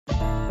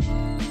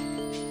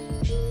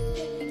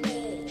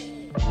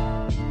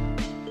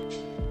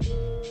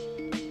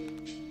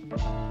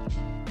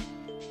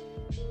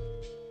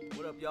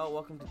y'all?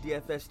 Welcome to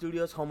DFS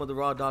Studios, home of the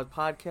Raw Dog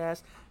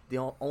Podcast, the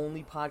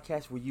only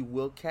podcast where you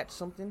will catch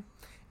something.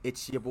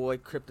 It's your boy,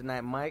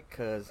 Kryptonite Mike,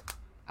 because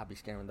I'll be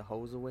scaring the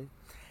hoes away.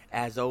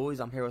 As always,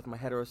 I'm here with my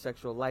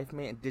heterosexual life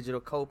mate and digital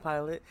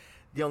co-pilot,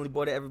 the only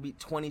boy to ever beat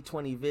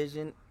 20/20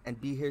 vision and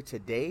be here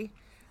today,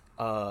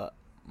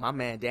 my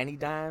man, Danny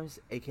Dimes,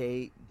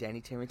 a.k.a.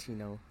 Danny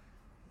Tarantino.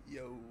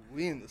 Yo,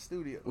 we in the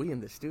studio.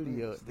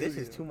 This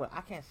is too much.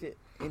 I can't sit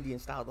Indian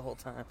style the whole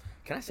time.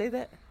 Can I say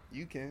that?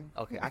 You can.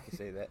 Okay, I can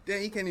say that.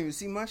 Damn, you can't even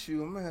see my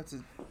shoe. I'm gonna have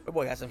to. Oh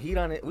boy, got some heat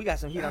on it. We got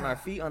some heat on our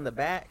feet, on the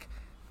back.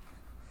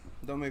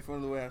 Don't make fun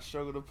of the way I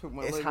struggle to put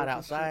my It's leg hot up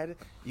outside.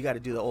 You got to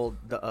do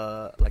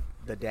like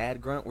the dad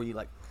grunt where you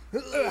like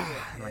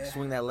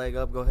swing that leg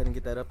up. Go ahead and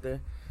get that up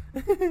there.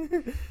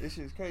 This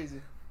shit's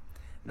crazy.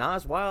 Nah,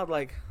 it's wild.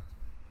 Like,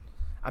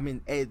 I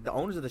mean, hey, the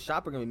owners of the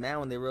shop are gonna be mad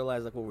when they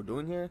realize like what we're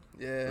doing here.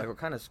 Yeah. Like we're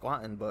kind of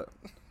squatting, but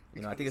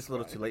you know I think it's a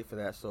little too late for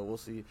that. So we'll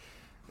see.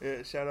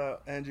 Yeah. Shout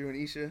out Andrew and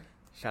Isha.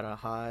 Shout out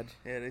Hodge.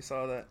 Yeah, they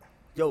saw that.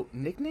 Yo,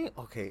 nickname?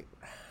 Okay.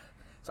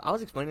 So I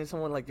was explaining to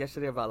someone like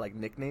yesterday about like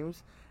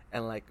nicknames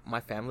and like my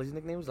family's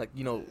nicknames. Like,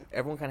 you know,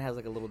 everyone kind of has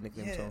like a little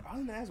nickname. Yeah, So I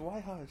was gonna ask why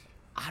Hodge.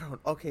 I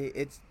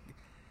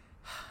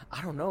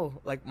don't know.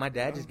 Like my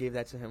dad just gave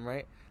that to him,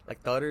 right?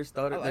 Like Thutter.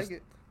 I like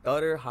it.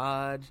 Thutter,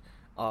 Hodge,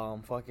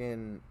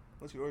 fucking.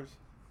 What's yours?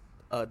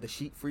 The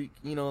sheet freak.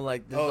 You know,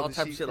 like there's all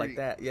type of shit like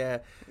that. Yeah.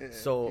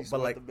 So,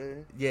 but like,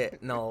 yeah,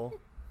 no,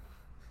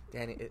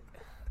 Danny.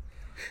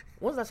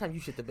 When's the last time you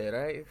shit the bed,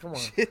 right? Come on.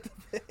 Shit the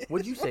bed.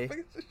 What'd you say?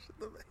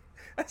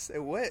 I said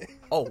wet.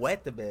 Oh,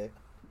 wet the bed.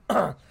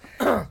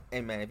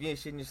 Hey, man, if you ain't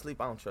shitting your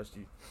sleep, I don't trust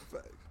you.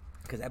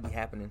 Because that be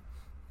happening.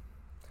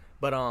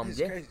 But, It's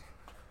crazy.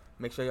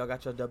 Make sure y'all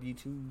got your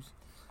W-2s.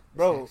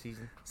 Bro,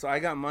 so I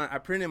got mine. I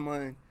printed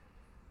mine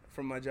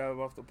from my job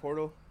off the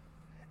portal.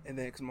 And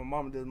then, because my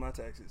mom does my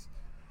taxes.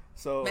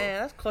 So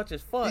Man, that's clutch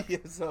as fuck. Yeah,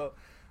 so...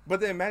 But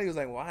then Maddie was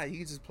like, why? You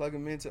can just plug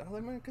them into... I was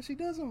like, man, because she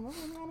does them. I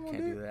don't want to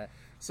Can't do that.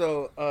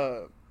 So,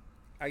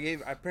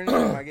 I printed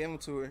them, I gave them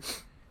to her.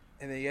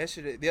 And then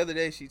the other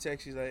day, she texted,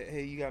 she's like,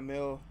 hey, you got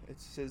mail.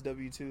 It says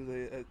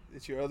W-2.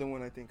 It's your other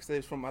one, I think. Because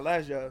it's from my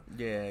last job.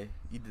 Yeah,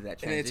 you did that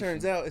transition. And it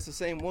turns out it's the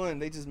same one.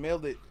 They just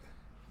mailed it.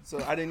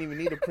 So, I didn't even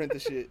need to print the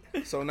shit.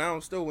 So, now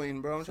I'm still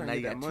waiting, bro. I'm trying to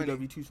get that money. Now you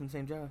got 2 W-2s from the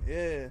same job?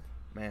 Yeah.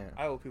 Man.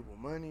 I owe people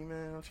money,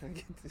 man. I'm trying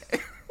to get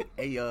this.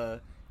 Hey, you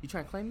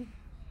trying to claim me?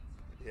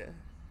 Yeah.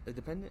 A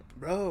dependent?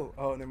 Bro.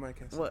 Oh, never mind.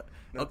 What?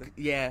 Nothing. Okay,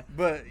 yeah.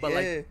 But yeah.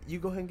 Like, you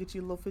go ahead and get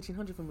you a little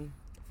 $1,500 from me.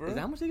 For Is real?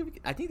 that how much they give a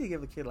kid? I think they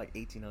give a kid like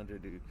 $1,800,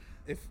 dude.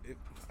 If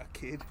a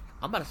kid.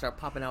 I'm about to start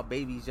popping out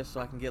babies just so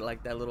I can get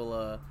like that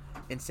little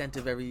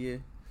incentive every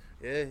year.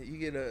 Yeah, you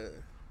get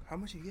how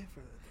much you get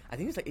for that? I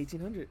think it's like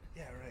 $1,800.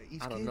 Yeah, right.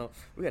 Each I don't kid? know.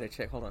 We gotta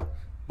check. Hold on.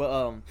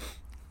 But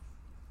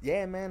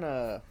yeah,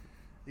 man.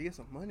 You get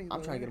some money.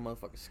 I'm trying to get a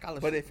motherfucking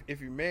scholarship. But if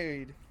you're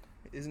married,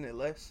 isn't it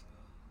less?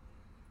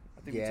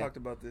 I think we talked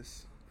about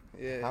this.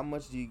 Yeah. How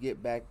much do you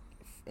get back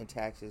in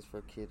taxes for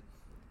a kid?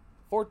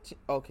 14.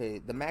 Okay,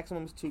 the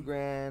maximum is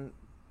 $2,000.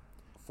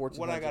 14.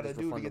 What I gotta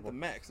do to get the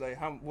max? Like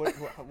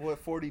what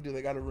 40 do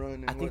they gotta run?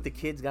 And I think the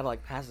kids gotta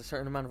like pass a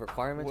certain amount of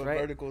requirements, what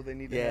right? vertical they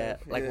need to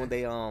have. Like when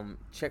they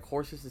check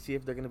horses to see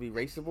if they're gonna be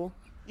raceable.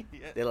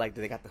 Yeah. They're like, do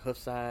they got the hoof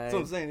size? That's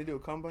what I'm saying. They do a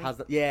combine.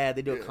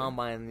 They do a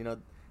combine. You know,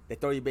 they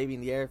throw your baby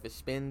in the air. If it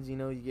spins, you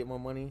know, you get more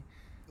money.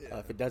 Yeah.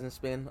 If it doesn't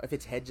spin, if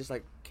its head just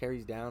like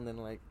carries down, then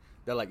like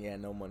they're like, yeah,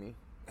 no money.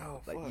 Oh,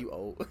 like fuck. you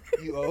owe.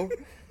 You owe,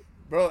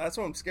 bro. That's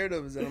what I'm scared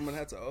of. Is that I'm gonna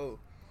have to owe.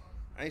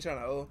 I ain't trying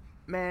to owe.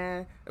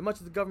 Man, as much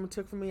as the government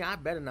took from me, I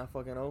better not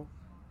fucking owe.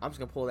 I'm just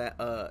gonna pull that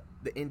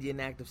the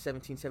Indian Act of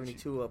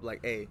 1772 up.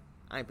 Like, hey,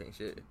 I ain't paying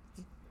shit.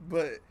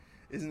 But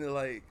isn't it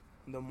like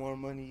the more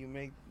money you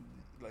make,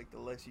 like the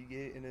less you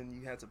get, and then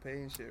you have to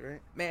pay and shit, right?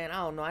 Man, I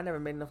don't know. I never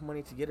made enough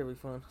money to get a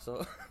refund.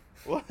 So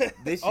what?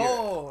 This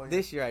year,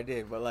 this year I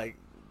did, but like,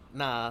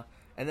 nah.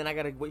 And then I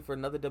gotta wait for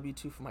another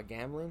W-2 for my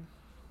gambling.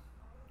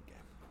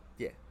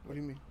 Yeah. What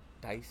do you mean?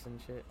 Dice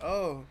and shit.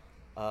 Oh.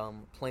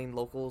 Playing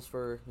locals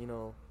for, you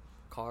know,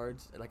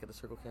 cards, like at the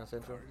Circle K on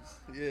Central.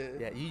 Cards.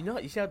 Yeah. Yeah,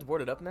 you see how it's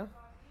boarded up now?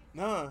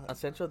 Nah. On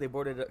Central, they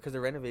boarded it up because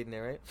they're renovating it,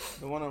 right?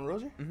 The one on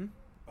Roger? Mm-hmm.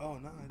 Oh,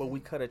 no. But we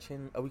cut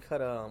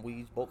we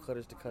use bolt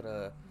cutters to cut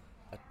a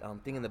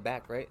thing in the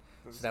back, right?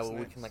 So that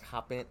way we can like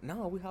hop in.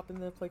 No, we hop in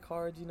there, play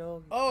cards, you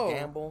know,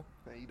 gamble.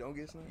 Man, you don't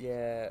get sniped?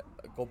 Yeah,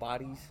 go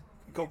bodies.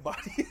 Go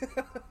bodies?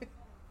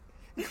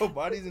 Go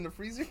bodies in the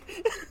freezer?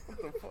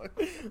 What the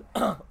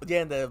fuck?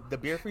 Yeah, in the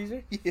beer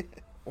freezer? Yeah.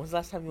 When's the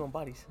last time you won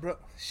bodies? Bro,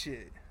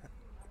 shit.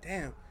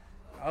 Damn.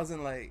 I was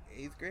in like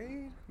 8th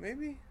grade,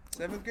 maybe?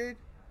 7th grade?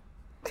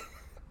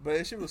 But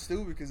that shit was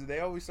stupid because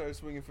they always started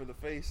swinging for the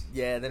face.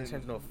 Yeah, then it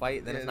turns into a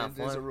fight, then it's not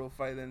fun. There's a real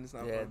fight, then it's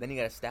not fun. Yeah, then you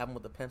gotta stab them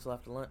with a pencil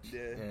after lunch.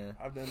 Yeah,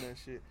 I've done that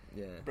shit.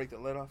 Yeah. Break the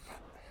lead off.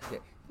 Yeah.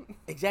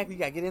 Exactly, you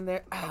gotta get in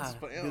there.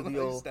 Do the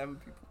old stabbing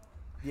people.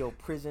 The old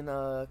prison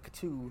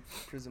Cthulhu.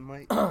 Prison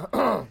Mike.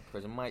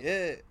 Prison Mike.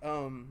 Yeah,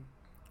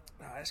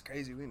 that's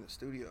crazy. We in the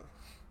studio.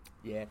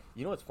 Yeah.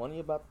 You know what's funny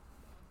about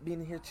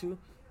being here too?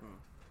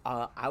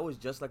 I was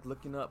just like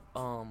looking up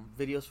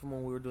videos from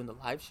when we were doing the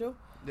live show.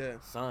 Yeah.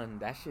 Son,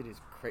 that shit is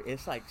crazy.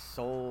 It's like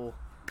so.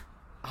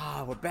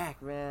 We're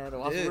back, man.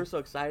 Also, Yeah. we were so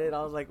excited.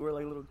 I was like, we're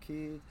like little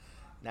kids.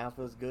 Now it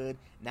feels good.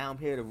 Now I'm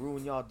here to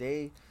ruin y'all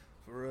day.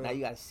 For real. Now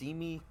you gotta see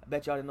me. I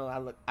bet y'all didn't know I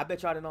look. I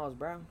bet y'all didn't know I was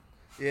brown.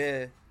 Yeah.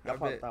 Y'all I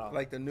probably bet. thought.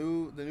 Like the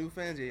new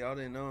fans, yeah, y'all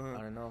didn't know, huh?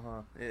 I don't know,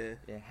 huh? Yeah.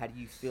 Yeah. How do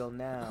you feel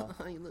now?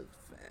 You look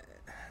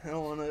fat. I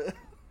don't wanna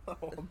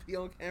be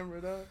on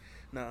camera, dog.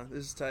 Nah,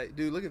 this is tight.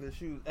 Dude, look at the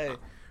shoes. Hey,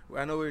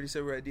 I know we already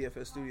said we're at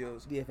DFS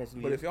Studios. DFS Studios.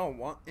 But if y'all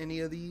want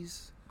any of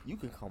these, you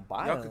can come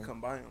buy y'all them. can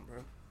come buy them,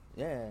 bro.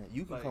 Yeah,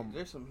 you can Like, come.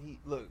 there's some heat.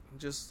 Look,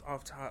 just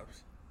off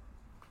tops.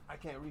 I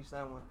can't reach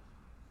that one.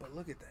 But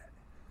look at that.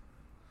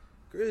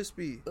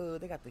 Crispy.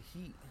 They got the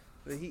heat.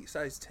 The heat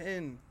size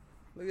 10.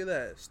 Look at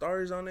that.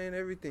 Stars on it and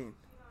everything.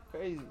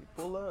 Crazy.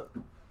 Pull up.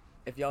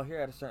 If y'all here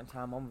at a certain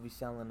time, I'm gonna be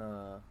selling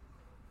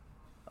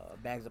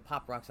bags of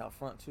Pop Rocks out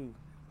front too,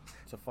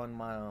 to fund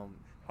my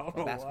I don't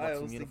know basketball why I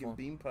team was uniform.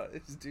 thinking bean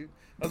pies, dude.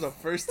 That was the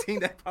first thing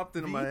that popped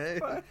into my Bean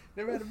head. pie?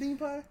 Never had a bean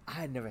pie? I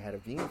had never had a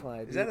bean pie.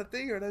 Dude. Is that a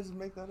thing or did I just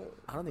make that up?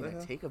 I don't think Uh-huh.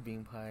 I'd take a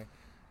bean pie.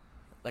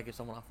 Like if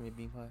someone offered me a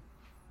bean pie.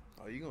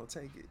 Oh, you gonna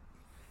take it.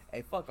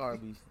 Hey, fuck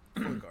Arby's.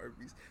 Fuck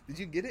Arby's. Did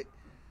you get it?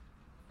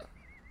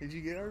 Did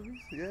you get Arby's?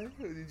 Yeah?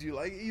 Did you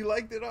like it? You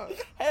liked it, huh?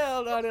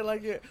 Hell no, I didn't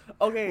like it.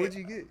 Okay. What'd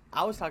you get?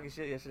 I was talking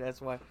shit yesterday, that's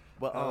why.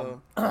 But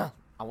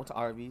I went to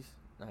Arby's.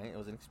 Right? It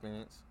was an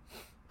experience.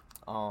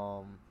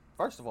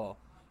 First of all,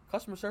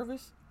 customer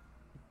service,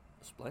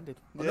 splendid.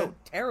 Oh, Yeah. no,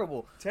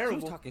 terrible. Terrible.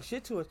 She was talking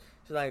shit to us.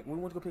 She's like, we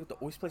went to go pick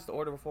up we placed the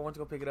order before. I went to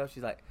go pick it up.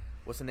 She's like,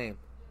 what's the name?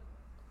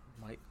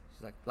 Mike.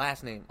 She's like,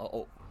 last name.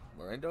 Oh,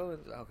 Mirando.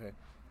 Okay.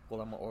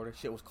 Pulled out my order.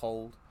 Shit was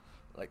cold.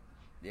 Like,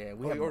 yeah,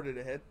 we ordered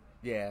ahead.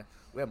 Yeah,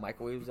 we had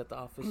microwaves at the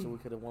office so we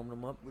could have warmed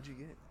them up. What'd you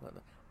get?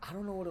 I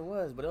don't know what it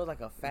was, but it was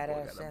like a fat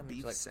ass sandwich.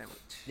 Beef Like, sandwich.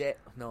 yeah,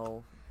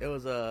 no, it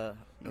was a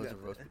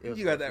roast.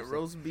 You got that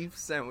roast beef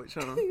sandwich,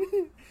 huh?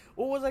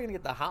 What was I gonna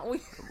get? The hot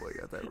wings? Oh boy,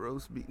 got that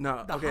roast beef.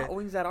 No, The okay. hot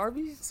wings at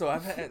Arby's? So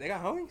they got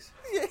hot wings?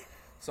 Yeah.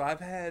 So I've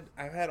had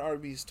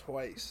Arby's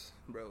twice,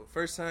 bro.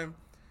 First time,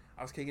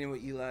 I was kicking it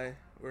with Eli.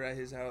 We're at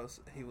his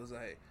house. He was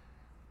like,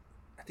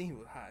 I think he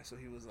was high, so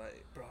he was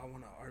like, bro, I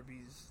want an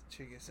Arby's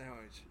chicken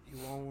sandwich. You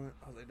want one?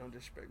 I was like, don't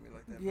disrespect me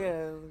like that,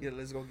 bro. Yeah,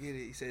 let's go get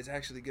it. He said, it's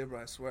actually good,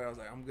 bro. I swear. I was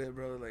like, I'm good,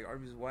 bro. Like,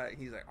 Arby's is whack.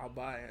 He's like, I'll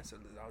buy it. I said,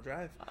 I'll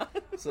drive.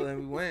 So then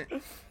we went,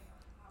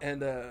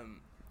 and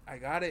I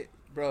got it,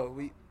 bro.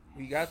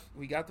 We got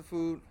the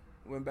food.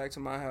 Went back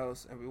to my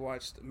house, and we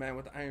watched Man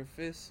with the Iron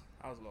Fist.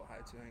 I was a little high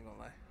too. I ain't gonna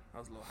lie. I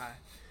was a little high,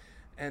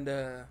 and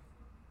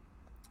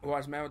we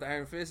watched Man with the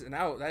Iron Fist, and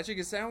that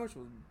chicken sandwich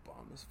was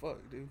bomb as fuck,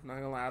 dude. Not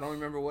gonna lie. I don't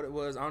remember what it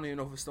was. I don't even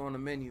know if it's still on the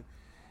menu,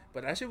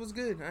 but that shit was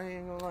good. I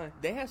ain't gonna lie.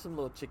 They had some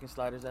little chicken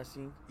sliders I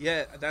seen.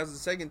 Yeah, that was the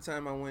second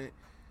time I went.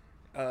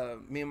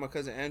 Me and my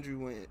cousin Andrew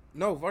went.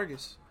 No,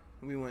 Vargas.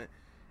 We went,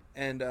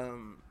 and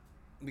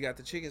we got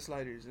the chicken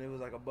sliders, and it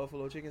was like a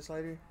buffalo chicken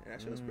slider, and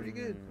that shit was pretty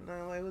good. Not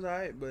gonna lie, it was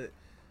alright, but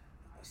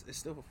it's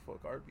still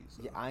fuck Arby's.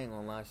 So. Yeah, I ain't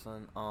gonna lie,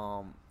 son.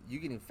 You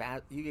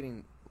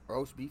getting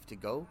roast beef to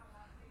go?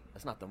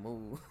 That's not the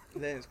move.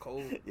 Then it's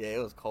cold. Yeah, it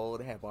was cold.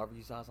 They had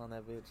barbecue sauce on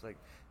that bitch. Like,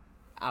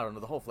 I don't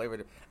know, the whole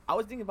flavor. I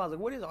was thinking about like,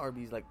 what is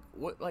Arby's? Like,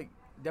 what like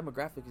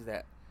demographic is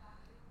that?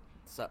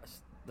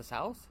 The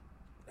South?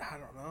 I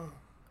don't know.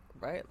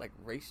 Right? Like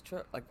race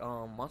truck, like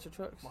monster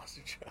trucks.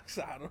 Monster trucks.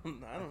 I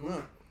don't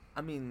know.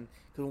 I mean,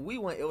 because when we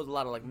went, it was a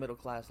lot of like middle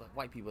class, like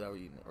white people that were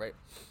eating it, right?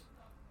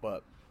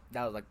 But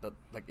that was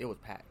like it was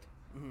packed.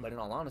 Mm-hmm. But in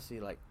all honesty,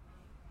 like,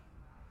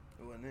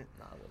 it wasn't it.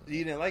 nah, it wasn't.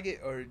 You didn't like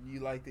it, or you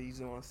liked it? You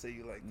just want to say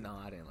you liked it? No,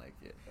 I didn't like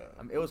it.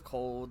 I mean, it was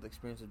cold. The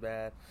experience was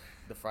bad.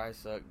 The fries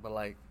sucked. But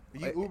like,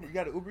 You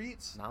got an Uber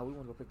Eats? Nah, we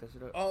want to go pick that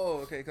shit up. Oh,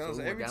 okay. Because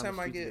So we went every down the time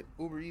I street to get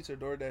Uber Eats or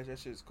DoorDash, that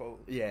shit's cold.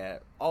 Yeah.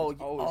 Oh, It's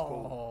always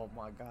cold. Oh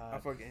my god. I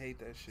fucking hate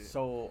that shit.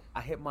 So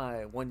I hit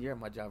my 1 year at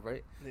my job,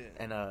 right? Yeah.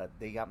 And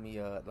they got me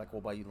like,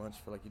 we'll buy you lunch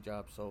for like your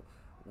job. So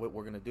what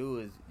we're gonna do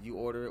is you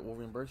order it, we'll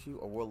reimburse you,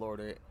 or we'll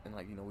order it, and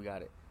like, you know, we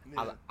got it.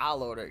 Yeah.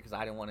 I'll order it because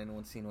I didn't want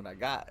anyone seeing what I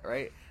got,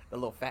 right? The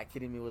little fat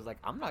kid in me was like,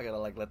 I'm not gonna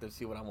like let them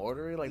see what I'm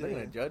ordering. Like, they're Yeah.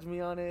 gonna judge me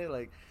on it.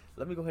 Like,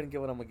 let me go ahead and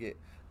get what I'm gonna get.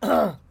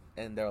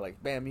 And they're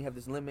like, bam, you have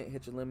this limit.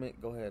 Hit your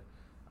limit. Go ahead.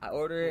 I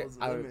order it. What was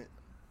the limit?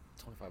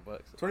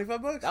 $25.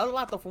 $25? That was a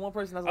lot though for one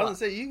person. That's a I lot. was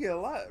gonna say you get a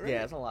lot, right?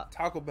 Yeah, it's a lot.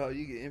 Taco Bell,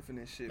 you get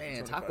infinite shit. Man,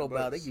 for Taco $25.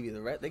 Bell, they give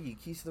you they give you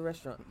keys to the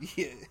restaurant.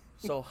 Yeah.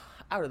 So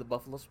I ordered the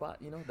buffalo spot.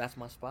 You know, that's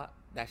my spot.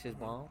 That shit's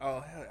bomb. Oh,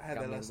 I had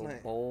Got that me a last little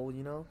night. bowl,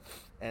 you know,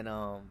 and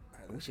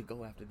we should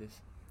go after this.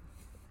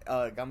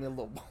 Got me a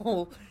little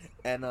bowl,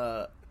 and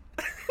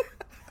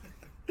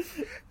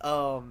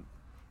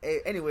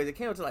anyways, it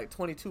came up to like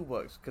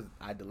 $22 because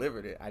I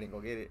delivered it. I didn't go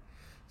get it,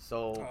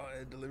 so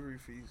Oh, delivery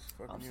fees.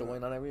 Fucking I'm still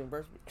waiting on that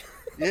reimbursement.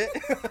 Yeah.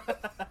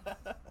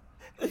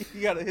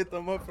 You gotta hit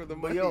them up for the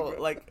money. But yo,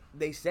 bro. like,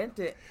 they sent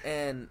it,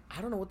 and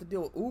I don't know what the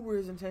deal with Uber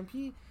is in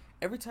Tempe.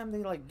 Every time they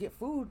like get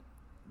food,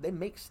 they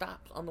make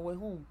stops on the way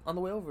home, on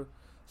the way over.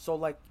 So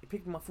like, it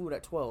picked my food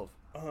at 12,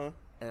 Uh-huh.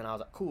 and I was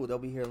like, cool, they'll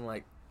be here in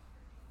like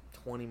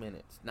 20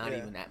 minutes, not Yeah.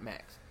 even at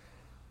max.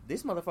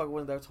 This motherfucker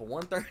wasn't there till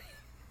 1:30.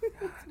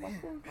 I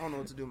don't know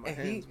what to do with my And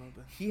hands, my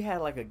bad. he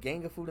had like a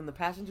gang of food in the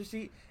passenger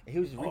seat, and he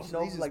was just reaching so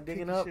over, he's like just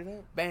digging picking up. shit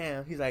up?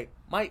 Bam! He's like,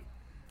 Mike,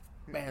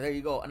 bam, there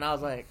you go. And I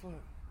was like, Fuck.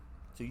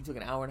 so you took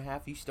an hour and a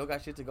half? You still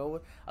got shit to go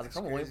with? I was That's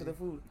like, I'm waiting for crazy.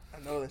 the food. I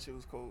know that shit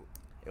was cold.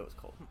 It was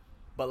cold,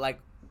 but like,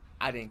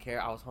 I didn't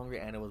care. I was hungry,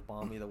 and it was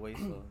bomb either way.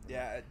 So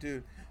Yeah,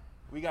 dude.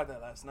 We got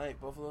that last night,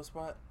 Buffalo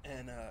spot,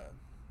 and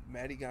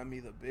Maddie got me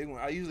the big one.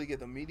 I usually get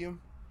the medium,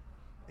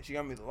 and she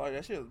got me the large.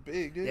 That shit was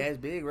big, dude. yeah, it's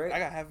big, right? I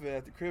got half of it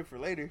at the crib for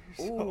later.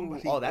 So Ooh. I'm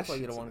about to Oh, eat that's that why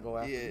you shit don't wanna tonight. go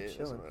after. Yeah, You that's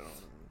chilling. what I don't-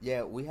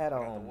 Yeah, we had I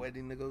got the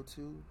wedding to go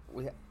to.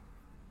 we had,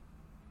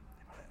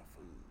 I got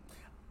food.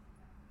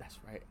 that's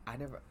right.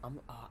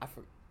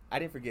 I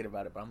didn't forget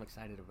about it, but I'm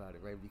excited about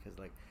it, right? Because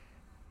like,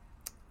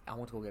 I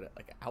want to go get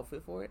an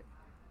outfit for it.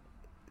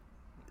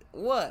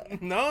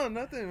 What? No,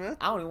 nothing, man.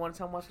 I don't even want to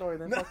tell my story.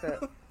 Then fuck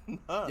that.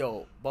 Nah.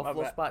 Yo,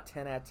 Buffalo bad. Spot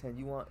 10 out of 10.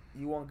 You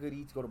want good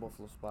eats? Go to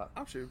Buffalo Spot.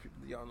 I'm sure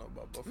y'all know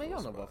about Buffalo. Man,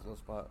 y'all know Spot. Buffalo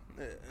Spot.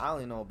 Yeah. I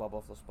only know about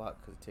Buffalo Spot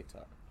because of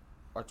TikTok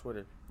or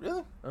Twitter.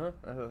 Really?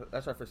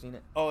 That's where I first seen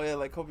it. Oh yeah,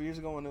 like a couple years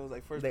ago when it was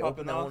like first They popping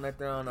opened that off. one right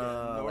there on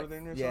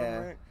Northern or yeah.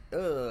 something,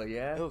 right?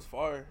 Yeah. It was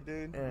far,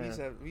 dude.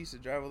 Yeah. We used to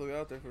drive all the way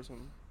out there for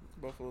some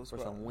Buffalo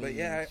Spot. some But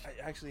yeah,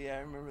 wings. I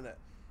remember that.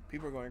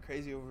 People are going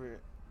crazy over it.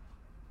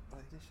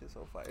 Like this shit's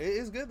so fire.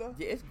 It's good though.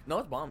 Yeah, it's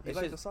bomb. You It's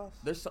like just, the sauce?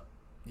 There's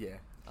yeah,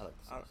 I like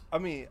the sauce. I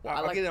mean, Well,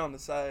 I'll like- get it on the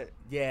side.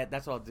 Yeah,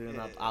 that's what I'll do. And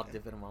Yeah. I'll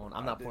dip it in my own. I'm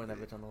I'll not dip pouring that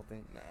it. bitch on the whole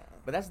thing. Nah.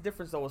 But that's the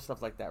difference though with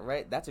stuff like that,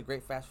 right? That's a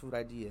great fast food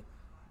idea.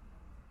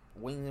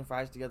 Wings and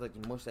fries together, like,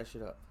 you mush that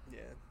shit up. Yeah.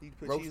 You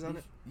put Roast cheese on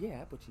beef. it?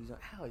 Yeah, I put cheese on.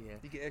 Hell yeah.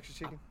 You get extra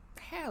chicken?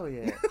 Hell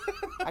yeah.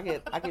 I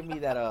get me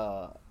that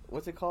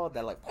what's it called?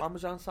 That like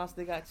Parmesan sauce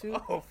they got too.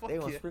 Oh, fuck They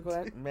want to yeah. sprinkle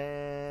that,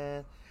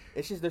 man.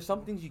 It's just there's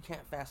some things you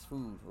can't fast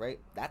food, right?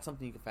 That's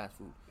something you can fast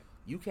food.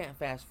 You can't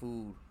fast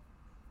food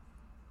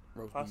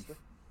roast Pasta? beef.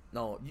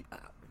 No,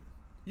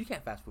 you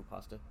can't fast food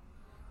pasta.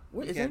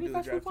 What, You is there can't any do the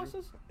fast food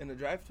drive-thru? pastas? In the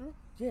drive-thru?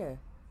 Yeah.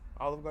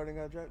 Olive Garden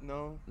got drive?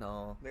 No.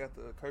 No. They got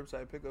the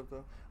curbside pickup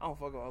though. I don't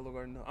fuck with Olive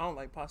Garden though. I don't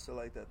like pasta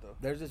like that though.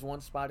 There's this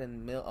one spot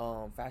in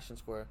Fashion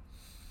Square.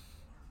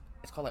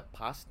 It's called like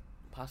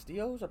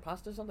Pastios or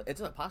Pasta something.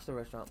 It's a pasta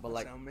restaurant, but That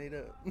like sound made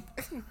up.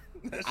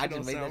 That I shit just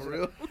don't made that sound shit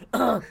real.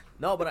 up.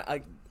 No, but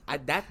I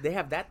that they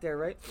have that there,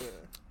 right?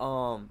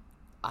 Yeah.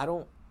 I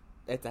don't.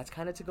 That's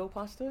kind of to go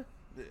pasta.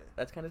 Yeah.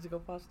 That's kind of to go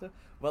pasta.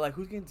 But like,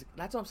 who can?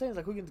 That's what I'm saying. Is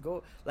like, who can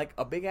go? Like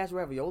a big ass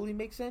ravioli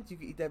makes sense. You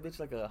can eat that bitch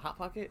like a hot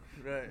pocket.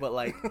 Right. But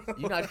like,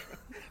 you're not.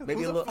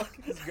 Maybe Who a the little.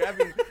 fuck is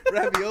grabbing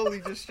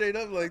ravioli just straight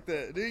up like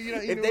that? Dude, you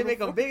not eating If they with make a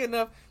them fork? big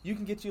enough, you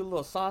can get you a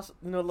little sauce.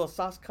 You know, a little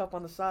sauce cup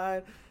on the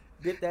side.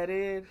 Dip that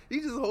in.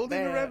 You just holding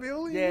the Man,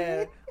 ravioli? Yeah,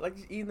 Man? like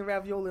just eating the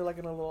ravioli like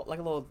in a little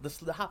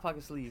the hot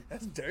pocket sleeve.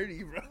 That's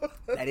dirty, bro.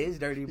 That is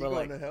dirty, You but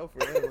going like. to hell for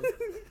that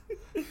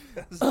one.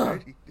 That's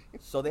dirty.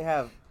 So they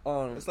have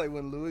It's like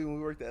when we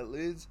worked at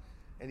Lids,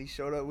 and he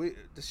showed up.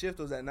 The shift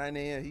was at 9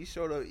 a.m. He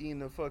showed up eating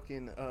the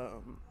fucking.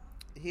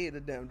 He ate a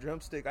damn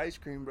drumstick ice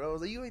cream, bro. I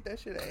was like, you ate that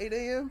shit at 8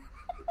 a.m.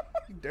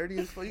 You dirty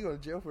as fuck. You going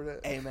to jail for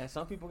that? Hey man,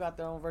 some people got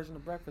their own version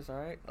of breakfast. All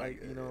right,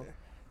 like you know,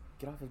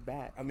 get off his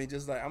back. I mean,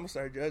 just like I'm gonna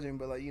start judging,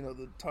 but like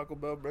the Taco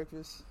Bell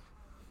breakfast.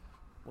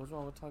 What's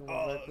wrong with talking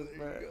about Oh, breakfast,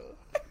 there bro? you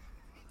go.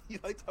 You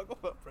like Taco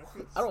Bell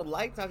breakfast? I don't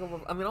like Taco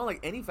Bell. I mean, I don't like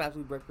any fast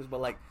food breakfast,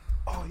 but like,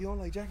 Oh, you don't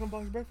like Jack in the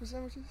Box breakfast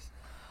sandwiches?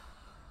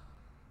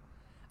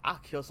 I'll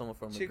kill someone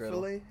for a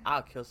Chick-fil-A? McGriddle.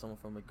 I'll kill someone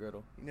for a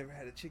McGriddle. You never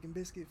had a chicken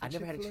biscuit? For I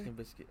never had a Chick-fil-A? chicken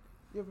biscuit.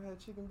 You ever had a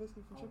chicken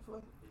biscuit from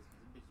Chick-fil-A?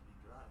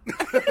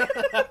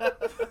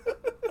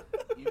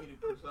 You need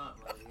a croissant,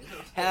 like, you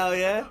know? Hell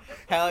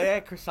yeah,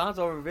 croissants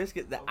over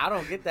biscuit. I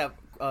don't get that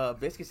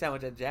biscuit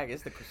sandwich at Jack.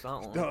 It's the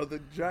croissant one. No, the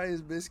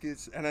driest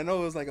biscuits, and I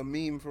know it was like a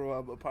meme for a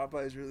while, but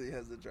Popeyes really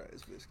has the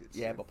driest biscuits.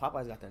 Yeah, but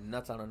Popeyes got their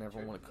nuts on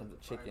everyone when it comes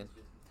to chicken.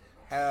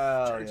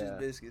 Hell Church's yeah.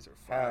 biscuits are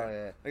Hell fire.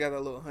 yeah. They got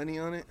that little honey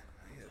on it.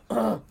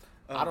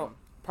 I don't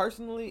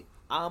personally.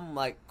 I'm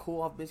like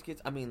cool off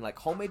biscuits. I mean, like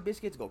homemade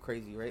biscuits go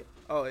crazy, right?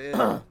 Oh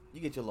yeah. You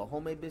get your little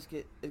homemade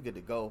biscuit, it's good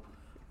to go.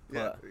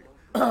 Yeah.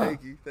 But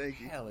Thank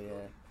you. hell yeah.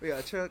 We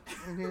got Chuck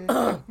in here.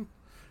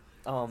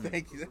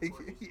 Thank you.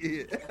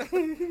 Yeah.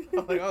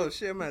 I'm like, oh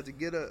shit, I'm gonna have to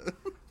get up.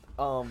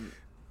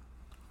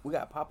 We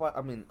got Popeye.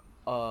 I mean,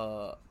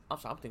 I'm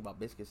sorry, I'm thinking about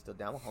biscuits still.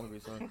 Damn, I'm hungry,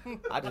 son.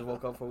 I just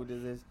woke up for what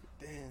this is.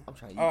 Damn. I'm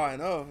trying to eat. Oh, I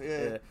know.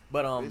 Yeah.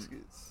 But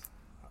Biscuits.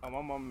 Oh,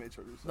 my mom made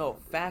sure to do no,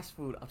 something. fast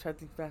food. I'm trying to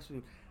think fast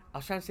food. I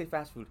was trying to say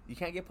fast food. You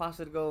can't get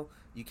pasta to go.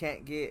 You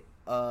can't get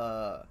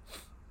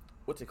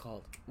what's it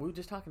called? We were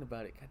just talking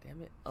about it. God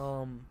damn it.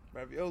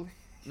 Ravioli.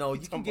 No,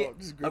 you can Talking get about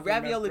just a griddle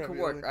ravioli mashed could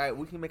work. ravioli. All right,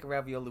 we can make a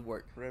ravioli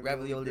work. Ravioli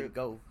Ravioli to grip.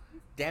 go.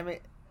 Damn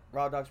it,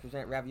 Raw Dogs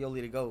present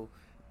ravioli to go.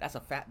 That's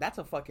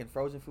a fucking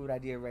frozen food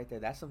idea right there.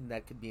 That's something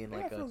that could be in They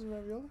like got a frozen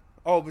ravioli.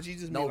 Oh, but you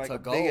just no mean like to a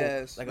go, big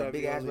ass like a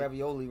big ass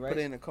ravioli, right? Put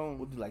it in a cone.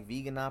 We'll do like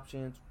vegan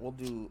options. We'll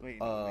do Wait,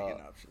 no,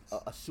 vegan options.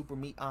 a super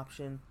meat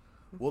option.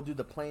 We'll do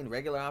the plain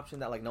regular option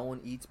that like no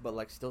one eats but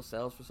like still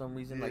sells for some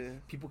reason. Yeah.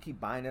 Like people keep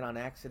buying it on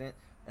accident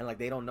and like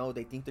they don't know.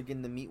 They think they're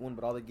getting the meat one,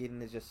 but all they're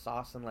getting is just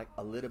sauce and like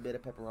a little bit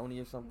of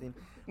pepperoni or something.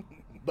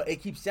 But it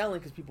keeps selling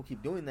because people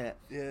keep doing that.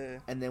 Yeah.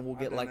 And then we'll I've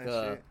get done like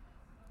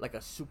that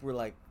a super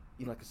like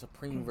like a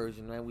supreme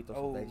version, right? We throw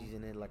some veggies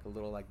in it, like a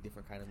little like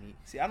different kind of meat.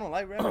 See, I don't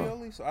like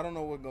ravioli, so I don't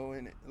know what go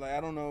in it. Like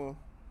I don't know.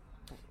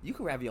 You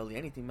can ravioli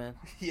anything, man.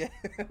 Yeah.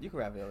 You can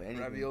ravioli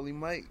anything. Ravioli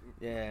Mike.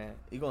 Yeah.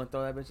 You go and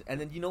throw that bitch. And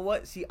then you know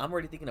what? See, I'm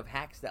already thinking of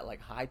hacks that like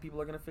high people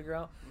are gonna figure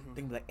out. Mm-hmm.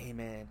 Thinking like, hey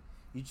man,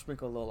 you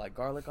sprinkle a little like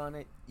garlic on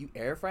it. You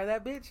air fry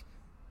that bitch.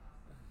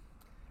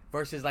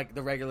 Versus like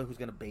the regular who's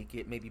gonna bake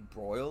it, maybe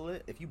broil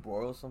it. If you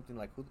broil something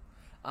like,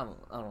 I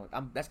don't know.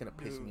 That's gonna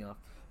piss me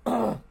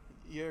off.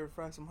 You ever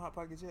fry some Hot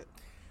Pockets yet?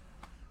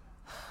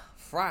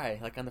 Fry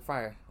like on the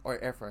fryer or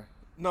air fry.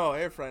 No,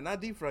 air fry,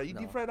 not deep fry. You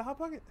No. deep fry the Hot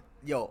Pocket?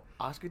 Yo,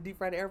 Oscar deep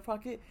fried air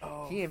pocket.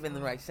 Oh, He ain't been in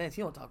the right sense.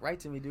 He don't talk right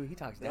to me, dude. He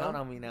talks down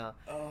on me now.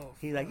 Oh,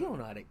 He's like, you don't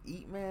know how to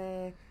eat,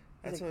 man.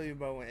 I He's told you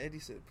about when Eddie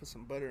said put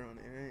some butter on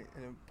it, right?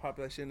 And then pop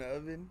that shit in the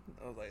oven.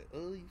 I was like,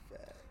 oh, you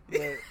fat.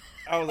 But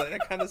I was like,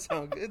 that kind of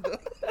sounds good, though.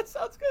 That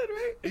sounds good,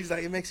 right? He's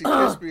like, it makes it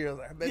crispy. I was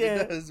like, I bet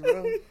it does,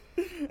 bro.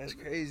 That's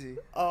crazy.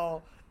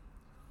 Oh,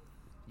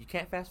 you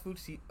can't fast food.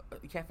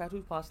 You can't fast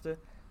food pasta.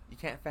 You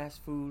can't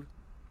fast food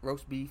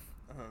roast beef.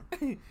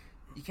 Uh-huh.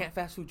 You can't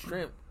fast food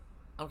shrimp.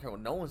 I don't care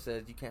what no one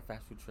says. You can't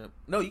fast food shrimp.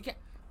 No, you can't.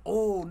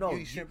 Oh no, You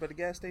eat shrimp at the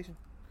gas station?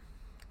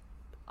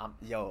 I'm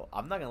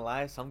not gonna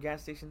lie. Some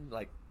gas stations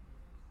like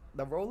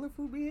the roller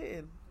food be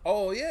hitting.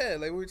 Oh yeah,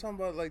 like we were talking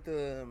about, like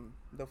the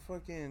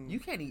fucking. You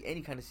can't eat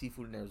any kind of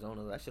seafood in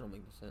Arizona. That shit don't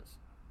make no sense.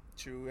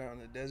 True, out in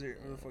the desert.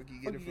 Where the fuck you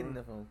get Fuck it you from? getting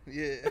that from?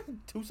 Yeah,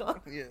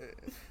 Tucson. yeah.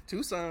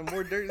 Tucson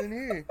more dirt than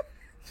here.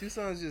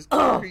 Tucson's just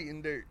concrete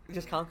and dirt.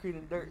 Just concrete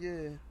and dirt.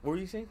 Yeah. What were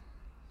you saying?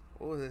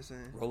 What was I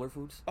saying? Roller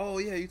foods. Oh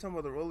yeah, you talking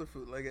about the roller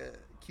food, like at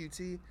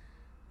QT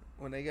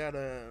when they got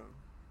the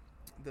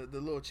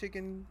little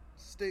chicken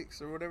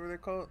sticks or whatever they're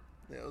called.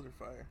 Yeah, those are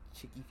fire.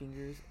 Chicky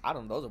fingers. I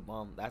don't know. Those are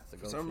bomb. That's the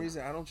For go-to. some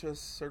reason, I don't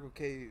trust Circle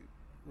K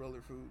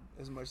roller food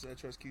as much as I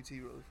trust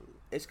QT roller food.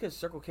 It's because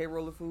Circle K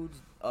roller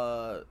foods. I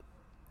feel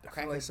like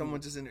crackheads someone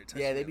be- just in there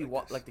touching Yeah, they it be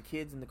like this. like the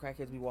kids and the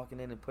crackheads be walking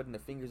in and putting their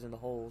fingers in the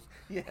holes.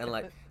 Yeah. And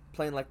like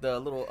playing like the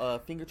little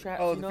finger traps.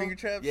 Oh, you the know? finger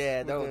traps? Yeah,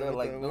 With they're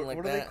like the, doing like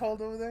what that. are they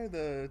called over there?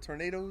 The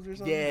tornadoes or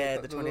something? Yeah,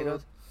 the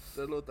tornadoes.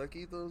 The little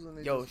taquitos. And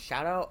they Yo, just,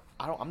 shout out.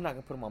 I'm not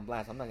gonna put him on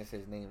blast. I'm not gonna say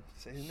his name.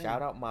 Say his name.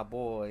 Shout out my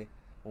boy.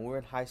 When we were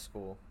in high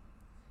school,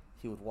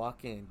 he would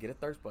walk in, get a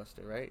thirst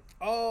buster, right?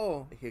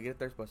 Oh. He'll get a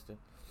thirst buster.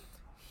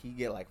 He'd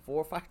get like 4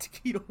 or 5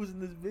 taquitos in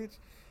this bitch,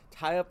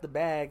 tie up the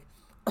bag,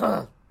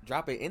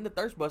 drop it in the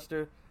thirst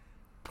buster,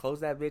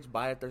 close that bitch,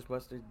 buy a thirst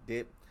buster,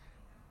 dip,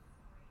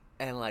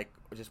 and like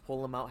just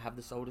pull them out, have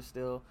the soda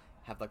still,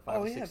 have like 5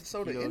 Oh, or he 6 had the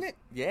soda taquitos. in it?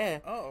 Yeah.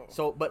 Oh.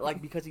 So, but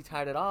like because he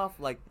tied it off,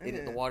 like the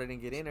Yeah. water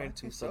didn't get in there, Buy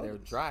 2 so they were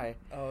sodas. dry.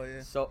 Oh,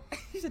 yeah. So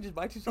he said just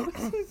buy 2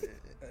 sodas.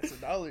 That's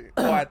 $1.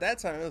 Oh, at that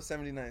time, it was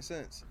 79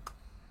 cents.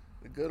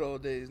 The good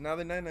old days. Now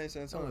they're 99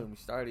 cents. That's Huh? when we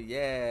started.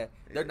 Yeah,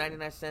 they're Yeah.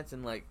 99 cents,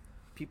 and like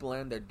people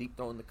in there deep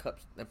throwing the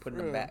cups and putting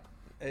them Real. back.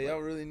 Hey, y'all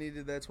really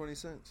needed that 20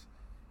 cents.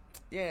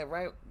 Yeah,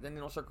 right. Then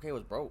Circle K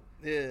was broke.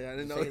 Yeah, I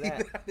didn't know Say that.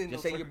 I didn't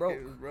Just know say you're Circle K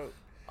broke. was broke.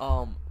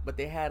 But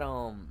they had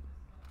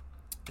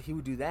he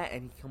would do that,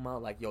 and he'd come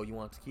out like, "Yo, you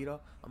want a taquito?"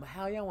 I'm like,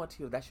 "Hell yeah, I want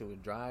a taquito." That shit was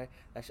dry.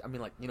 I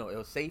mean, like, it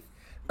was safe.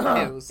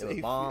 Yeah, it was It was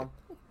safe. bomb.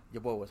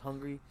 Your boy was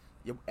hungry.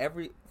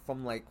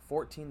 From like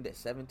 14 to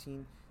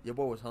 17, your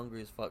boy was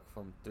hungry as fuck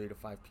from 3 to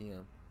 5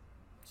 p.m.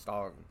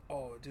 Starving.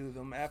 Oh, dude,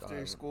 them after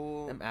Starving.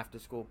 school, Them after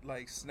school.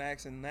 like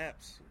snacks and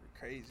naps,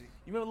 crazy.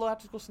 You remember the little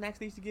after school snacks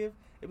they used to give?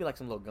 It'd be like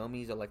some little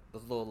gummies or like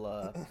those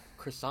little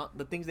croissant,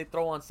 the things they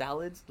throw on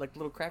salads, like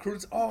little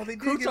crackers. Oh, they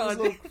did give us Croutons.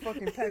 little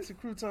fucking packs of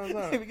croutons.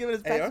 Huh? They be giving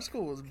us Hey, packs- our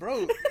school was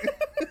broke.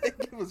 They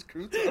give us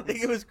croutons. They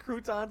give us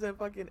croutons and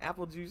fucking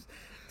apple juice.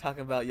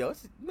 Talking about, yo,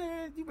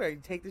 man, you better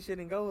take this shit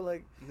and go.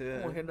 Like, I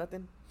Yeah. won't hear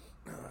nothing.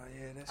 Oh,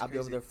 yeah, that's I'll crazy. be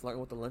over there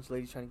flirting with the lunch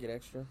lady trying to get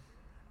extra.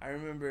 I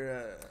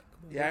remember,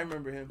 on, yeah, I man.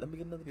 remember him. Let me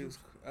get another He was,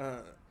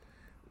 juice.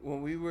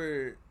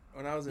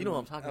 when I was in You know what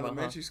I'm talking about,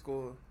 elementary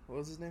school, what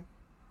was his name?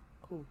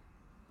 Who?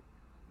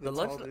 The The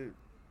tall lunch- dude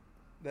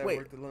that Wait.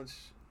 worked the lunch.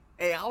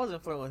 Hey, I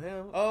wasn't flirting with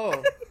him. Oh.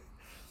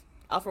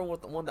 I was flirting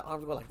with the one that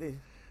arms go like this.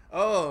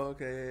 Oh,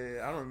 okay.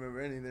 Yeah. I don't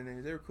remember any of their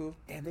names. They were cool.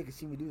 Damn, they can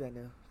see me do that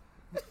now.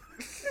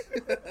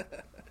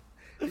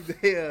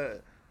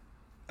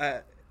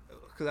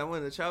 Because I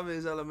went to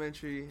Chavez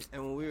Elementary,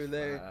 and when we were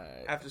there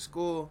Right. after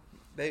school,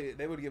 they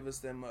would give us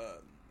them.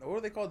 What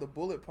were they called? The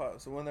bullet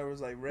pops. The one that was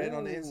like red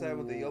on the inside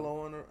with the Ooh. yellow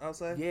on the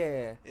outside.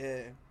 Yeah.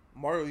 Yeah.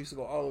 Mario used to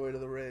go all the way to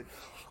the red,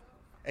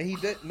 and he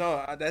did.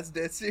 No, that's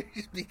dead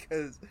serious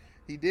because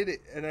he did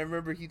it, and I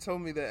remember he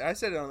told me that I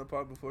said it on the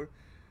pod before,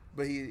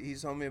 but he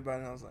told me about it,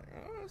 and I was like,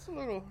 oh, it's a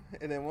little.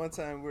 And then one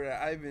time we were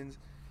at Ivan's,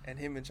 and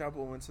him and Chapo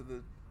went to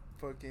the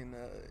fucking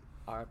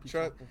R.I.P.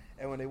 truck, Chopper.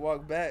 and when they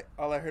walked back,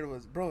 all I heard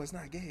was, "Bro, it's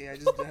not gay. I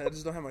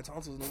just don't have my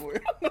tonsils no more."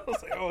 I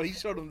was like, "Oh, he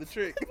showed him the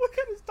trick." What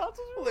kind of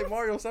tonsils I were was like,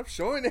 Mario, stop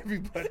showing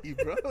everybody,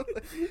 bro.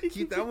 Like,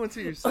 keep that one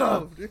to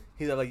yourself, dude.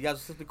 He's like, you guys are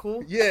something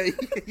cool? Yeah,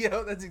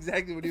 that's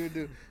exactly what he would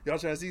do. Y'all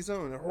trying to see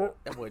something?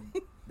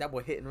 That That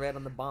boy hitting red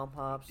on the bomb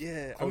pops.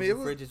 Yeah, Closing it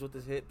was fridges with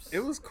his hips. It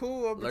was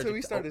cool up Allergic until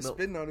we to started oat milk.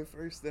 spitting on it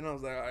first. Then I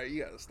was like, all right,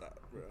 you gotta stop,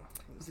 bro.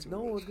 He's It's like,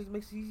 too no, much. it's because it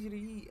makes it easier to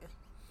eat.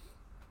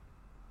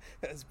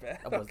 That's bad.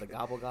 That was the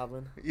Gobble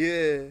Goblin.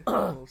 Yeah,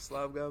 little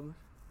slob goblin.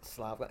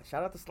 Shout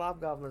out to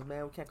SlobGoblins,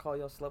 man. We can't call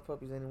y'all slut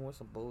puppies anymore.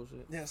 Some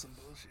bullshit. Yeah, some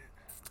bullshit.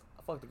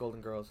 I fuck the Golden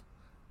Girls.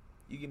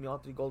 You give me all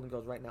 3 Golden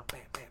Girls right now.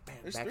 Bam, bam, bam.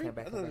 There's Backhand, 3. I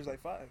backhand, thought there's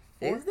backhand. like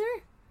 5. 4? Is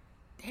there?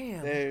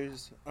 Damn.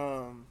 There's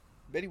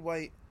Betty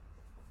White,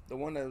 the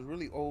one that was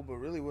really old but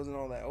really wasn't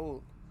all that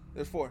old.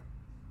 There's 4.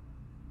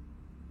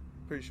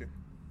 Pretty sure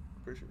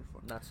there's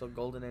 4. Not so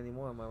golden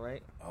anymore, am I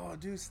right? Oh,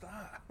 dude,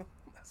 stop.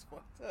 That's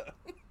fucked up.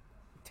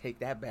 Take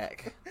that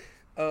back.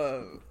 What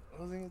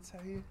was I gonna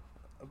tell you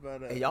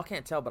about? Hey, y'all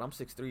can't tell, but I'm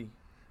 6'3".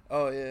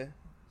 Oh yeah.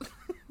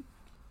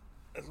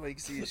 That's why you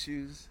can see his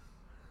shoes.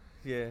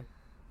 Yeah.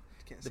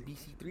 Can't The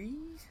see.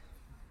 BC3s?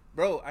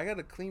 Bro, I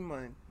gotta clean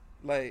mine.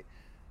 Like,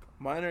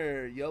 mine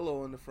are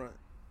yellow in the front,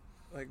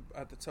 like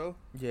at the toe.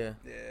 Yeah.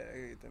 Yeah, I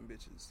gotta get them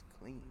bitches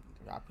cleaned.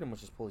 I pretty much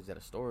just pulled these out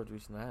of storage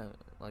recently. I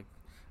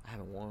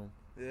haven't worn them.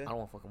 Yeah. I don't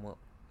want to fuck them up.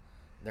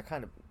 They're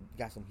kind of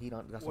got some heat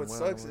on. Got some What wear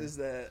sucks on them. is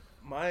that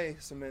my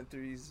cement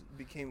 3s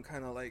became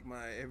kind of like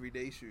my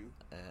everyday shoe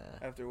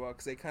after a while,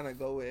 because they kind of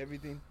go with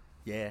everything.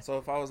 Yeah. So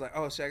if I was like,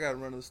 oh shit, I gotta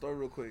run to the store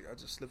real quick, I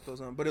just slip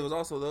those on. But it was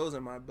also those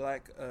and my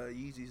black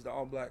Yeezys, the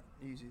all black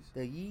Yeezys.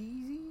 The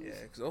Yeezys? Yeah,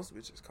 because those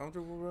bitches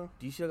comfortable, bro.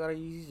 Do you still got a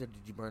Yeezys or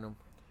did you burn them?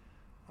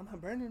 I'm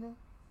not burning them.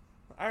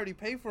 I already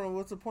paid for them.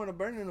 What's the point of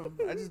burning them?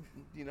 I just,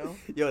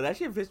 Yo, that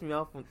shit pissed me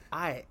off when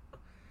these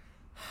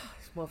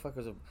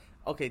motherfuckers are...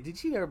 Okay,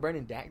 did you ever burn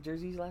in Dak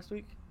jerseys last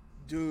week?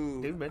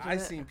 Dude, Did we mention I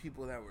that? seen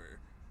people that were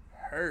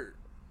hurt.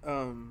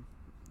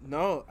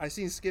 No, I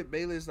seen Skip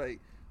Bayless like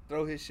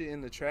throw his shit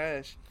in the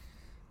trash,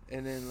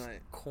 and then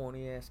like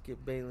Corny ass Skip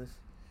Bayless.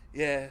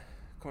 yeah,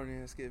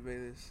 corny ass Skip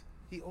Bayless.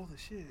 He old as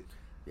shit.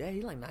 Yeah,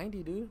 he like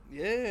 90, dude.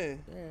 Yeah,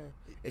 Yeah.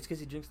 It's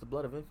because he drinks the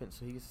blood of infants,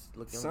 so he gets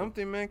look younger.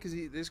 something, man. Because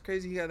it's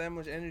crazy. He got that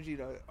much energy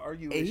to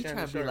argue Hey, with he Shannon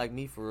trying to be Sharp. like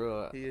me for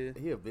real. Yeah.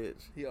 He a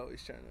bitch. He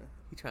always trying to.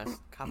 He trying to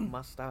copy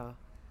my style.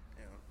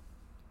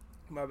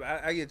 My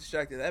bad. I get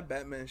distracted. That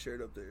Batman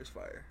shirt up there is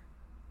fire.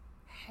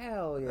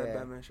 Hell yeah. That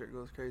Batman shirt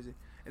goes crazy.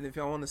 And if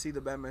y'all want to see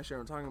the Batman shirt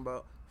I'm talking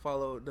about,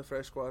 follow the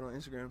Fresh Squad on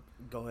Instagram.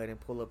 Go ahead and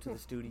pull up to the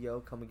studio.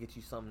 Come and get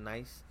you something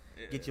nice.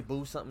 Yeah. Get your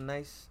boo something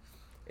nice.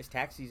 It's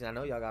tax season. I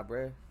know y'all got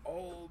bread.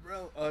 Oh,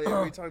 bro. Oh,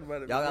 yeah, we talked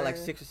about it. Y'all got like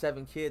man. 6 or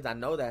 7 kids. I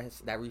know that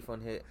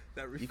refund hit.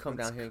 That You come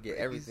down refund's here and get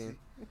crazy. everything.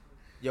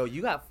 Yo,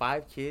 you got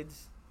 5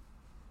 kids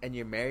and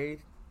you're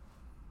married.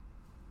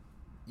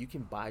 You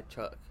can buy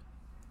Chuck.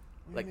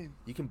 What do Like, you mean?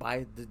 you can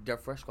buy their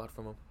Fresh Squad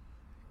from them.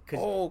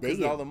 Oh, they 'cause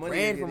get all the money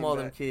bread they're from getting all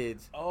them back.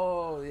 kids.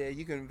 Oh, yeah,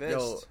 you can invest.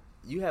 Yo,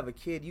 you have a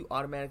kid, you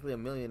automatically a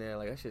millionaire.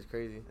 Like, that shit's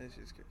crazy. That's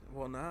just crazy.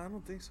 Well, nah, I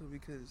don't think so,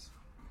 because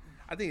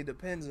I think it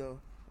depends, though.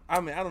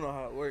 I mean, I don't know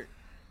how it works.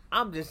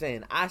 I'm just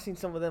saying, I seen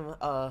some of them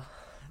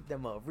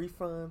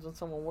refunds when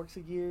someone works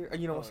a year, or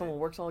when someone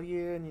works all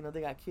year, and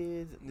they got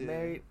kids,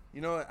 married.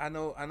 You know what? I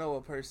know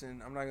a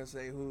person. I'm not gonna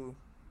say who,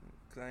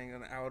 because I ain't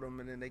gonna out them,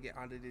 and then they get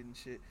audited and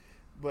shit.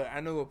 But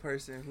I know a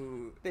person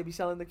who They be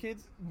selling the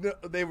kids. no,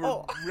 they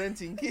were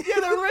renting kids.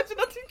 Yeah, they were renting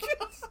out the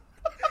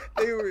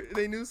kids.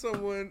 They knew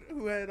someone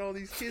who had all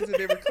these kids, and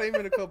they were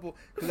claiming a couple,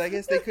 because I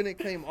guess they couldn't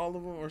claim all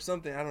of them or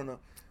something. I don't know,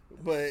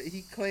 but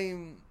he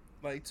claimed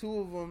like 2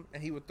 of them,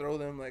 and he would throw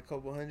them like a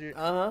couple hundred.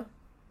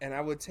 And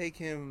I would take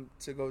him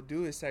to go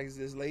do his taxes.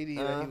 This lady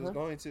that he was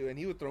going to, and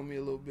he would throw me a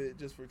little bit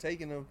just for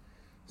taking them.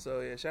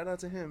 So yeah, shout out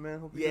to him, man.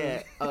 Hope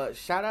Yeah,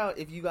 shout out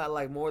if you got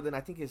like more than I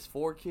think it's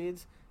 4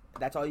 kids.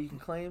 That's all you can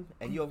claim,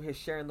 and you over here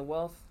sharing the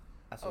wealth.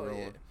 That's a real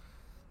one.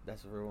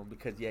 That's a real one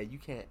because you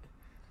can't.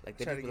 Like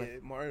they try to people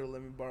get Mario to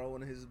let me borrow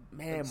one of his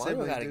man. siblings,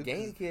 Mario got a dude,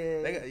 gang 'cause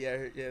kid. They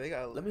got they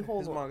got. Let me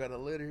hold his on. mom got a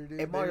litter, dude.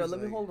 Hey They Mario, was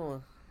let me like- hold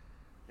on.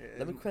 Yeah,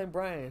 Let me claim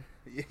Brian.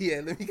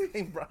 Yeah, let me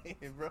claim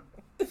Brian, bro.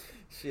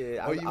 Shit.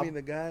 Oh, you mean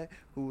the guy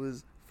who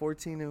was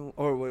 14 and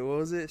or wait, what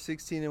was it?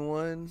 16 and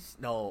 1,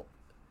 No,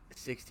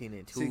 16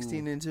 and 2.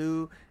 16 and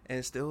 2,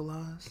 and still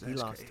lost. He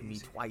That's lost to me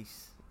crazy.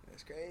 twice.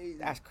 That's crazy.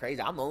 That's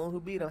crazy. I'm the only one who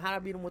beat him. How did I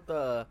beat him with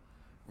the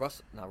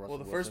Russell? Not Russell. Well,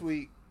 the Wilson. first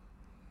week,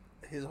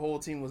 his whole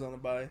team was on the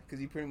bye because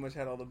he pretty much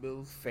had all the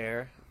bills.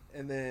 fair.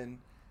 And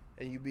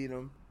you beat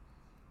him.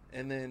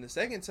 And then the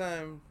second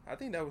time, I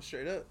think that was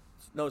straight up.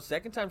 No,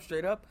 second time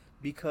straight up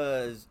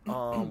because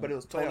But it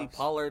was Tony playoffs.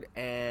 Pollard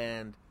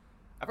and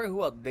I forget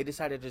who else. They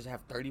decided to just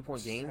have 30-point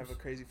Just games. have a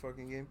crazy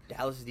fucking game.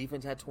 Dallas'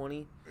 defense had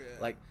 20. Yeah.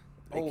 Like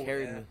they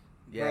carried yeah. me.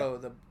 Yeah,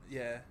 Bro,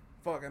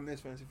 fuck, I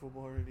miss fantasy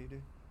football already,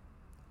 dude.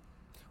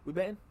 we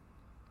betting.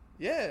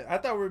 Yeah, I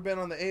thought we were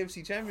betting on the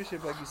AFC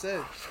Championship, like you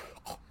said.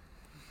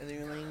 And then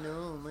you're like,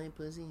 no, my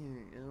pussy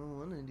hurt. I don't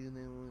want to do that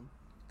one.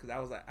 Because I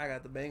was like, I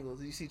got the Bengals.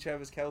 Did you see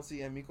Travis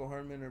Kelce and Miko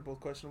Herman are both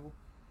questionable?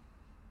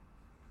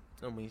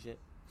 Don't mean shit.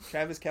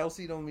 Travis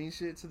Kelce don't mean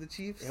shit to the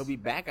Chiefs? He'll be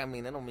back. I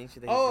mean, that don't mean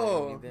shit.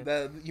 Oh,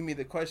 you mean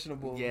the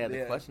questionable. yeah,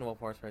 the questionable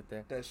parts right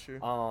there. That's true.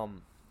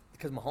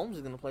 Because Mahomes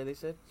is gonna play. They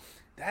said.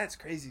 That's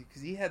crazy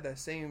because he had that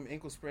same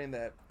ankle sprain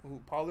that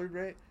Pollard,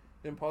 right?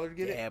 Didn't Pollard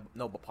get it? Yeah,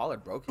 no, but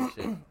Pollard broke his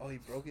shit. Oh, he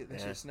broke it. That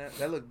Yeah. shit snapped.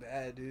 That looked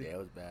bad, dude. Yeah, it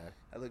was bad.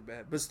 That looked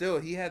bad. But still,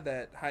 he had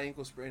that high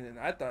ankle sprain, and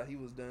I thought he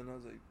was done. I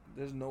was like,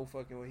 "There's no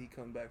fucking way he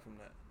come back from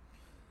that."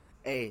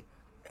 Hey,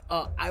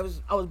 I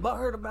was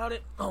butthurt about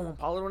it when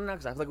Pollard went out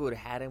because I feel like we would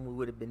have had him. We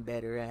would have been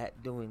better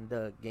at doing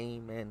the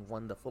game and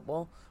won the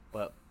football,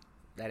 but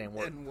that didn't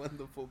work. And won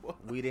the football.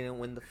 We didn't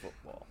win the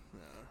football. Nah.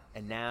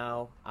 And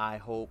now I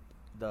hope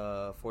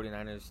the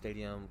 49ers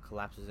stadium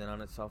collapses in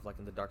on itself like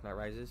in The Dark Knight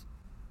Rises.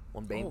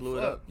 When Bane blew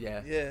it up.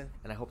 Yeah. Yeah.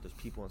 And I hope there's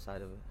people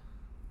inside of it.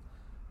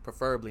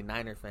 Preferably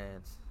Niner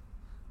fans.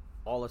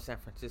 All of San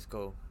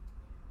Francisco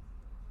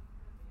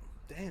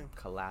Damn.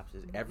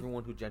 collapses.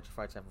 Everyone who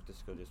gentrified San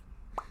Francisco just...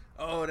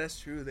 Oh, that's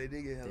true. They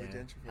did get hella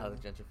gentrified. Hella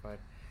gentrified.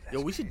 That's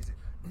Yo, we should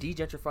crazy.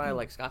 de-gentrify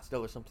like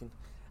Scottsdale or something.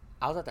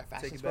 I was at that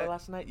fashion Take it store back?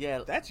 last night.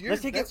 Yeah. That's your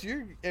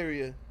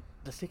area.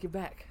 Let's take it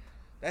back.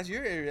 That's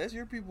your area. That's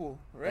your people,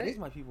 right? That is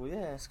my people,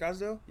 yeah.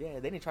 Scottsdale? Yeah,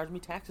 they didn't charge me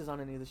taxes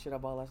on any of the shit I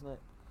bought last night.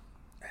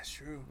 That's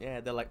true.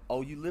 Yeah, they're like,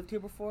 oh, you lived here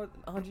before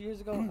 100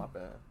 years ago? My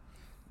bad.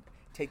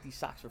 Take these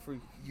socks for free.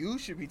 You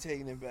should be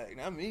taking it back,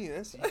 not me.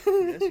 That's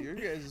your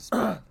guys'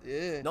 spot.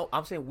 Yeah. No,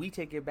 I'm saying we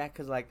take it back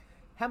because, like,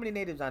 how many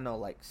natives I know?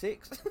 Like,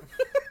 6?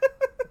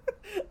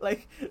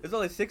 Like, there's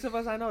only 6 of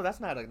us I know. That's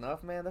not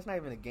enough, man. That's not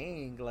even a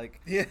gang. Like,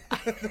 Yeah.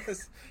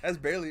 that's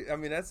barely. I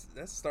mean, that's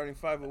starting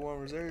 501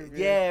 reserve.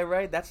 yeah,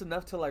 right? That's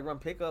enough to, like, run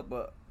pickup,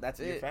 but that's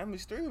Your it.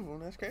 family's 3 of them.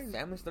 That's crazy.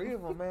 Family's 3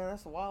 of them, man.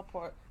 That's the wild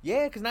part.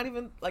 Yeah, because not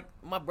even, like,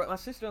 my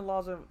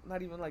sister-in-laws are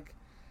not even, like...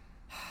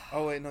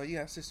 Oh wait, no, you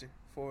have sister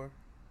 4,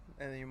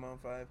 and then your mom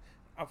 5.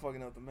 I'm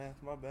fucking up the math.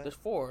 My bad. There's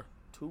 4.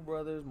 2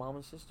 brothers, mom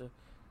and sister.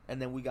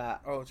 And then we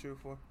got Oh, true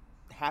 4.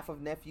 half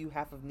of nephew,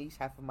 half of niece,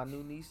 half of my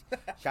new niece.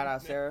 Shout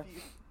out Sarah.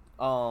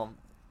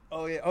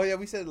 Oh yeah,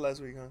 we said it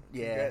last week, huh?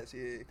 Yeah. Congrats,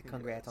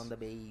 Congrats on the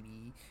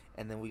baby.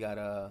 And then we got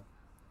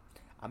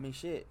I mean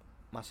shit.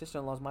 My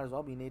sister-in-laws might as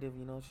well be native,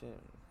 you know, shit.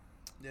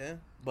 Yeah.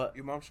 But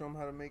Your mom show them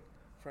how to make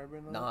fried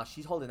bread? and all nah,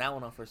 she's holding that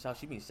one on for herself.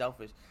 She being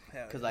selfish. that?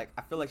 Hell Cause yeah. like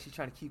I feel like she's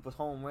trying to keep us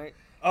home, right?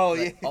 Oh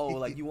Like, yeah. oh,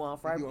 like you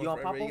want fried? You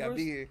want fried bread, You gotta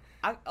be popovers? here.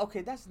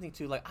 Okay, that's the thing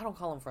too. Like I don't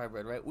call them fried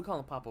bread, right? We call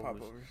them popovers.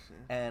 Popovers.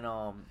 Yeah.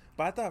 And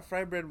But I thought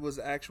fried bread was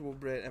actual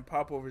bread, and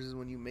popovers is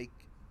when you make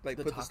put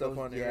the stuff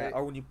on it, yeah, right?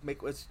 or when you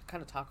make it's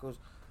kind of tacos,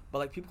 but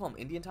like people call them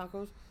Indian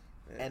tacos.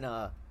 Yeah. And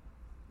I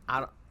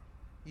don't.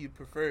 You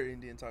prefer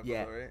Indian tacos,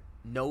 Yeah. though, right?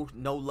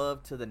 No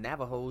love to the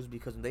Navajos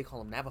because when they call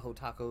them Navajo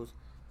tacos,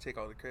 Take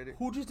all the credit.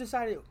 who just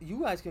decided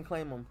you guys can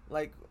claim them?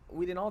 Like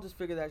we didn't all just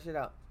figure that shit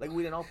out. Like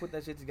we didn't all put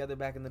that shit together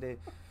back in the day.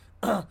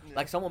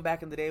 Like someone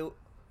back in the day.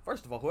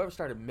 First of all,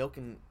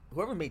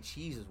 whoever made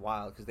cheese is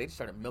wild because they just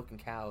started milking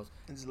cows.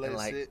 And just let and, it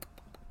like, sit.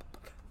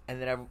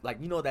 And then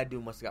like you know that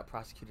dude must have got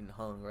prosecuted and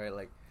hung, right?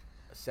 Like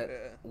set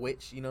Yeah.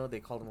 witch, you know they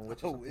called him a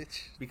witch. Or Oh, something.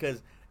 witch.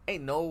 Because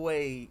ain't no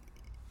way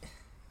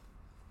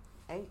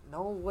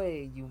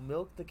you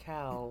milk the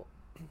cow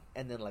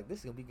and then like this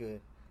is gonna be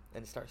good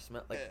and it starts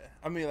smell like Yeah.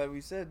 I mean, like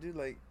we said, dude,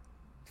 like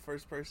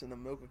first person to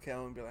milk a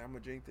cow and be like, I'm gonna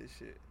drink this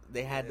shit.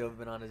 they had to Yeah. have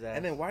been on his ass.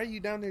 And then why are you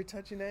down there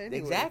touching that anyway?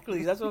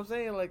 Exactly, that's what I'm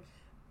saying. Like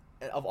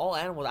of all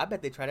animals, I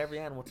bet they tried every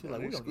animal too. Yeah,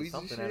 Like they we're gonna get squeeze the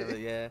something out of shit.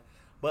 it, yeah.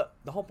 But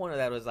the whole point of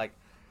that was like,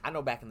 I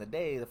know back in the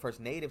day, the first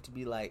native to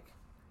be like,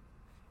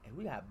 "Hey,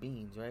 we got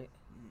beans, right?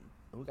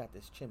 And we got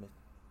this chimith."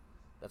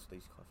 That's what they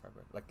used to call fried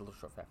bread, like the little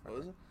short fat fried What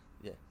was bread.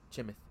 it?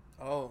 Yeah, chimith.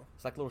 Oh,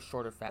 It's like a little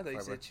shorter I fat thought you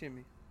fried said bread.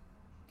 chimney.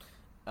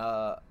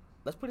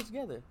 Let's put it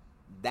together.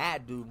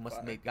 That dude must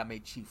have Fire. got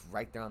made chief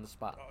right there on the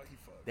spot. Oh, he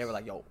fucks. They were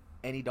like, "Yo,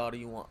 any daughter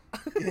you want.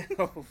 Yeah,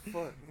 oh,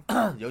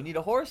 fuck. Yo, need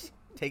a horse?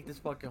 Take this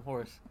fucking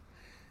horse.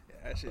 Yeah,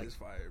 that shit Like, is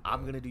fire, bro.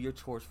 I'm gonna do your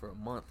chores for a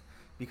month."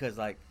 Because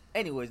like,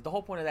 anyways, the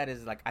whole point of that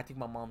is like, I think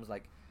my mom's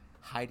like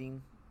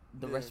hiding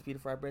the Yeah. recipe to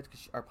fried bread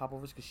or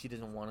popovers because she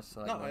doesn't want us to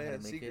like No, learn how yeah,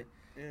 to make secret.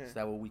 it, Yeah. so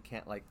that way we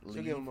can't like leave.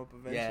 She'll give them up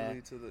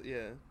eventually to the,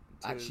 yeah.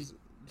 to his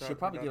She'll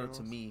probably give it daughter-in-laws.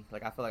 to me.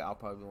 Like I feel like I'll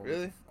probably want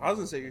Really? I was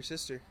gonna say your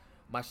sister.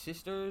 My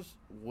sisters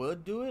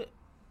would do it.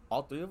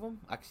 All 3 of them.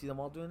 I can see them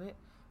all doing it.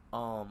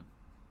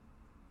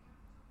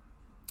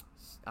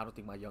 I don't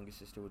think my youngest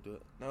sister would do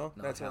it. No?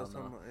 No, That's how I hell was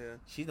talking no. about, yeah.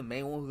 She's the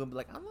main one who's gonna be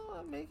like, "I'm not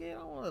gonna make it. I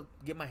don't want to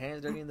get my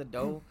hands dirty in the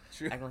dough."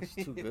 True. Acting like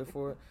she's too good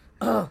for it.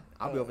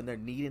 I'll be over there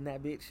kneading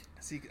that bitch.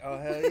 See, oh,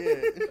 hell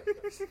yeah.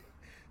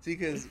 See,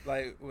 because,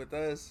 like, with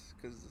us,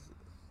 because,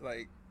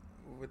 like,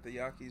 with the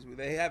Yakis,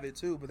 they have it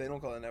too, but they don't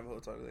call it Navajo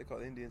taco. They call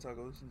it Indian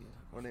tacos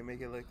when they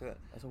make it like that.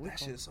 That's what we That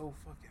call shit's so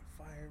fucking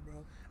fire,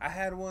 bro. I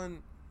had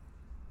one.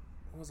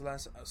 When was the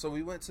last? So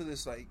we went to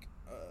this like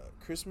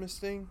Christmas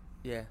thing,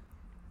 Yeah.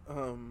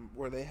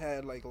 where they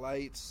had like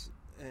lights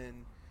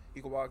and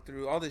you could walk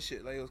through all this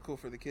shit. Like it was cool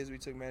for the kids. We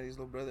took Maddie's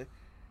little brother,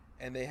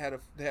 and they had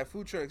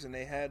food trucks and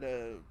they had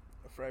a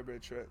fried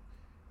bread truck,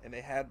 and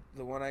they had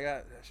the one I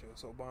got. That shit was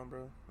so bomb,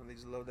 bro. And they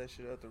just love that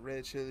shit up. The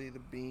red chili, the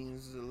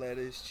beans, the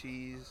lettuce,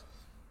 cheese.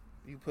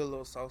 You put a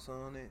little salsa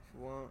on it if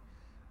you want.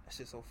 That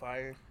shit's so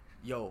fire.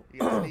 Yo. You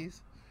got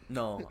these?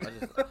 No,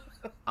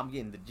 I'm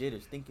getting the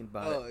jitters thinking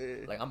about Oh, it.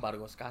 yeah. Like I'm about to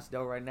go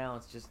Scottsdale right now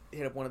and just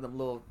hit up one of them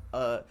little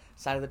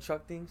side of the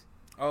truck things.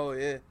 Oh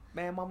yeah.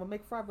 Man, mama,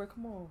 make fried bread.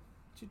 Come on.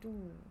 What you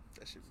doing?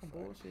 That shit Some be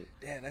fun. bullshit.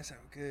 Damn, that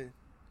sounds good.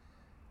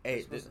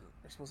 Hey, We're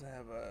supposed to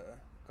have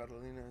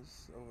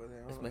Catalina's over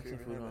there. I it's don't know if you Mexican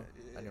ever food, had huh?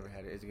 that. Yeah. I never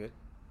had it. Is it good?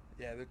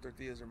 Yeah, their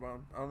tortillas are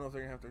bomb. I don't know if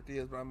they're gonna have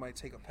tortillas, but I might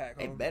take a pack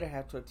They home. better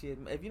have tortillas.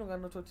 If you don't got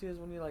no tortillas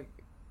when you're like,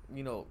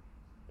 you know,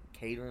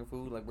 catering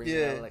food, like bringing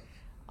Yeah. it out, like,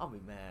 I'll be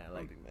mad. I'll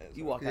Like, be mad as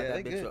you well. walk out Yeah,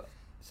 that they bitch good. with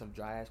some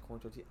dry ass corn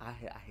tortillas. I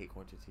hate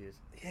corn tortillas.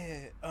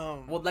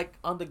 Yeah. Well, like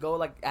on the go,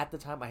 like at the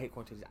time, I hate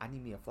corn tortillas. I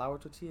need me a flour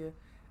tortilla.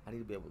 I need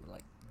to be able to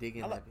like dig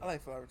in. I that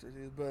like flour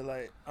tortillas, but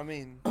like, I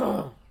mean,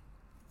 bitch.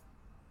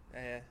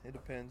 yeah, it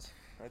depends.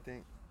 I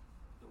think.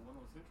 The one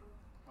on Central?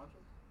 Poncho?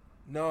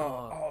 No.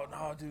 Oh. Oh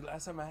no, dude.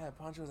 Last time I had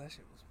ponchos, that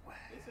shit was whack.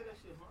 They said that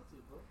shit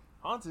haunted, bro.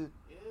 Haunted.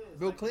 Yeah. it's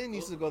Bill like Clinton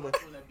used to go there.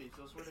 Poncho in that bitch,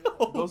 so swear to God.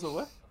 Oh, Those are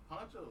what?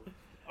 Poncho.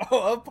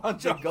 Oh, a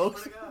poncho. The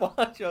ghost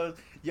ponchos.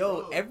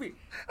 Yo, Bro. every.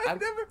 I've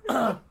never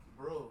heard.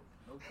 Bro,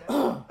 no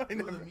cap. I There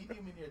was never- a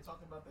medium in here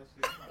talking about that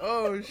shit. I'm like,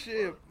 Oh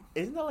shit.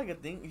 Isn't that like a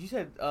thing? You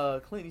said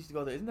Clinton used to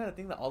go there. Isn't that a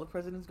thing that all the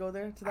presidents go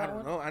there to that I don't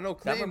one? know. I know I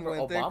Clinton remember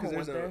went there Obama because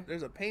went there.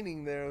 there's a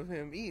painting there of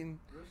him eating.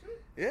 real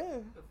shit? Yeah.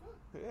 What the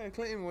fuck? Yeah,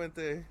 Clinton went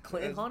there.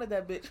 Clinton haunted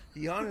that bitch.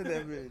 He haunted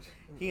that bitch.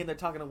 He in there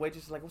talking to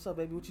waitress like, "What's up,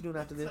 baby? What you doing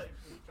after this?"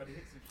 Try to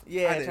hit some shit.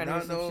 Yeah, I did trying to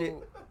not eat some know shit,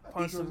 eat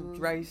ponchos some was-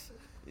 rice.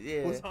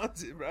 Yeah, was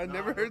haunted, bro. I Nah,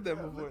 never heard that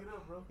look before. it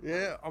up, bro.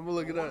 Yeah, I'm gonna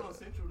look The it one up. on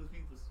Central to be,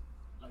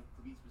 like,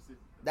 to be specific.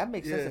 that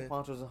makes sense. Yeah. If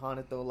ponchos are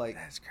haunted though, like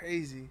That's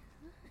crazy.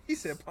 He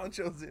said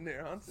ponchos in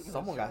there haunted.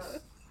 someone got. There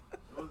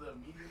was a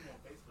medium on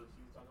Facebook. She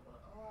was talking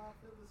about, oh, I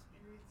feel the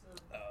spirits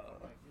of. I'm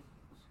like, I'm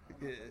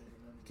not Yeah. feeling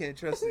none of Can't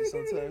trust it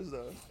sometimes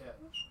though. that. Yeah.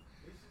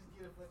 Let's just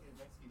get a fucking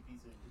Mexican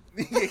pizza.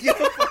 Yeah, get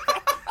the fuck-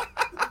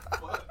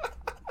 Fuck.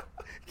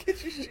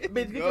 get your shit.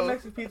 Bitch, get go. your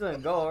Mexican pizza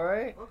and go, all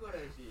right? Fuck all that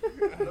shit.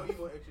 I know you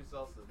want extra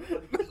salsa.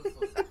 Nobody gives a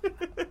fuck.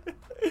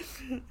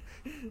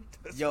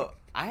 Yo,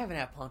 I haven't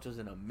had ponchos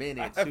in a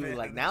minute I too. haven't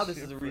Like had now, that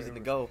this is shit a reason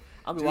to forever. go.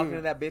 I'll be Dude. walking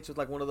into that bitch with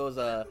like one of those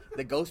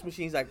the ghost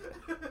machines, like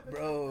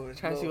Bro,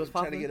 Trying to see what's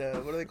trying to popping? get a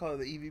what do they call it?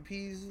 The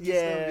EVPs? and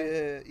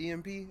Yeah. stuff? Yeah,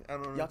 EMP. I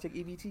don't know. y'all take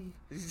EBT,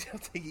 Y'all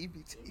take They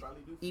EBT.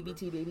 probably do.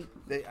 EBT baby.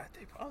 They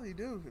probably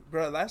do,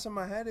 bro. Last time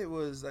I had it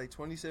was like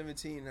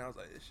 2017, and I was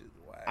like, this shit's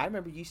whack. I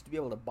remember you used to be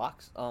able to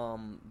box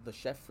the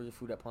chef for your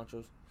food at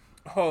Ponchos.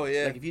 Oh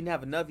yeah. Like if you didn't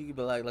have enough, you could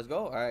be like, "Let's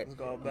go, all right." Let's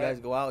go You back. guys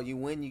go out, you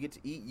win, you get to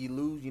eat, you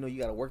lose. You know, you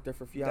got to work there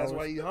for a few That's hours.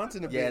 why you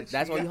haunted the bitch. Yeah,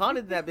 that's why you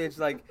haunted that bitch.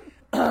 Like,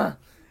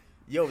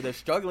 yo, they're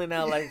struggling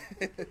now. Like,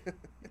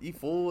 you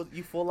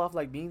full off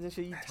like beans and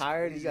shit. You That's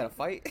tired? crazy. You gotta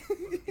fight.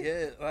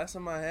 Yeah, last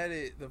time I had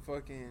it, the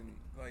fucking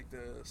like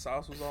the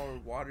sauce was all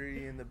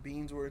watery and the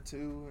beans were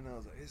too, and I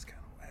was like, it's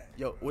kind of whack.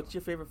 Yo, bro. what's your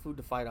favorite food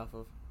to fight off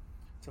of?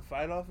 to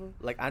fight off of?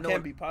 Like, I know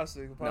Can't be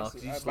pasta. Pasta.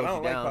 'cause you but slows I don't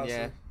you like down, pasta.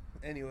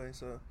 yeah. Anyway,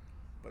 so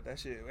but that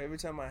shit. Every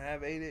time I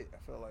have ate it, I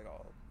feel like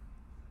all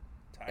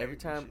tired. every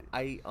and time shit.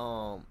 I eat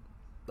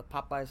the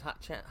Popeyes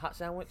hot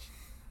sandwich,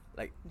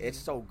 like it's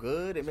so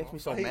good. It Just makes me wanna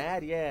so fight.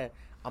 mad. Yeah,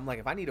 I'm like,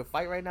 if I need to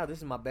fight right now, this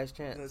is my best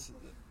chance. That's,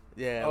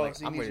 Yeah, oh, like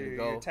so you I'm need ready to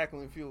your go.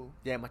 tackling fuel.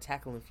 Yeah, my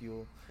tackling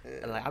fuel, Yeah.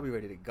 and like I'll be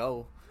ready to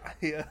go.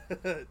 Yeah.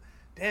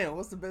 Damn,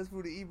 what's the best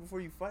food to eat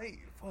before you fight?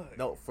 Fuck.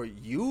 No, for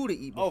you to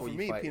eat before Oh, for you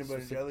me, fight. peanut butter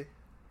and specific- jelly.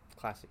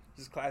 Classic.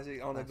 Just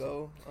classic on the Classic.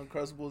 go.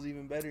 Uncrustables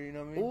even better. You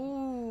know what I mean?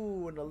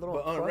 Ooh, and a little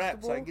But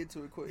unwrapped, so I Uncrustable. get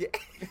to it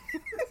quick. Yeah.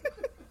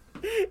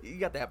 You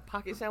got that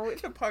pocket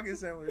sandwich? A pocket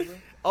sandwich, bro.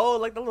 Oh,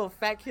 like the little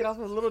fat kid off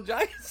of Little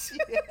Giants?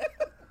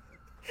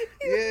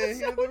 Yeah, he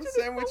had a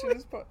sandwich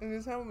in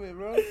his helmet,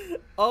 bro.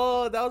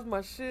 Oh, that was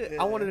my shit.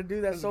 Yeah, I wanted to do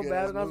that that's a so good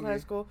bad ass when I was in high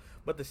movie. school.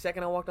 But the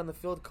second I walked on the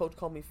field, coach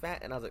called me fat,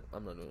 and I was like,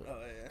 I'm not doing it. Oh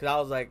yeah. Because I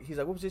was like, he's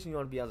like, what position you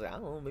want to be? I was like, I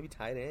don't know, maybe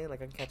tight end,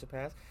 like I can catch a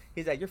pass.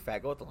 He's like, you're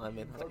fat, go with the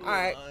lineman. I was like, all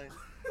right,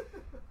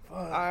 Fuck.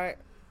 all right.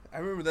 I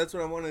remember that's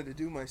what I wanted to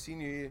do my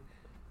senior year,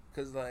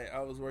 cause like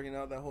I was working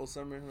out that whole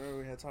summer. Remember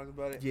we had talked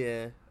about it.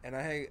 Yeah, And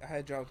I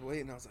had dropped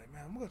weight, and I was like,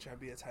 man, I'm gonna try to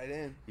be a tight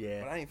end.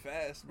 yeah. But I ain't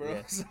fast, bro.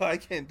 Yeah. So I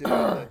can't do it.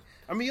 Like,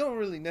 I mean, you don't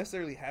really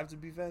necessarily have to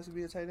be fast to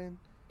be a tight end.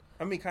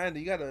 I mean, kind of.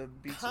 You gotta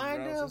beat some Kind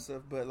routes of. and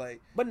stuff, but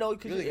like, But no, you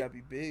because really gotta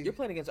be big. you're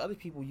playing against other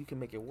people, you can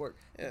make it work.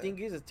 Yeah. The thing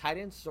is tight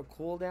ends are so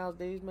cool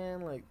nowadays,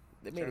 man. Like,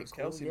 they made Travis it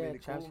cool. Kelce Yeah, made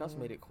it Travis cool, Kelce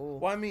man. made it cool.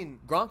 Well, I mean,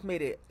 Gronk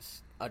made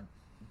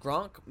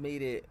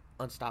it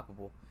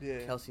unstoppable. yeah,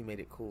 Kelsey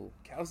made it cool.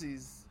 Kelsey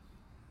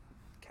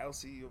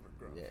over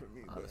Gronk Yeah, for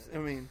me. honestly. But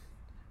I mean,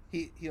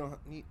 he don't.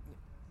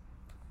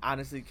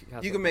 Honestly,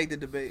 Kelsey- You can make the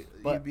debate.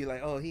 But- You'd be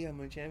like, oh, he had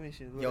my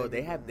championship. Yo,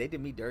 whatever, they did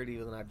me dirty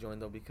when I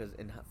joined though, because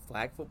in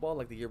flag football,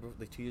 like the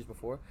 2 years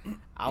before,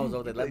 I was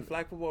over You there. played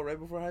flag football right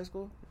before high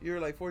school. You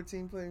were like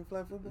 14 playing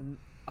flag football.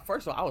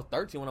 First of all, I was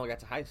 13 when I got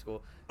to high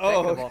school.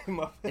 Oh, Second of all, okay,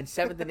 my bad. in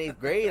 7th and 8th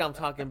grade, I'm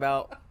talking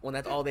about when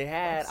that's all they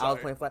had. I'm I was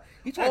sorry. playing flag.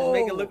 You tried to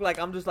make it Oh. look like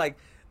I'm just like,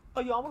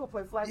 oh, yo, I'm gonna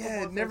play flag football. Yeah,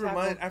 instead never of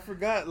mind. tackle. I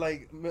forgot.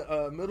 Like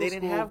middle They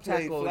school didn't have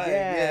played tackle. flag.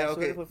 Yeah, so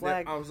okay. they played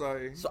flag. I'm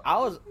sorry. So I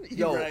was,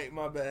 You're yo, right.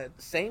 My bad.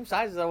 same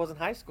size as I was in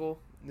high school,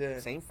 Yeah.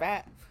 same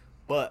fat,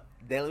 but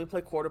they let me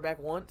play quarterback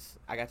once.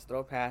 I got to throw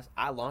a pass.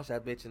 I launched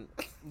that bitch and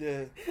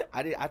Yeah.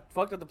 I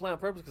fucked up the play on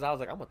purpose because I was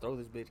like, I'm gonna throw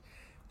this bitch.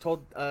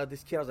 Told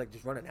this kid, I was like,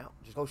 just run it out,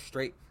 just go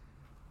straight.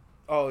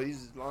 Oh, he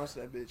just launched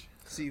that bitch.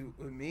 See,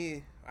 with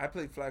me, I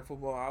played flag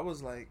football. I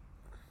was like,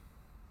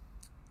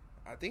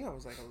 I think I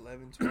was like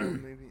 11, 12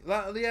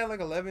 maybe. Yeah, like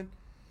 11.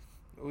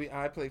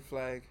 I played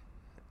flag,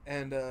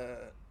 and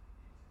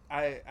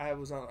I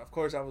was on. Of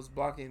course, I was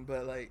blocking,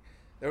 but like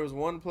there was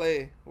one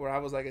play where I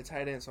was like a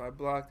tight end, so I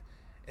blocked,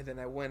 and then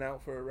I went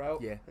out for a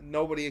route. Yeah.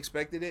 Nobody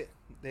expected it.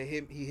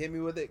 He hit me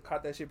with it,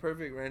 caught that shit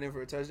perfect, ran in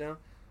for a touchdown.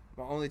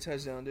 My only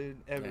touchdown, dude,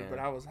 ever. Man. But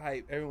I was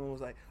hyped. Everyone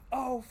was like,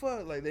 "Oh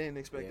fuck!" Like they didn't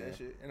expect that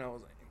shit, and I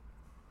was like,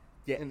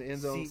 Yeah, in the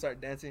end zone,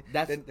 start dancing.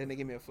 That's- Then they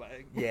give me a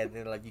flag. Yeah,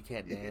 then like you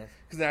can't dance.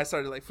 Because then I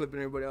started like flipping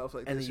everybody off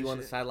like And this then you on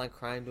the shit. sideline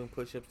crying, doing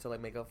push-ups to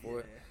like make up for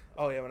it.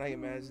 Oh yeah, when I get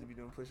mad, I just be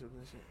doing push-ups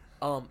and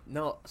shit.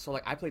 No, so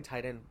like I played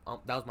tight end.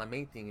 That was my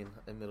main thing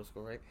in middle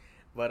school, right?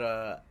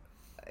 But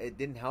it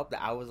didn't help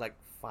that I was like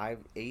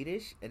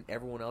 5'8" and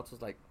everyone else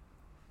was like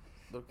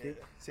little kid.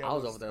 Yeah. See, I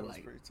was over there I was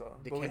like pretty tall.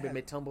 the But we Kemba had-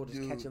 mid-tumble just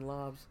dude, catching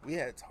lobs. We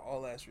had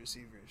tall ass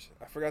receivers.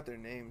 I forgot their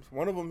names.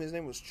 One of them, his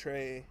name was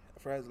Trey. I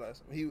forgot his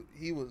last name.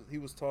 He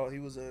was tall. He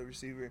was a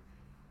receiver.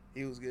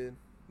 He was good,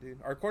 dude.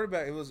 Our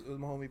quarterback, it was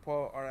my homie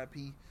Paul,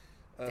 R.I.P.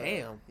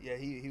 Damn. Yeah,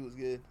 he was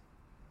good.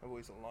 I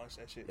always launched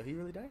that shit. Did he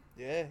really die?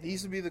 Yeah, he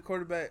used to be the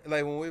quarterback.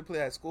 Like when we would play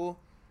at school,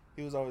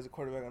 he was always a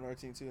quarterback on our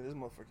team too. This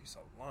motherfucker used to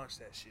launch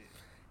that shit.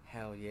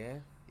 Hell yeah.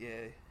 Yeah, he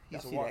Y'all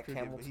used to see walk that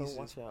cricket, camel but toe? he's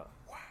Watch just, out.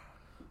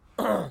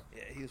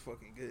 yeah, he was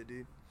fucking good,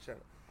 dude. Shout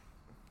out.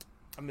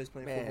 I miss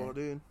playing Man. football,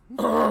 dude.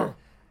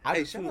 I Hey,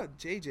 do shout too. out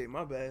JJ.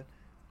 My bad.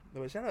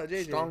 No, shout out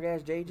JJ. Strong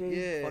ass JJ.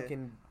 Yeah.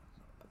 Fucking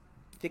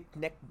thick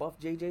neck buff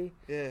JJ.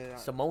 Yeah,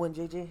 Samoan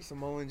JJ.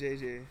 Samoan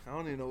JJ. I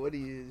don't even know what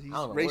he is. He's I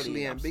don't know what racially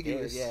he is. I'm scared.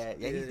 ambiguous. Yeah,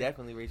 he's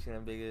definitely racially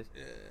ambiguous.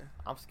 Yeah.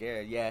 I'm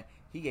scared. Yeah,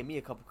 he gave me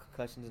a couple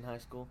concussions in high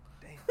school.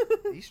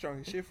 Damn. He's strong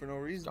as shit for no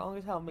reason. Strong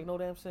as hell, make no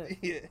damn sense.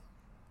 Yeah.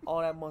 All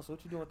that muscle,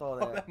 what you doing with all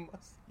that? All that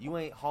muscle. You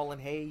ain't hauling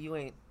hay, you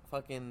ain't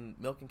fucking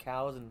milking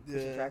cows and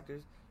pushing Yeah.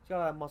 tractors. What you got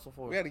all that muscle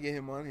for? We got to get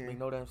him on here. Make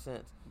no damn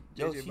sense.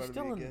 Yo, JJ she's about to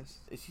still be a in. guest.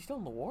 Is she still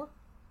in the war?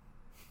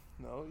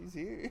 No, he's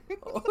here.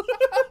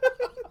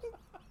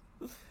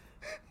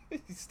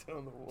 He's still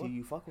in the war. Do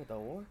you fuck with the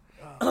war?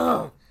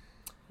 Man,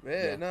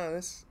 Yeah. no,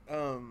 that's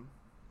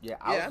Yeah,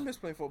 I miss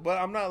playing football, but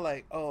I'm not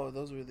like, oh,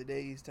 those were the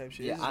days type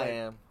shit. Yeah, It's just I like,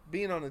 am.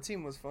 Being on the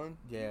team was fun.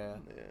 Yeah,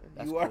 Yeah,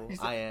 that's you cool.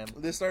 are. I am.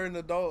 They're starting an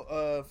adult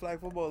flag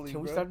football league.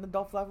 Can we bro. start an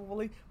adult flag football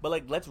league? But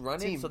like, let's run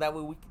Team. it so that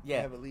way we We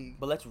have a league.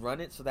 But let's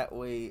run it so that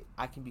way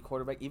I can be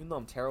quarterback, even though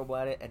I'm terrible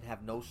at it and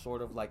have no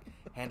sort of like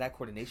hand-eye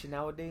coordination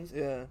nowadays.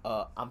 Yeah.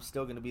 I'm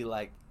still gonna be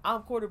like,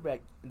 I'm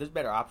quarterback. There's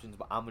better options,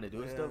 but I'm gonna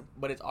do it Yeah. still.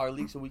 But it's our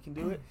league, so we can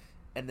do it.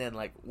 And then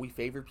like we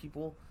favor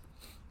people,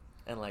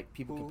 and like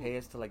people can Who- pay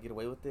us to like get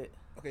away with it.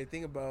 Okay,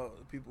 think about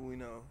the people we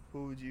know.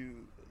 Who would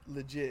you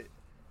legit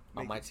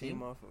On make my a team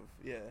team? off of?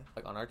 Yeah.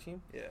 Like on our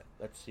team, Yeah.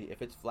 let's see.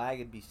 If it's flag,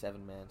 it'd be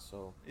 7-man.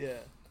 So Yeah. me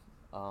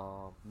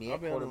I'll at be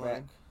on the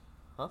quarterback.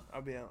 line.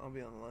 I'll be on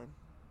the line.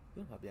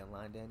 You don't have to be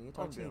online, Danny. It's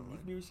I'll our be team. You online.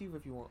 can be a receiver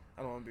if you want.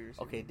 I don't want to be a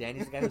receiver. Okay,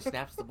 Danny's the guy who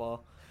snaps the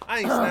ball. I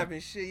ain't snapping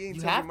shit. You ain't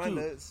You touching have my to.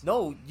 nuts.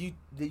 No, you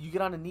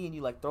get on the knee and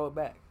you like throw it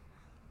back.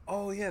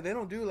 Oh yeah, they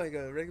don't do like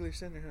a regular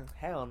center, huh?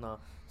 Hell no.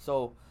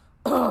 So,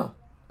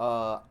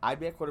 I'd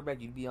be at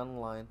quarterback. You'd be on the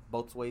line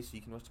both ways, so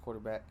you can rush the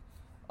quarterback.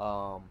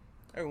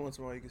 Every once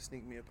in a while, you can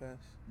sneak me a pass.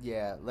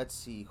 Yeah. Let's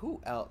see who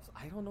else.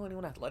 I don't know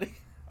anyone athletic.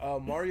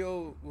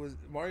 Mario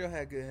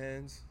had good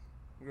hands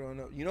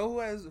growing up. You know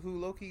who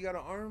low key got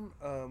an arm?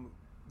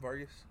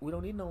 Vargas. We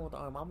don't need no one with the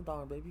arm. I'm with the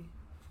arm, baby.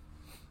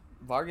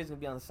 Vargas gonna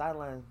be on the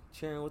sideline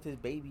cheering with his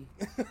baby.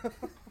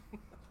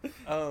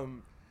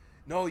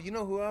 No, you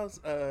know who else?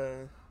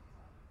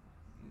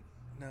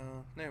 No,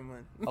 never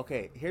mind.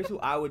 Okay, here's who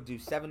I would do.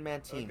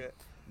 7-man team. Okay.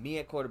 Me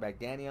at quarterback.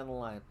 Danny on the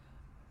line.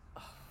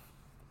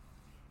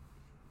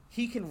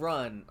 He can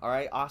run. All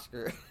right,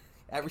 Oscar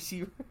at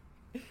receiver.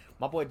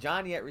 My boy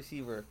Johnny at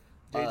receiver.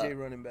 JJ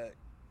running back.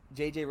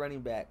 JJ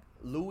running back.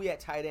 Louis at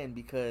tight end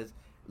because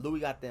Louis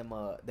got them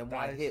wide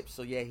Thighs. hips.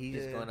 So yeah, he's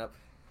just Yeah. going up,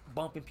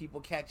 bumping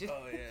people, catches.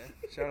 Oh yeah,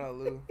 shout out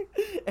Lou.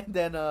 And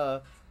then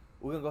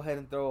we're gonna go ahead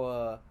and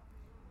throw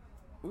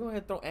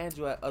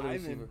Andrew at other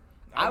Ivan. receiver.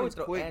 I would Ivan's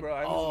throw quick, Andrew. bro.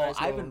 Ivan's Oh, a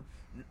nice Ivan's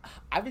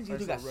nice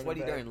usually got little sweaty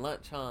running during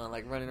lunch, huh?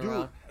 Like running Dude,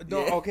 around.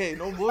 no, Yeah. okay,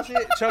 no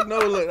bullshit. Chuck no,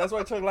 look, that's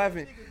why Chuck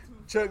laughing.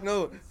 Chuck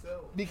no,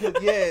 because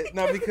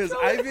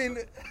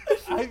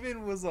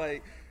Ivan was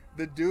like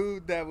the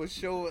dude that would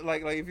show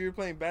like if you were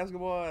playing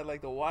basketball at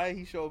like the Y,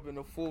 he showed up in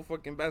a full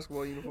fucking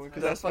basketball uniform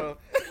because that's how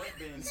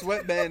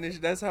sweatband.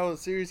 That's how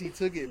serious he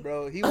took it,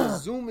 bro. He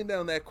was zooming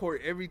down that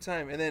court every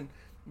time, and then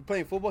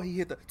playing football, he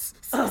hit the.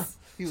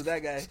 He was that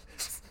guy.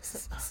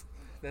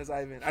 That's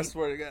Ivan. I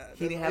swear to God.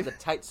 He didn't have the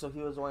tights, so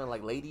he was wearing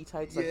like lady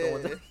tights. Like the Yeah.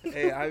 ones that...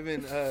 Hey,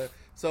 Ivan.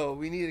 So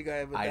we need a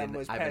guy with that Ivan-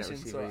 much Ivan at passion.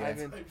 receiver, So yeah.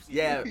 Ivan.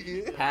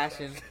 Yeah,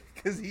 passion.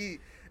 Cause he.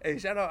 Hey,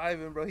 shout out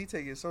Ivan, bro. He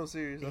take it so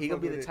serious. He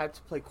gonna be the type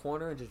to play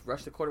corner and just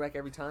rush the quarterback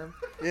every time.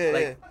 Yeah,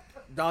 Like,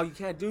 dog, you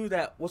can't do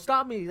that. Well,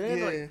 stop me. yeah. Man.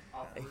 Yeah.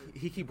 Like,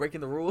 he keep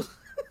breaking the rules.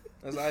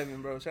 That's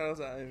Ivan, bro. Shout out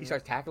to Ivan. He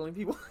starts tackling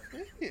people.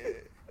 Yeah.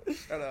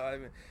 Shout out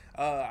Ivan.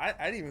 I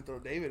didn't even throw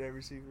David at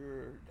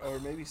receiver or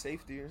maybe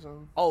safety or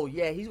something. Oh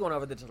yeah, he's going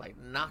over there just like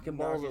knocking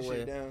balls Knocking away.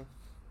 shit down.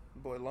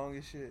 Boy, long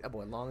as shit. That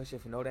boy long as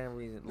shit for no damn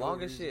reason. No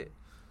Long as reason. shit.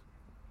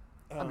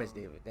 I miss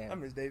David. Damn. I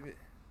miss David.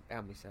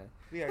 I'm sad.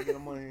 We gotta get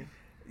him on here.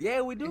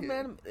 Yeah, we do, Yeah.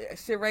 man.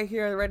 Sit right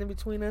here, right in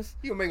between us.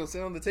 You gonna make him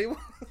sit on the table?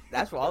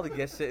 That's where all the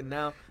guests sitting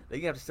now. They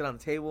have to sit on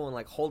the table and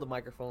like hold the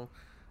microphone.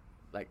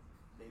 Like,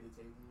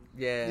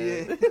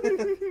 Data table.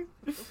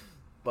 yeah.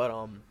 But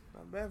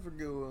Not bad for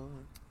good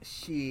one.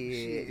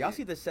 shit. Y'all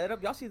see the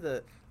setup? Y'all see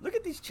the? Look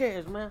at these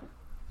chairs, man.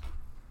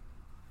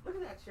 Look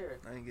at that chair.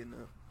 I ain't getting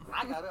up.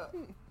 I got up.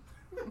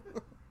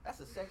 That's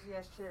a sexy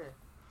ass chair.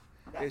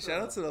 Yeah,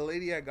 shout out to the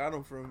lady I got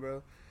them from,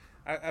 bro.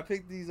 I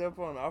picked these up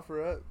on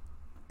OfferUp,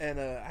 and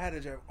I had to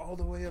drive all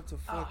the way up to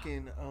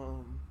fucking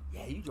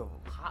Yeah, you drove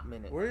a hot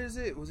minute. where is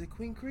it? Was it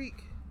Queen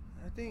Creek?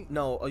 I think.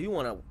 No, you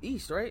want to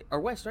east, right? Or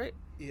west, right?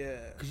 Yeah.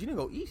 Because you didn't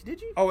go east,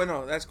 did you? Oh wait,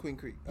 no, that's Queen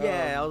Creek.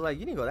 Yeah, I was like,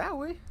 you didn't go that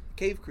way.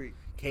 Cave Creek.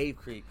 Cave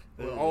Creek.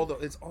 Where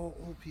it's all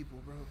old people,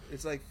 bro.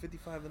 It's like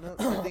 55 and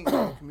up. I think in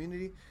the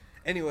community.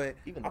 Anyway,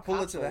 Even I the pulled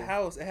up cops to the old.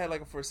 house. It had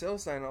like a for sale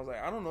sign. I was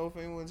like, I don't know if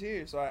anyone's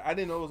here. So I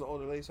didn't know it was an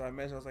older lady. So I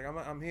messaged. I was like,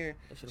 I'm here.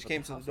 They should've She put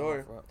came to the house on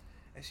door, front.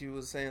 and she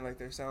was saying like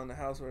they're selling the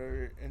house, or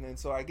whatever. And then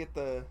so I get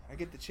the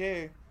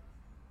chair,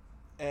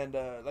 and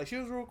like she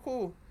was real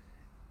cool.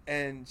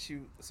 And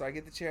so I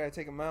get the chair. I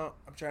take them out.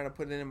 I'm trying to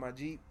put it in my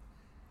Jeep.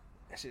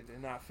 That shit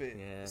did not fit.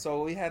 Yeah.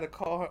 So we had to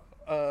call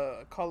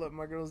up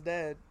my girl's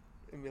dad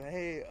and be like,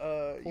 hey,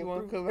 you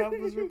want to come help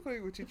us real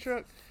quick with your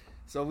truck?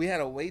 So we had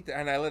to wait there,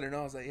 and I let her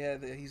know. I was like, yeah,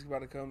 he's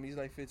about to come. He's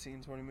like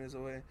 15, 20 minutes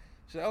away.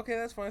 She's like, okay,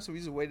 that's fine. So we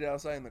just waited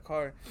outside in the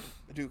car.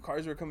 Dude,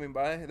 cars were coming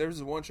by. There was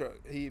this one truck.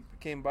 He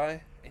came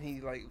by, and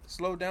he like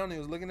slowed down, and he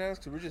was looking at us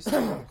because we're just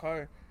sitting in the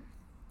car.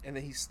 And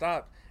then he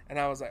stopped, and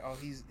I was like, oh,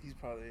 he's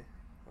probably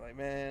like,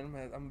 man, I'm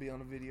going to be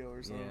on a video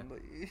or something. Yeah.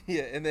 Like,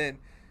 yeah, and then...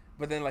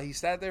 But then, like, he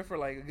sat there for,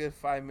 like, a good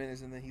 5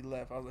 minutes, and then he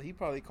left. I was like, he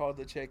probably called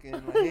to check in,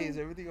 like, hey, is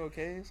everything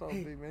okay? It's all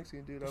big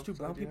Mexican dude. There's two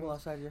brown people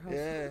outside your house.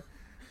 Yeah.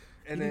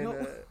 And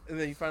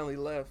then he finally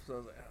left, so I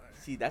was like, all right.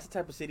 See, that's the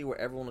type of city where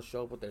everyone will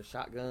show up with their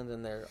shotguns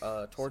and their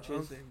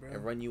torches Something, bro.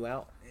 and run you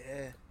out.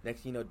 Yeah.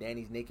 Next thing you know,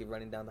 Danny's naked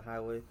running down the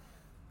highway,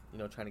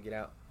 trying to get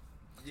out.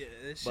 Yeah,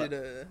 this But-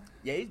 shit,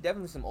 Yeah, he's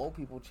definitely some old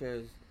people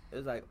chairs.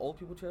 It's like old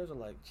people chairs or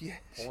like yeah.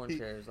 foreign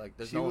chairs. Like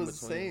there's She no in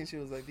was between. saying, she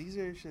was like,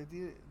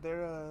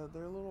 they're a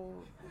little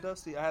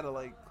dusty. I had to,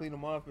 like, clean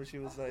them off, but she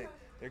was like,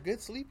 they're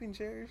good sleeping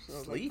chairs. So I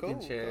was Sleeping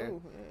like, chair?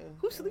 Go. Yeah.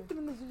 Who's Yeah. sleeping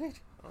in this bitch?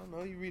 I don't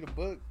know. You read a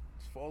book,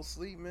 just fall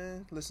asleep,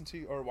 man. Listen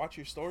to or watch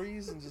your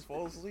stories and just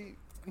fall asleep.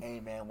 Hey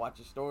man, watch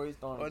your stories.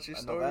 Watch your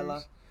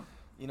Novella.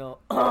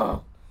 stories.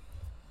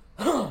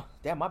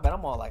 Damn, my bad.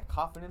 I'm all like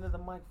coughing into the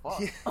mic. Fuck.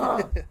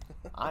 Yeah.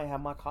 I ain't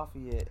have my coffee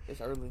yet.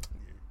 It's early.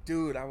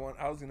 Dude, I was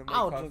gonna make I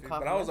don't coffee, drink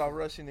coffee, but I was man. all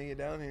rushing to get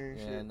down here and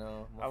Yeah, shit.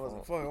 no. I was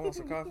like, fuck, I want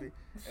some coffee.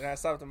 And I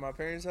stopped at my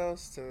parents'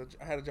 house.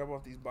 I had to drop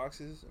off these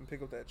boxes and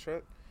pick up that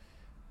truck.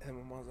 And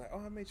my mom was like,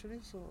 oh, I made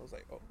chorizo. I was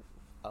like, oh.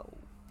 Oh.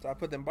 So I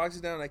put them boxes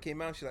down and I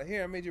came out. She's like,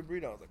 here, I made your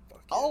burrito. I was like,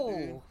 fuck yeah, Oh.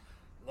 dude.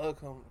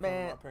 Love coming to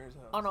Man, my parents'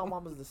 house. I know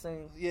mama's the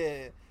same.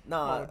 Yeah.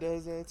 Nah, Mama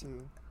does that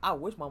too. I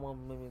wish my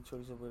mom made me a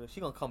chorizo burrito.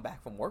 She gonna come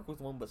back from work with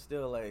one, but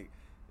still like,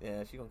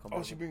 yeah, she gonna come. Oh,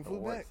 back she with- bring from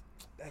food work. back?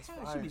 That's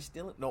Yeah, fine. she be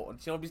stealing. No,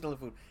 she don't be stealing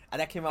food. And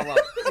that came out wrong.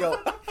 Yo,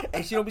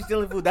 and she don't be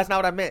stealing food. That's not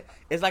what I meant.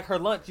 It's like her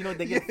lunch.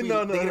 They get a free,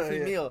 they get a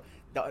free meal.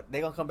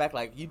 They gonna come back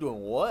like, you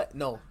doing what?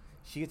 No,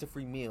 she gets a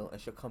free meal and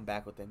she'll come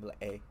back with them and be like,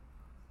 hey,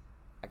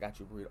 I got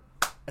you a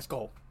burrito. Let's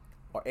go.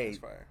 Or hey, That's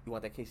fire. you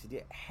want that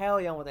quesadilla?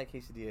 Hell yeah, I want that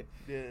quesadilla.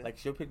 Yeah. Like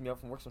she'll pick me up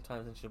from work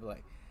sometimes and she'll be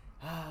like,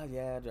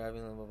 yeah,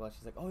 driving, blah blah blah.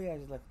 She's like, oh yeah,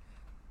 she's like,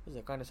 there's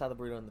a kind of the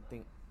burrito and the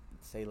thing.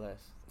 Say less.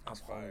 That's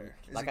I'm fire. hungry.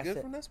 Is Like it I good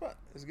said, from that spot?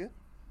 Is it good?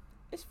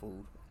 it's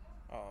food.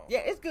 Oh. Yeah,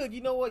 it's good.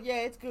 You know what?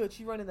 Yeah, it's good.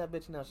 She running that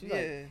bitch now. She's Yeah.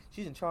 like,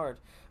 she's in charge.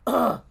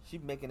 She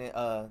making it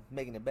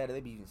better. They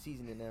be even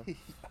seasoning it now.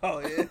 Oh,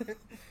 yeah.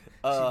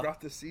 She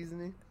brought the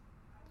seasoning.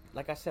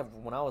 Like I said,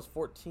 when I was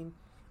 14,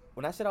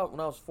 when I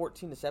was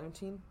 14 to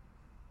 17,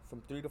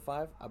 from 3 to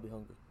 5, I'll be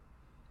hungry.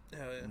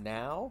 Hell yeah.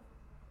 Now,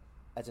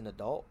 as an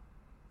adult,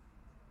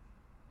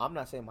 I'm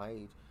not saying my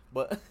age,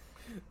 but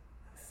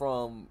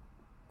from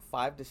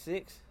 5 to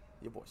 6,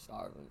 your boy's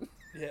starving.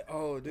 Yeah.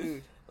 Oh,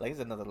 dude. Like, it's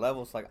another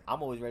level. So, like,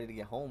 I'm always ready to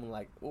get home and,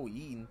 like,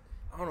 eating.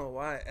 I don't know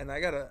why, and I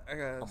gotta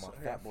On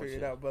my fat boy figure it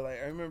shit. out. But like,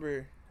 I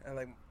remember,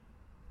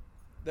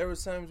 there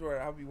was times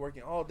where I'd be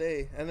working all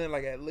day, and then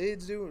like at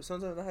Lids, dude,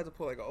 sometimes I had to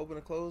pull like an open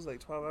and close,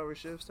 like 12-hour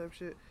shifts type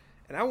shit,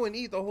 and I wouldn't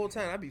eat the whole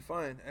time. I'd be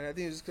fine, and I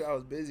think it's just because I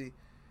was busy.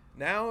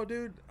 Now,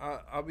 dude,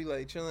 I'll be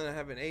like chilling, I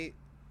haven't ate,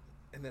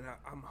 and then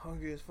I'm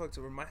hungry as fuck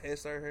to where my head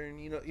start hurting.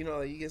 You know,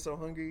 like you get so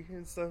hungry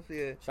and stuff.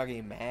 Yeah, Start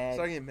getting mad.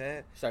 start getting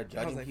mad. Start I was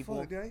judging like, people.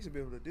 fuck, dude, I used to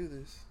be able to do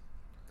this,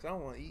 cause I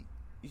don't want to eat.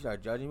 You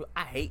start judging me.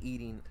 I hate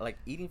eating. Like,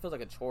 eating feels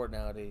like a chore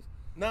nowadays.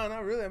 No,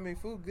 not really. I mean,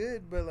 food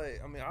good, but like,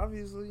 I mean,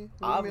 obviously,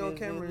 look at me on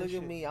camera. and Look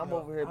shit. at me. I'm Yo,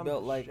 over here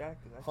built like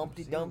distracted. I keep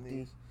Humpty seeing Dumpty.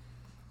 these.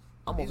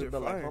 I'm These over here are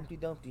built like fire. Humpty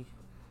Dumpty.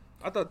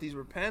 I thought these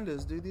were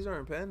pandas, dude. These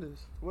aren't pandas.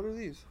 What are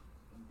these?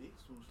 Big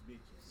swoosh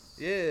bitches.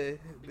 Yeah,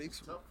 big. He's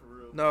tough for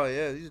real. No,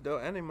 yeah, these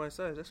dope. And they my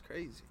size. That's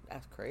crazy.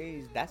 That's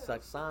crazy. That's a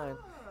sign.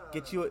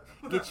 Get you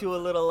a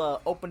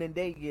little opening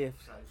day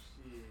gift. Type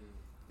shit.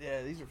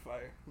 Yeah, these are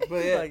fire.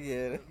 But yeah, Like,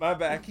 yeah. my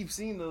bad. I keep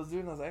seeing those, dude.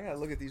 And I was like, I gotta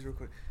look at these real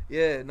quick.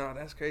 Yeah, no,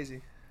 that's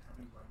crazy. I'll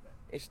be right back.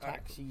 It's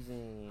tax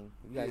season.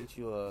 You gotta get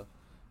you a.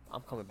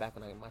 I'm coming back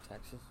when I get my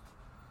taxes.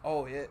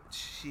 Oh yeah,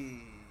 shit.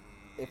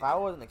 If I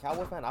wasn't a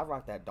Cowboy fan, I'd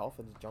rock that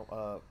Dolphins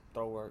throw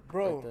work.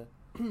 Bro.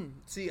 Right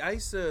See, I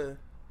used to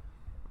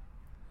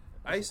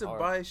hard.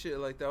 buy shit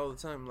like that all the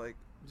time, like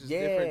just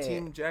Yeah. different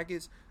team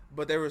jackets.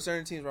 But there were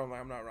certain teams where I'm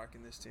like, I'm not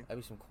rocking this team.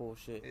 That'd be some cool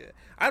shit. Yeah,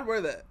 I'd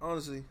wear that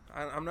honestly.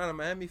 I'm not a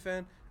Miami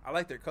fan. I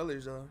like their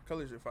colors though.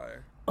 Colors are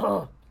fire.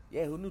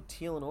 Yeah, who knew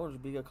teal and orange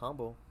would be a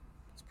combo?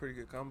 It's a pretty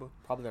good combo.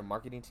 Probably their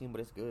marketing team,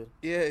 but it's good.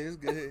 Yeah, it's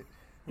good.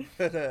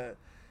 But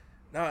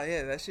nah,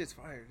 yeah, that shit's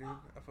fire, dude.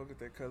 I fuck with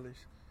their colors.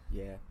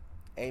 Yeah.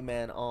 Hey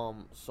man,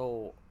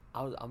 so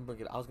I was gonna bring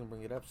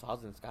it up. So I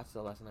was in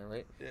Scottsdale last night,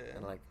 right? Yeah.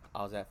 And like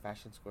I was at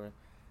Fashion Square.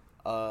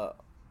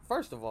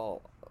 First of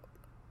all,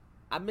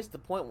 I missed the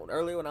point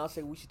earlier when I was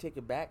saying we should take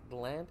it back, the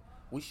land.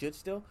 We should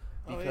still,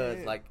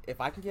 because like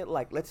if I can get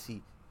like, let's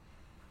see,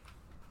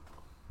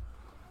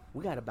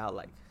 we got about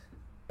like.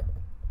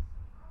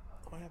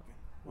 What happened?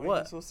 What? Why are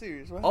you so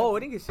serious? What Oh, it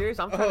happened? didn't get serious.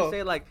 I'm trying to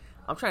say like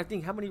I'm trying to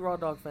think how many Raw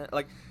Dog fans.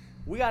 Like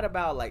we got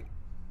about like,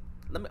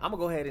 I'm gonna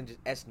go ahead and just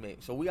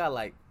estimate. So we got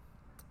like,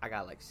 I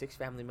got like 10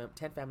 family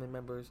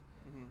members.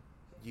 Mhm.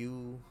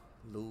 You,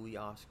 Louis,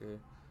 Oscar.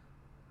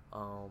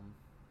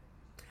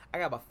 I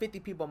got about 50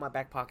 people in my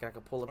back pocket I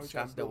could pull up Oh, you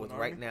trying to Scottsdale build with an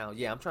right army? now.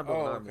 Yeah, I'm trying to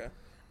build an army. Okay.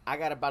 I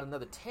got about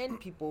another 10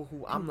 people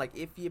who I'm like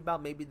iffy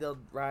about. Maybe they'll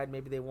ride,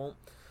 maybe they won't.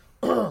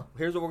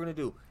 Here's what we're gonna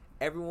do.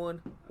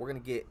 Everyone, we're gonna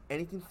get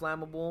anything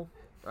flammable,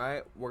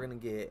 right? We're gonna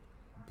get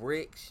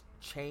bricks,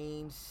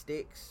 chains,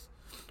 sticks.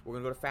 We're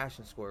gonna go to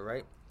Fashion Square,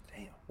 right?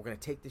 Damn. We're gonna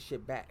take this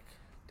shit back.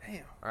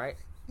 Damn. All right.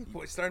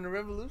 Boy, starting a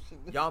revolution.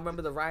 Y'all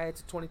remember the riots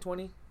of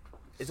 2020?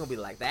 It's gonna be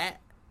like that.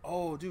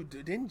 Oh, dude,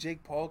 didn't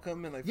Jake Paul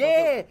come in like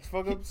Yeah!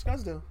 fuck up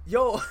Scottsdale?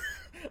 Yo,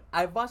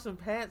 I bought some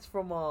pants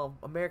from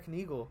American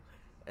Eagle,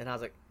 and I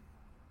was like,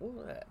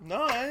 what?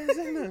 No, I ain't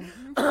saying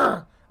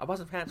that. I bought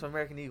some pants from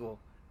American Eagle.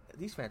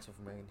 These pants are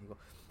from American Eagle.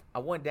 I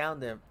went down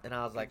there and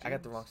I was like, I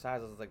got the wrong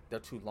size. I was like, they're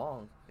too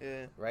long,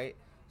 Yeah. right?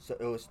 So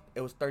it was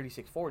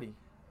 3640.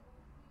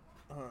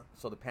 Uh-huh.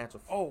 So the pants were.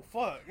 Oh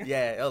fuck.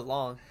 Yeah, it was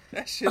long.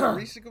 That shit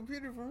reached the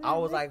computer for me. I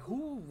was bro. like,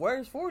 who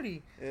wears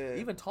 40? Yeah.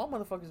 Even tall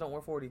motherfuckers don't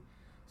wear 40.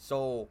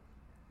 So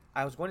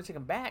I was going to take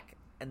them back,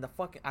 and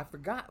I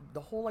forgot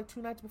the whole like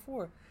 2 nights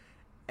before,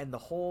 and the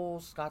whole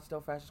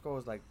Scottsdale Fashion Store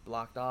was like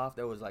blocked off.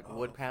 There was like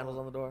wood panels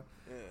on the door.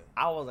 Yeah.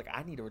 I was like,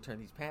 I need to return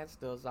these pants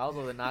still. So I was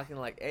over there knocking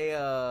like, hey,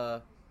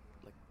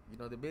 like, you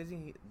know, they're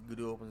busy. Dude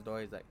opens the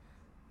door. He's like,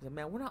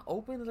 man, we're not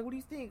open. I was like, what do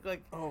you think?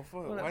 Like, Oh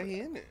fuck. What Why up?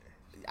 he in there?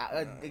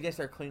 I guess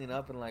they're cleaning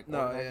up and like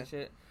No, organizing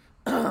shit.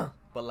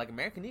 But like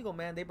American Eagle,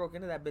 man, they broke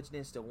into that bitch.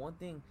 Then still one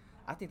thing,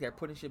 I think they're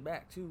putting shit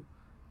back too.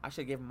 I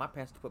should give them my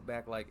pants to put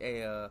back. Like,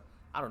 hey,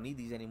 I don't need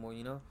these anymore,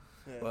 you know.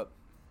 Yeah. But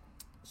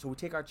so we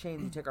take our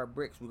chains, we take our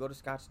bricks, we go to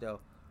Scottsdale,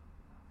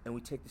 and we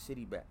take the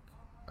city back.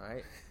 All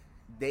right,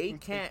 they We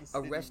take can't the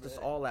city arrest us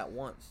back. all at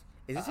once.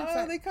 Is this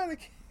inside? They kind of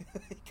can.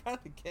 They kind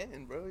of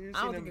can, bro. You're I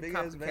seeing don't them think a big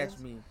cop ass can vans.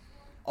 catch me.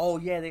 Oh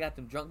yeah, they got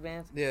them drunk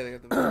vans. Yeah, they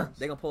got the vans.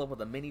 They gonna pull up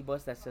with a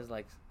minibus that says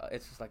like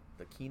it's just like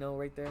the Kino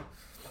right there.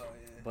 Oh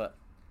yeah. But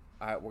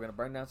all right, we're gonna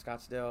burn down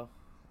Scottsdale.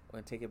 We're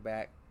gonna take it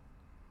back.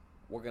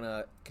 We're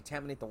gonna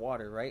contaminate the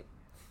water, right?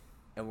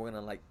 And we're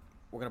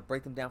gonna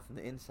break them down from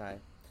the inside.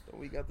 So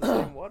we got the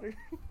same water.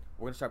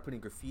 We're gonna start putting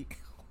graffiti.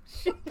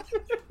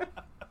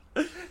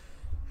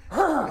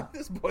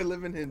 This boy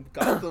living in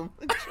Gotham.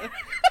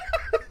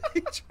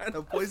 He trying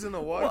to poison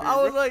the water. Well,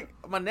 I was bro. like,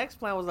 my next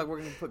plan was like we're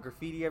gonna put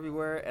graffiti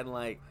everywhere and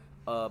like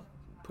put up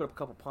a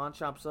couple pawn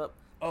shops up,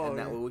 and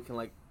that way we can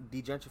like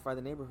degentrify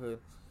the neighborhood.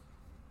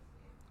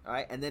 All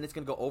right, and then it's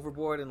gonna go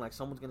overboard, and like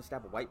someone's gonna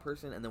stab a white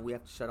person, and then we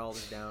have to shut all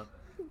this down.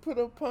 Put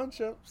up pawn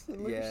shops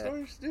and liquor Yeah.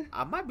 stores, dude.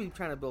 I might be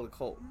trying to build a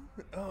cult.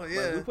 Oh Like,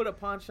 yeah. we put up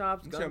pawn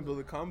shops. You trying to guns- build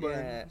a combine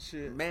Yeah, and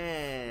shit.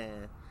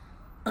 man.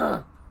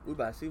 we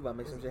about to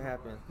make some shit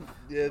happen.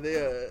 Yeah,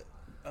 they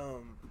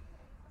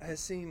I had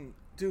seen,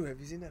 dude, have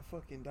you seen that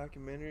fucking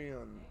documentary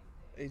on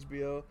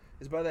HBO?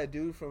 It's by that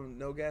dude from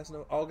All Gas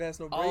No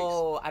Brakes.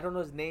 Oh, I don't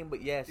know his name,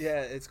 but yes.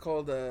 Yeah, it's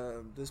called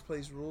This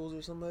Place Rules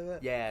or something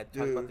like that. Yeah, talk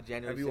Dude, about the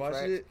January have you 6th watched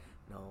riots. it?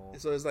 No.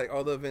 So it's like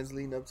all the events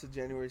leading up to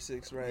January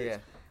 6th, right? Yeah.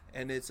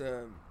 And it's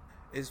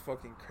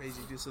fucking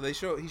crazy, dude. So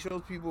he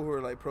shows people who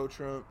are like pro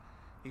Trump.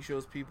 He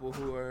shows people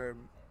who are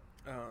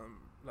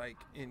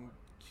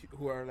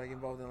who are like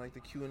involved in like the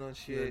QAnon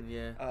shit.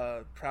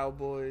 Yeah. Proud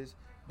Boys.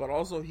 But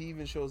also he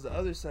even shows the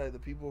other side, the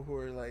people who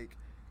are like,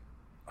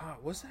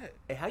 what's that?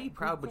 Hey, how you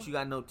proud but you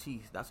got no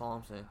teeth? That's all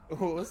I'm saying.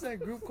 What's that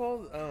group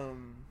called?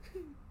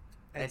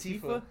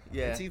 Antifa.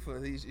 Yeah.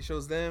 Antifa. He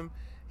shows them.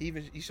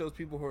 He shows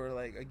people who are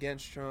like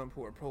against Trump,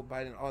 who are pro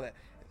Biden, all that.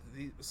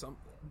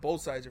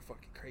 Both sides are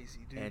fucking crazy,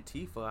 dude.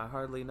 Antifa, I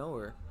hardly know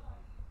her.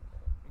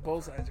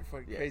 Both sides are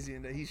fucking crazy,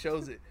 and he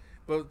shows it.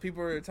 But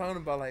people are talking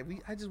about like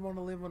I just want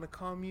to live on a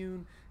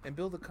commune and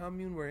build a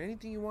commune where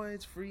anything you want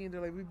is free, and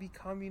they're like, we'd be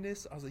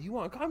communists. I was like, you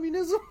want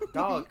communism?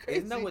 Dog,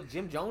 isn't that what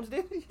Jim Jones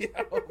did? Yeah,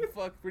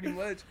 fuck, pretty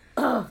much.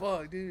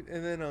 Fuck, dude.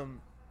 And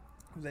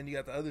then you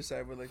got the other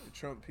side where like the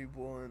Trump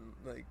people and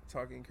like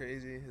talking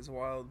crazy. It's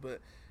wild,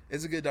 but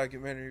it's a good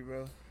documentary,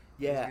 bro.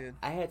 Yeah,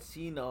 I had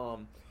seen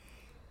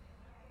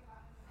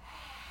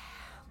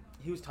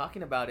he was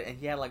talking about it, and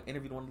he had like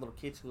interviewed one of the little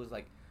kids who was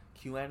like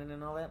QAnon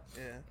and all that.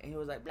 Yeah. And he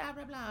was like, blah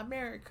blah blah,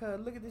 America,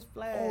 look at this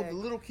flag. Oh, the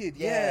little kid.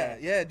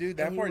 Yeah, dude,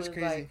 that part's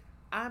crazy. Like,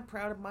 I'm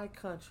proud of my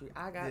country.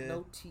 I got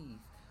no teeth.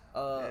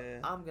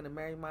 I'm gonna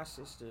marry my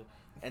sister.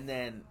 And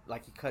then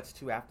like he cuts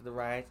to after the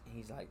riots, and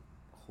he's like,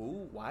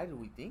 who? Why do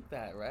we think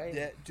that? Right?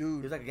 Yeah, dude.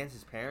 He was like against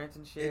his parents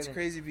and shit. It's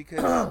crazy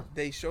because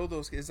they show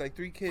those kids, like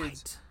 3 kids.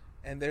 Right.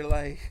 And they're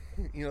like,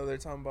 you know, they're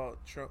talking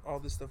about Trump, all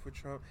this stuff with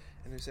Trump,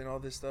 and they're saying all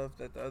this stuff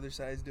that the other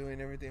side's doing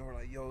and everything. We're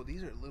like, yo,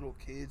 these are little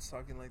kids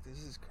talking like this.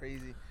 This is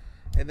crazy.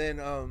 And then,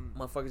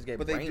 motherfuckers get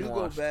but brainwashed. they do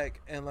go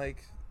back and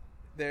like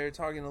they're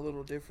talking a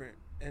little different.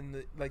 And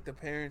the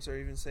parents are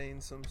even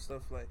saying some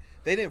stuff like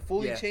they didn't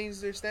fully change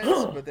their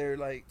stance, but they're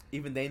like,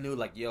 even they knew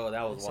like, yo,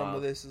 that was some wild.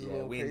 of this is a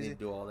little we crazy. didn't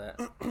do all that.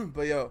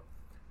 But yo,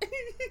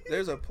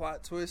 there's a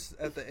plot twist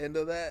at the end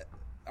of that.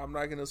 I'm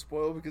not gonna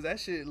spoil because that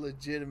shit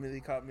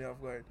legitimately caught me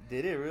off guard.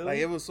 Did it really? Like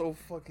it was so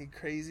fucking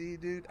crazy,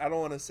 dude. I don't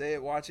want to say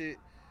it. Watch it.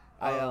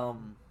 I'll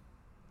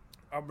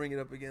bring it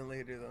up again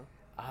later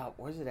though.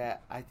 Where's it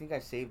at? I think I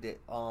saved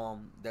it.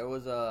 There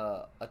was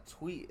a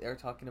tweet. They were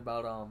talking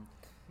about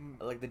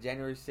like the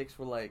January 6th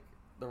were like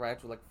the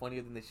riots were like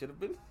funnier than they should have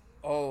been.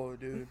 Oh,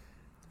 dude.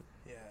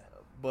 Yeah.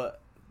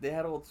 But they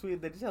had a whole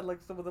tweet. They just had like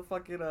some of the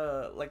fucking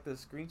like the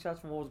screenshots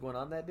from what was going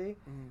on that day.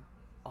 Mm-hmm.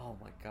 Oh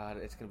my god,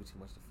 it's gonna be too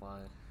much to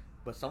find.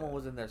 But someone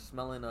was in there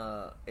smelling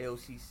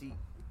AOCC.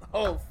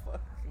 Oh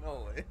fuck,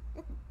 no way.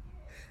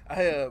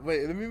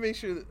 Wait, let me make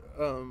sure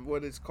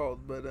what it's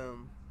called. But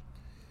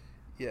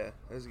yeah,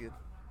 that's good.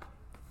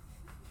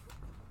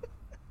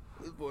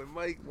 This boy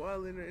Mike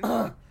wilding right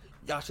now.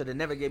 Y'all should have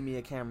never gave me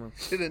a camera.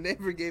 Should have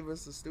never gave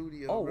us a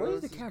studio. Oh, bro. where's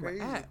the This is camera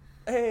crazy. at?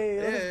 Hey,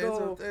 let's go.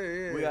 It's up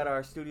there, yeah. We got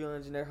our studio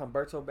engineer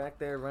Humberto back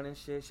there running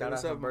shit. Shout out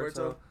What's up,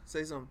 Humberto.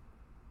 Say something.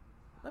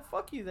 Now,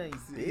 fuck you then, you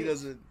bitch. He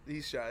doesn't.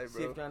 He's shy,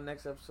 See if bro. you're on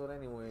next episode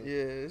anyway.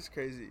 Yeah, it's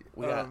crazy.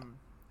 We got.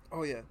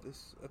 Oh yeah,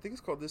 this. I think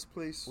it's called This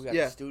Place. We got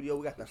the studio.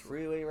 We got the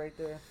freeway right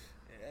there.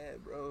 Yeah,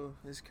 bro,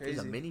 it's crazy.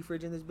 There's a mini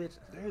fridge in this bitch.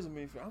 There's a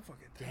mini fridge. I'm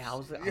fucking thirsty. Yeah, I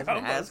was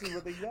gonna ask.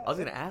 What they got. I was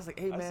gonna ask, like,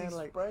 hey I man, see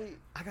like, Sprite.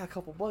 I got a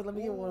couple bucks. Let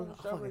me get one. I'm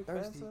Strawberry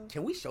fucking thirsty. Fanta.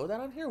 Can we show that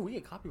on here? We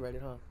get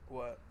copyrighted, huh?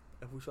 What?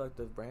 If we show like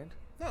the brand.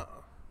 No.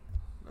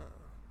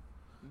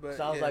 But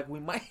So I was like, we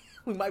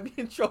might be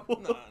in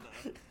trouble. No.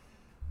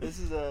 This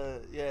is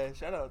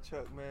shout out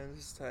Chuck, man.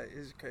 This is tight.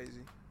 This is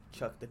crazy.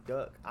 Chuck the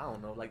Duck. I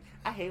don't know. Like,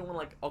 I hate when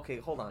like, okay,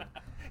 hold on.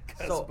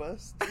 Gus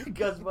Bust.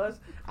 Gus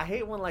Bust. I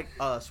hate when like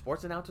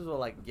sports announcers will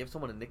like give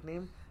someone a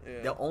nickname.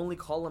 Yeah. They'll only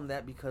call them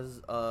that because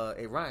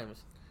it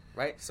rhymes,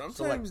 right? Sometimes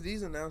so, like,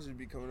 these announcers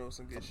be coming up with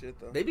some good shit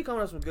though. They be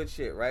coming up with some good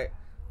shit, right?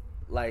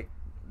 Like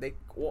you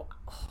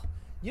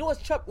know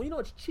what's cheap? You know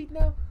what's cheap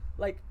now?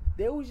 Like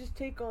they always just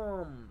take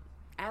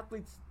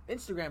athletes'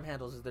 Instagram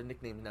handles as their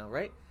nicknames now,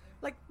 right?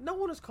 Like no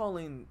one is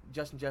calling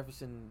Justin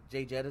Jefferson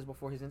Jay Jettas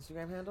before his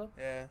Instagram handle.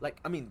 Yeah. Like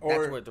I mean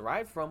that's where it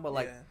derived from, but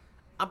like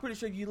I'm pretty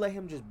sure you let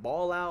him just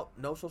ball out,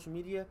 no social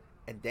media,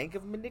 and then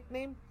give him a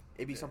nickname,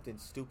 it'd be something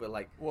stupid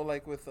like. Well,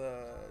 like with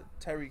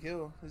Tyreek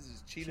Hill, this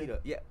is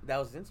Cheetah. Yeah, that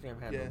was his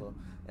Instagram handle though,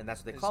 and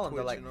that's what they His call him.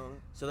 They're Twitch like, and all that.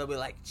 so they'll be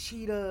like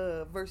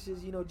Cheetah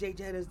versus Jay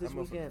Jettas this That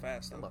motherfucker weekend.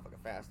 fast, That though.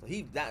 motherfucker fast.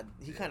 He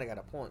kind of got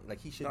a point.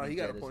 Like he should. No, be he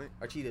got a Jettas point.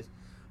 or Cheetahs,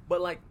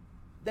 but like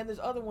then there's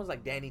other ones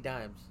like Danny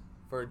Dimes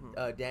for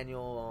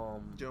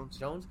Daniel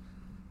Jones.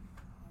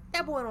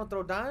 That boy don't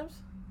throw dimes.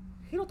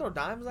 He don't throw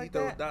dimes like he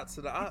throws that. dots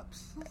to the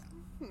ops.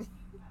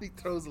 He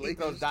throws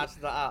dots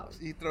to the ops.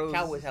 He throws.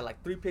 Cowboys had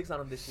like 3 picks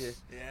on him this year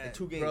in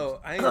 2 games.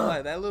 Bro, I ain't gonna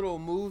lie. That little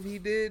move he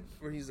did,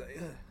 where he's like,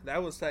 ugh,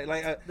 that was tight.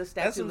 Like the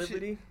Statue of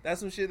Liberty. That's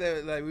some shit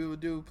that like we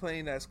would do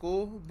playing at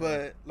school,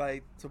 but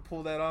like to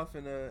pull that off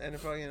in the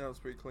NFL game, that was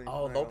pretty clean.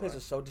 Oh, Lopez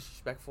was so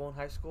disrespectful in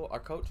high school. Our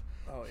coach.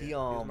 Oh yeah, he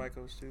was my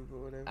coach too, but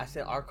whatever. I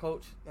said our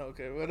coach.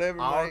 Okay, whatever,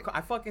 Mike. I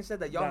fucking said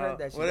that. Y'all heard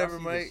that shit. Whatever, Y'all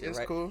see Mike. this shit, It's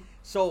right? cool.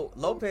 So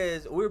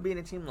Lopez, we were beating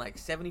a team like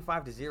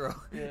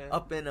 75-0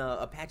 up in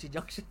Apache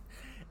Junction,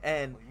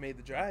 and you made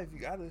the drive. You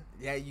gotta.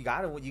 Yeah, you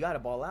gotta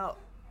ball out.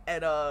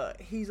 And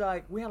he's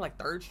like, we had like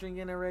 3rd string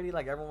in already.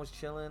 Like everyone was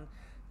chilling,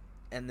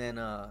 and then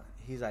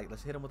he's like,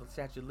 let's hit him with the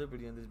Statue of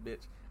Liberty in this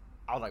bitch.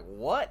 I was like,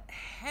 what?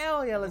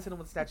 Hell yeah, let's hit him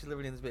with the Statue of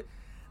Liberty in this bitch.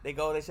 They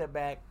go, they set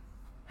back.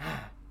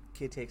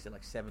 Kid takes it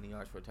like 70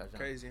 yards for a touchdown.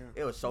 Crazy, huh?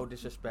 It was so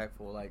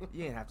disrespectful. Like,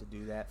 you didn't have to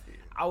do that.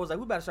 I was like,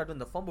 we better start doing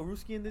the fumble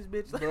rooski in this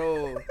bitch.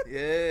 Bro,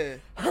 yeah.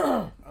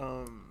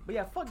 But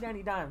yeah, fuck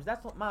Danny Dimes.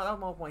 That was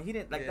my point. He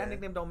didn't, like, that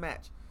nickname don't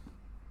match.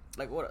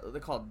 Like, what are they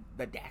called?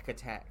 The Dak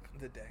attack.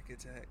 The Dak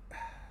attack.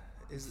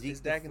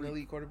 Is Dak an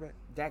elite quarterback?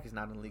 Dak is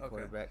not an elite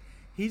quarterback.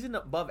 He's an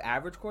above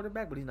average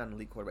quarterback, but he's not an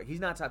elite quarterback. He's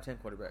not a top 10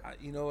 quarterback.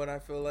 You know what I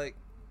feel like?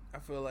 I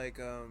feel like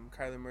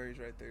Kyler Murray's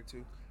right there,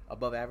 too.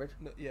 above average.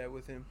 No, yeah,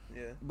 with him,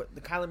 yeah. But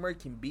the Kyler Murray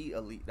can be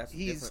elite. That's the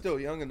He's difference. still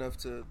young enough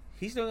to.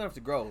 He's still enough to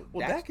grow.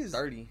 Well, Dak's Dak is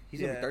 30.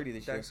 He's gonna be 30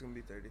 this Dak's year.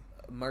 gonna be 30.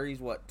 Murray's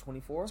what?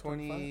 24.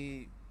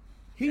 20.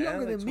 He's yeah,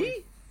 younger like than 20,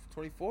 me.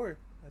 24.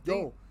 I think.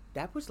 Yo,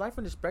 that puts life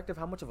in perspective.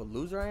 How much of a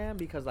loser I am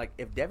because like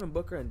if Devin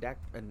Booker and Dak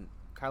and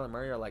Kyler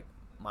Murray are like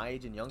my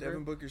age and younger.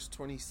 Devin Booker's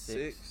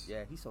 26.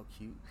 Yeah, he's so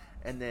cute.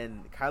 And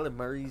then Kyler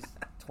Murray's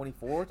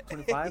 24,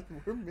 25. Hey,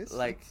 we're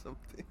missing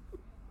something.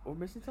 We're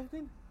missing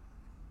something?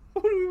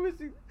 What are we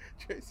missing?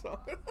 Trey Songz.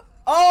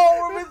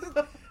 Oh, we're missing.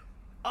 Oh,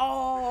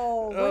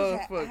 Oh, where's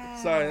fuck. that?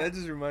 Sorry, that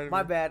just reminded me.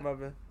 My bad. My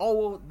bad. Oh,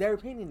 well, they're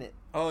painting it.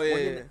 Oh,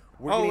 yeah.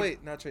 We're Oh, getting-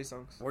 wait. Not Trey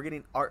Songz. We're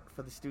getting art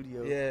for the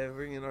studio. Yeah,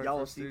 we're getting art Y'all for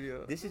will the see.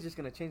 studio. This is just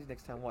gonna change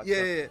next time. Watch. Yeah,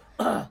 So-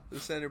 yeah. The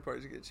center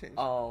parts get changed.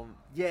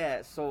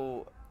 Yeah.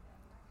 So,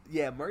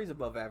 yeah, Murray's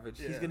above average.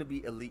 He's Yeah. gonna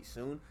be elite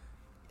soon.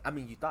 I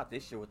mean, you thought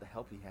this year with the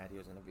help he had, he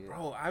was gonna be.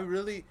 Bro,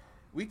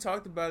 we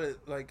talked about it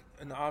like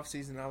in the off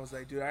season. I was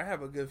like, dude, I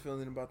have a good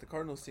feeling about the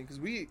Cardinals team because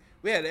we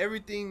had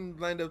everything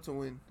lined up to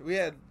win. We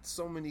had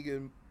so many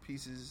good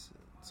pieces,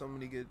 so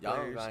many good Y'all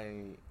don't players. got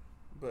any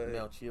But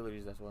male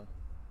cheerleaders. That's why.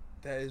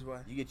 that is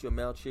why. You get you a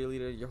male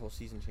cheerleader, your whole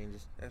season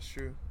changes. That's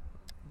true.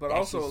 But That's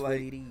also just like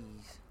what it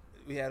is.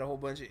 we had a whole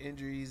bunch of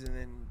injuries, and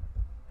then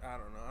I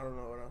don't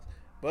know what else.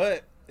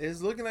 But it's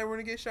looking like we're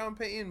gonna get Sean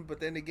Payton. But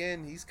then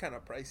again, he's kind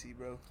of pricey,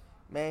 bro.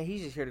 Man,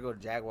 he's just here to go to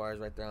Jaguars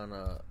right there on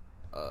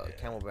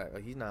Camelback.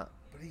 Like, he's not.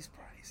 But he's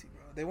pricey,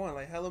 bro. They want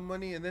like hella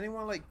money, and then they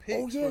want like picks.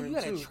 Oh yeah, for you him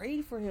gotta too.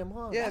 trade for him,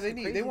 huh? Yeah, That's the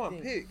they crazy want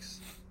thing. picks.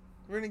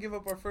 We're gonna give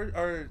up our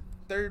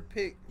third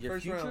pick, Your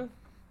first future? round.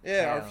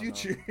 Yeah, our Hell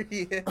future.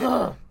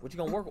 Yeah. What you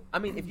gonna work? I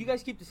mean, if you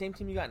guys keep the same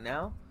team you got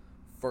now,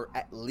 for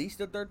at least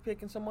a third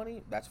pick and some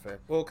money, that's fair.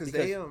 Well, because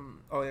they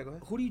Oh yeah, go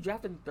ahead. Who do you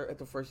draft at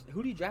the first?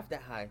 Who do you draft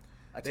that high?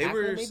 A They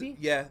tackle were maybe?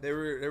 Yeah, they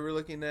were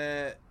looking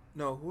at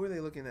no. Who are they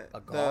looking at? A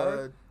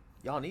guard?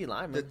 Y'all need The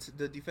linemen.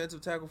 the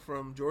defensive tackle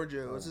from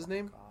Georgia. What's his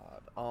name?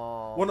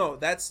 God. Well, no,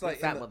 that's like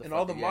fat in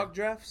all the motherfucker, mock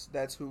drafts.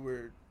 That's who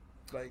we're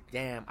like.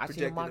 Damn, I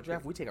seen a projected mock to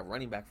draft. pick. We take a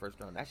running back first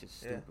round. That's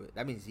just Yeah. stupid.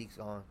 That means Zeke's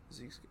gone.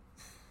 Zeke's.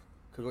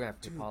 Because we're gonna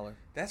have to Dude. pick Pollard.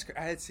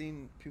 I had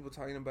seen people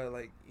talking about it,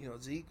 like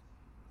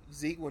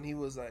Zeke when he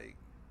was like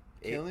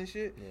killing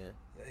shit.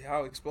 Yeah.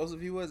 How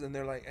explosive he was, and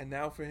they're like, and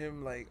now for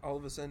him, like all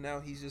of a sudden now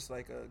he's just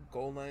like a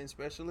goal line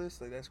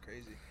specialist. Like that's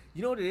crazy.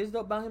 You know what it is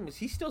though about him is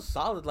he's still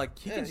solid. Like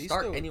he Yeah, can he's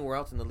start still- anywhere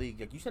else in the league.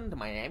 Like you send him to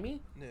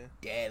Miami, Yeah,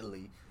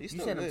 deadly. He's You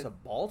still send him good. to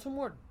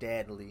Baltimore,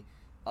 deadly.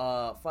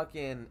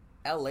 Fucking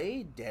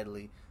L.A.,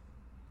 deadly.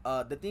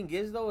 The thing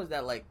is though is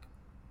that like,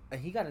 and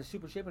he got in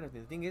super shape and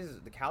everything. The thing is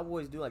the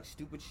Cowboys do like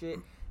stupid shit,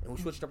 and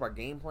we switched up our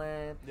game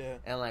plan. yeah.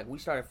 And like we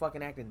started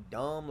fucking acting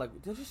dumb. Like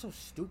they're just so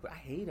stupid. I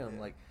hate them.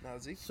 Yeah. Like Now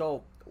Zeke.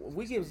 so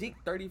we give Zeke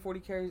 30, 40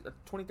 carries,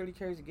 20, 30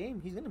 carries a game.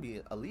 He's gonna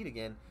be elite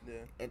again. Yeah,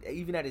 And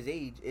even at his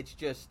age, it's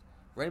just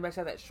running backs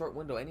have that short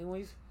window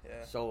anyways.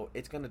 yeah. So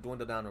it's gonna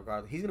dwindle down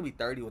regardless. He's gonna be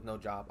 30 with no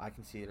job. I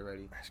can see it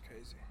already. That's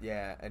crazy.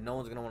 Yeah, and no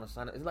one's gonna want to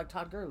sign it. It's like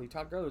Todd Gurley.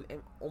 Todd Gurley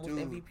was almost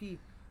Dude. MVP.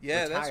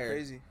 Yeah, that's Retired.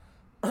 crazy.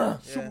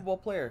 Super Bowl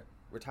player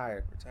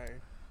retired.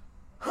 Retired.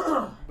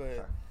 Sorry.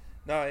 But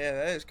no, yeah,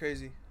 that is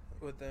crazy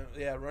with them.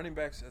 Yeah, running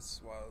backs,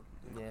 that's wild.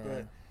 Yeah,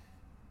 But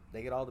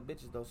they get all the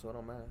bitches though, so it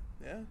don't matter.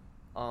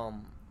 yeah,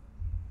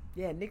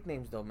 Yeah,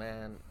 nicknames though,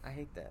 man. I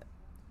hate that.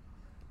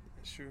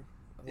 it's true.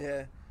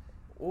 Yeah,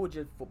 What would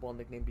your football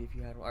nickname be if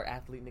you had one? Or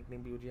athlete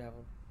nickname be? Would you have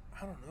one?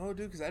 I don't know,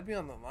 dude, because I'd be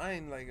on the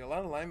line. Like a lot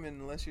of linemen,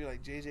 unless you're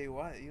like J.J.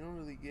 Watt, you don't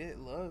really get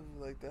love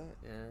like that.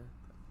 Yeah.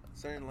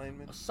 Certain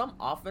linemen. Some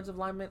offensive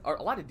linemen, or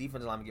a lot of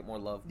defensive linemen get more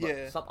love. But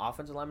Yeah. some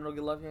offensive linemen will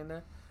get love here and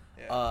there.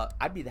 Yeah,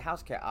 I'd be the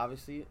house cat,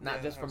 obviously, not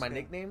Yeah, just for house my cat.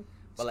 nickname,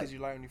 but but like, because you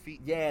lie on your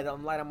feet. yeah,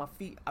 I'm light on my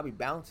feet. I'll be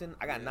bouncing.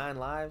 I got Yeah. 9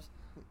 lives.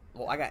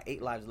 Well, I got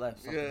 8 lives left.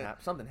 Something, Yeah.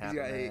 something He's happened,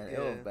 got man. 8, It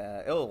was yeah.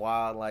 bad. It was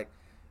wild. Like,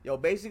 yo,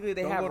 basically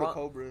they Don't have go to wrong,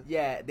 Cobra.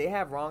 yeah, they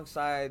have wrong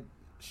side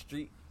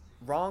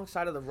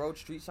of the road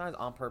street signs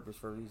on purpose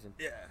for a reason.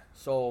 Yeah,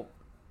 So,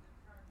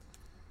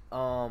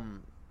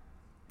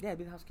 yeah,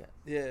 be the house cat.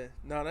 yeah.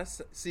 No,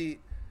 that's see,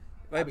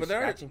 I'll like, be but there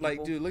are scratching like,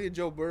 people. dude, look at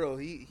Joe Burrow.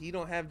 He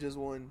don't have just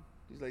one.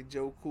 He's like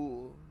Joe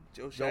Cool,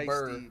 Joe Joe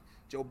Burr. Shiesty,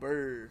 Joe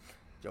Burr.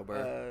 Joe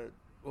Burrow.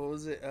 What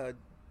was it?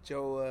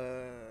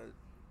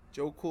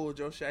 Joe Cool,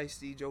 Joe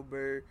Shiesty, Joe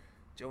Burr,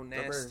 Joe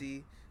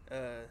Nasty.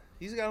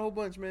 He's got a whole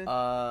bunch, man.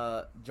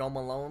 Joe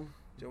Malone.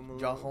 Joe Malone.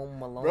 Jahome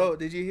Malone. Bro,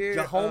 did you hear?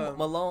 Jahome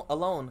Malone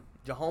alone.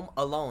 Jahome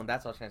alone.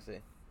 That's what I was trying to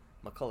say.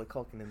 Macaulay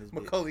Culkin in this bitch.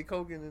 Macaulay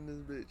Culkin in this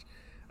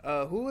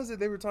bitch. Who was it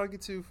they were talking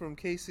to from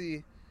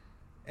KC?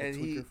 And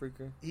Tweaker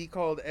freaker. he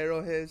called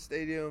Arrowhead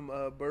Stadium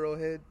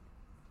Burrowhead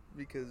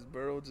because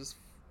Burrow just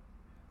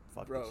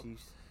Fuck bro. the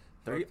Chiefs.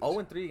 Fuck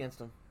 0-3 against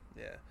them.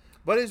 yeah.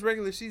 But it's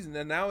regular season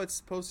and now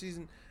it's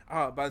postseason.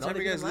 By the No, time they you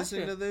beat guys them last listen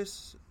year. to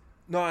this,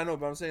 no, I know,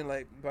 but I'm saying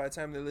like by the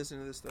time they listen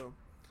to this though,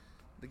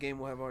 the game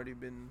will have already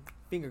been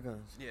Finger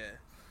guns. yeah.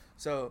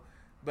 So,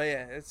 but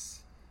yeah,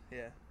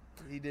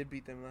 he did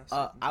beat them last.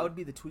 season, I so. would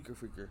be the Tweaker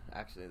freaker.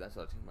 Actually, that's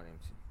what I changed my name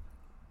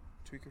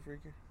to. Tweaker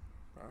Freaker.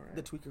 All right.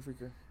 The Tweaker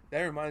freaker.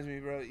 That reminds me,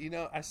 bro. You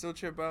know, I still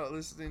trip out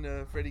listening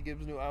to Freddie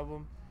Gibbs' new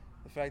album.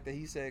 The fact that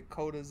he said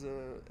cold as a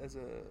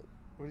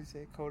what did he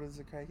say? Cold as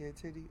a crackhead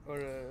titty or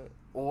a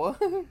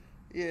What?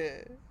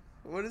 yeah.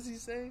 What does he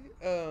say?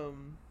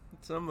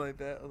 Something like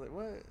that. I was like,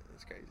 what?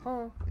 That's crazy.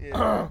 Huh?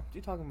 Yeah. What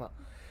you talking about?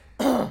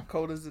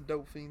 Cold as a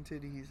dope fiend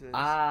titty. He says.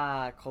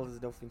 Cold as a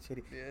dope fiend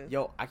titty. Yeah.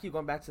 Yo, I keep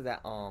going back to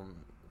that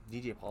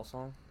DJ Paul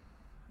song.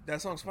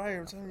 That song's fire.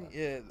 I'm telling you.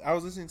 Yeah, I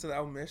was listening to the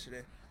album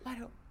yesterday.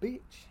 Light up, bitch.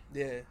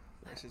 Yeah.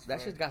 That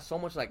shit's got so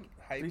much like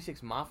Hype.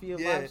 3-6 Mafia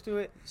Yeah. vibes to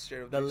it.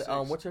 Straight up. The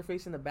 3-6. what's her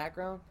face in the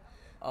background?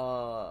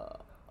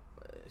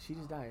 She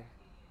just died.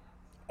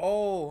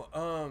 Oh,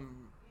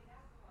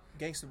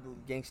 Gangsta Boo.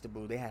 Gangsta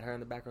Boo. They had her in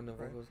the background of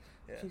vocals.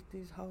 Yeah. She's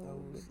these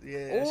hoes.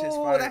 Yeah, that shit's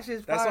fire. That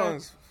shit's That fire.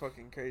 song's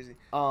fucking crazy.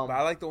 But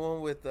I like the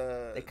one with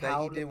that he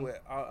cloud did and- with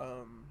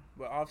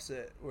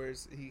Offset, where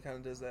he kind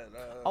of does that.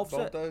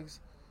 Offset. Bone Thugs.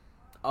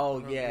 Oh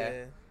yeah.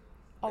 That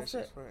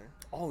Offset. shit's fire.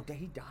 Oh,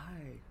 he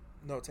died.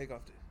 No, Take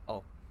Off did.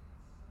 Oh.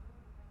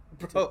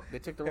 Bro, They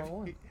took the wrong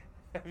one.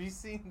 Have you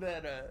seen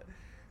that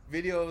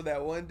video of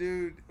that one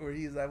dude where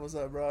he's like, "What's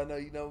up, bro? I know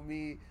you know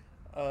me."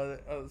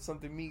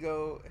 Something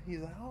Migo. He's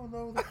like, "I don't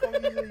know what the fuck."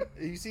 He's like,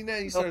 you seen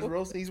that? He starts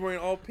roasting. He's wearing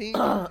all pink.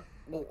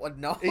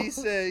 No. He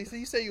said,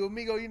 "You say you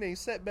Amigo, your name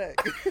Setback."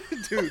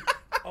 Dude,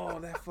 oh,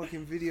 that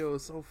fucking video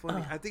is so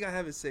funny. I think I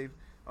have it saved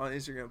on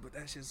Instagram, but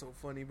that shit's so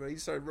funny, bro. He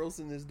started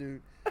roasting this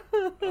dude.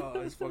 Oh,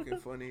 it's fucking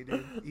funny,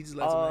 dude. He just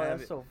lets him have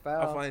that's it. so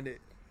foul. I'll find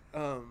it.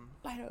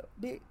 Light up,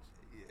 bitch.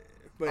 Yeah.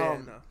 But yeah,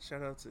 no.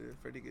 Shout out to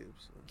Freddie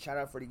Gibbs. Shout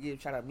out Freddie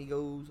Gibbs. Shout out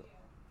Migos.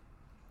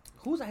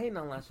 Who was I hating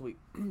on last week?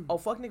 Oh,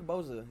 fuck Nick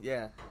Bosa.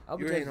 Yeah.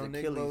 You were hating on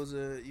Nick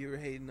Bosa. You were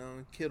hating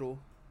on Kittle.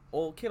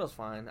 Oh, Kittle's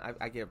fine.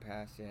 I get a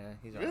pass. Yeah,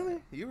 he's all Really?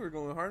 right. You were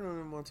going hard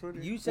on him on Twitter.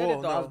 You said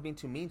it though. I was being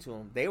too mean to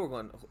him. They were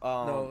going.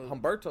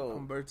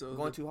 Humberto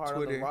going too hard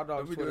Twitter. on the Raw Dog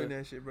Don't be Twitter. doing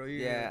that shit, bro.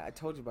 Yeah, I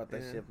told you about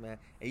that Yeah. shit, man.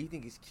 And you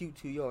think it's cute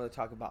too? You over to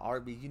talk about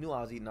Arby's. You knew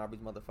I was eating Arby's,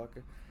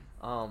 motherfucker.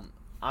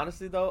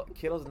 Honestly though,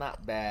 Kittle's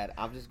not bad.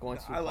 I'm just going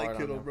too I hard like on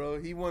Kittle, him. bro.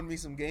 He won me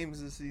some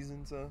games this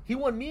season, so. He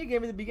won me a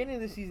game at the beginning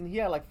of the season. He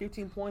had like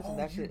 15 points and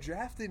that you shit.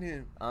 drafted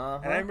him. Uh-huh.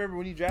 And I remember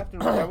when you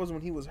drafted him, that was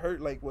when he was hurt,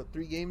 like, what,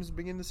 3 games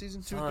beginning of the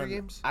season? 2 or 3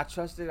 games? I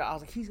trusted it. I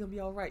was like, he's going to be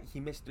all right. He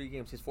missed 3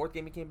 games. His 4th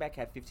game he came back,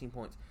 had 15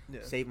 points.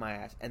 Yeah. Saved my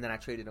ass. And then I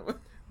traded him.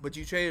 But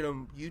you traded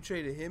him. You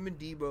traded him and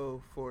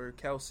Debo for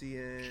Kelsey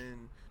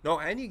and... No,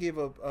 and you gave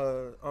up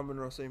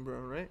Amon-Ra St.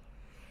 Brown, right?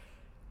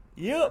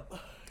 Yep.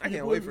 I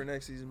can't wait for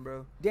next season,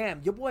 bro.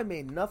 Damn, your boy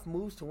made enough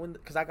moves to win.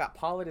 Because I got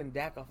Pollard and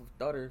Dak off of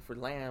Thutter for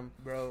Lamb.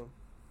 Bro.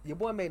 Your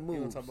boy made You moves.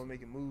 don't talk about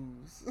making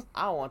moves.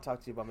 I don't want to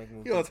talk to you about making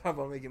moves. You don't talk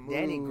about making moves.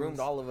 Danny groomed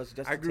all of us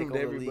just I to groomed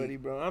take over everybody, the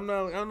league. bro. I'm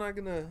not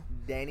gonna...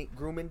 Danny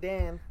grooming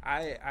Dan.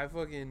 I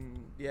fucking...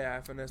 Yeah,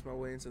 I finessed my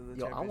way into the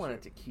Yo, championship. I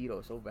wanted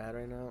keto so bad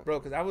right now. Bro,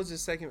 because I was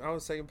second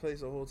place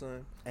the whole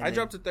time. And I then-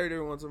 dropped to third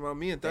every once in a while.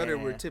 Me and Thunder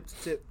were Damn. tip to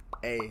tip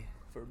Hey,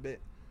 for a bit.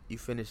 you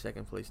finished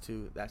second place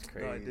too. That's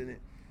crazy. No, I didn't.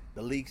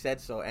 The league said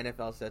so.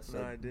 NFL said so.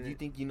 No, I didn't. Do you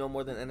think you know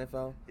more than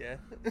NFL? Yeah.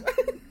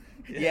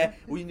 Yeah,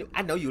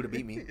 I know you would have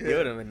beat me. You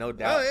would have, no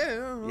doubt.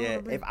 Oh, yeah.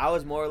 Yeah, if I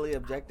was morally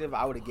objective,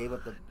 I would have gave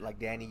up the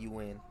Danny. You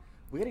win.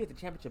 We gotta get the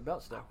championship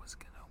belt still. I was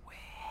gonna win.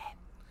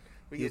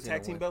 We He get was gonna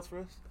tag team win. belts for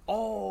us?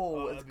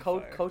 Oh, it's that'd be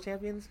fire.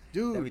 co-champions.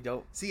 Dude. That'd be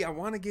dope. See, I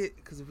want to get...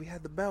 Because if we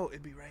had the belt,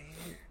 it'd be right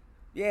here.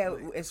 Yeah,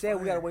 Like, instead we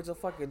fire. gotta wait till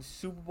fucking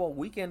Super Bowl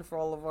weekend for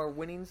all of our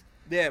winnings.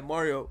 Yeah,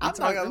 Mario. I'm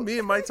talking- Me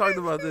and Mike talked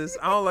about this.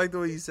 I don't like the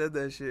way you said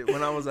that shit.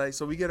 When I was like,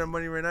 so we get our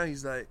money right now?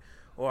 He's like,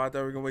 oh, I thought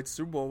we were going to wait to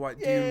Super Bowl. Why,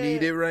 do you Yeah.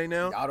 need it right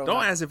now? I don't Don't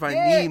know. ask if I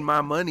Yeah. need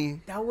my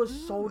money. That was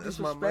so That's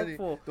my money.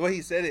 disrespectful. The way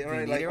he said it, Do you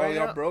right? need Like, it oh, right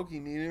y'all now? broke?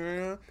 You need it right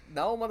now?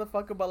 No,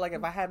 motherfucker, but like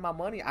if I had my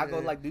money, I'd go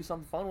Yeah. like do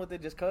something fun with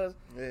it just cause.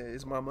 Yeah,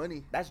 it's my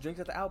money. That's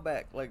drinks at the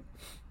Outback. Like,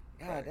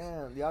 god Facts.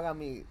 damn, y'all got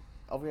me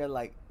over here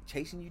like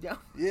chasing you down.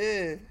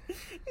 Yeah. He's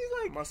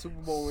like, My Super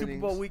Bowl Super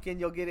winnings. Bowl weekend,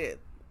 you'll get it.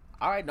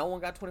 All right, no one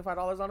got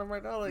 $25 on them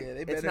right now. Like, Yeah, they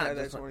it's better not have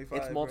that just 25,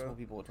 It's multiple bro.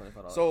 people with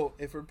 $25. So,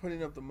 if we're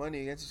putting up the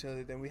money against each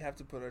other, then we have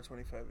to put our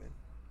 25 in.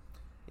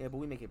 yeah, but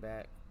we make it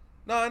back.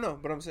 No, I know,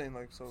 but I'm saying,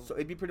 like, so So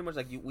it'd be pretty much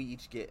like we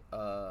each get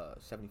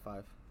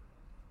 75.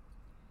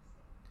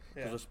 yeah.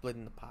 Because we're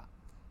splitting the pot.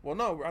 Well,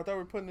 no, I thought we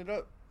were putting it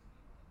up.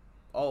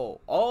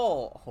 Oh,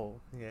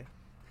 yeah.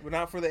 But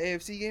not for the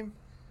AFC game?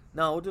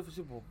 No, we'll do it for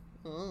Super Bowl.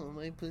 Oh,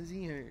 my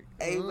pussy hurt.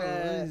 Hey,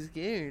 man. I'm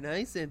scared.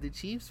 I said the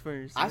Chiefs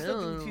first. I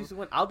still think the Chiefs will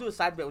win. I'll do a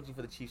side bet with you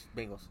for the Chiefs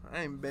Bengals.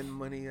 I ain't betting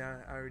money I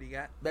already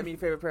got. Bet me your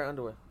favorite pair of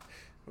underwear.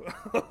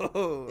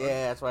 Oh,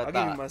 Yeah, that's what I I'll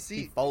thought. give you my He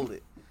seat.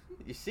 folded.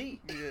 Your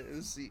seat. Yeah,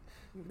 let's see.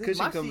 This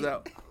Cushion my comes seat.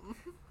 out.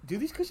 Do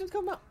these cushions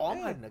come out? Oh, I'm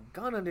Yeah. hiding a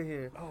gun under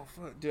here. Oh,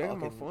 fuck. Dude, I got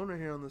my Okay. phone right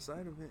here on the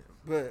side of it.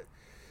 But,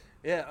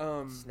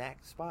 yeah,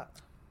 Snack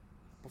spot.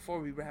 before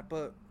we wrap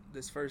up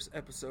this first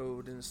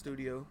episode in the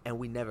studio, And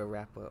we never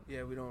wrap up.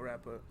 yeah, we don't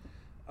wrap up.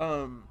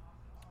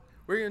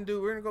 We're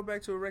gonna go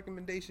back to a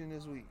recommendation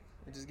this week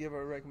and just give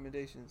our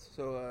recommendations.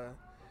 So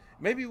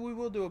maybe we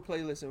will do a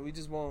playlist and we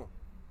just won't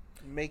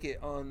make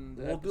it on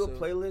the We'll episode. do a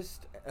playlist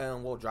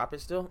and we'll drop it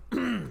still.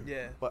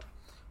 Yeah, But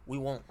we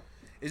won't.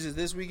 it's just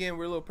this weekend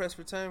we're a little pressed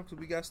for time because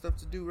we got stuff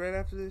to do right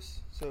after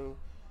this. So,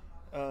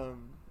 but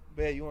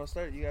yeah, you want to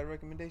start? You got a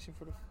recommendation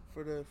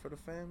for the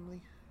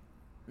family?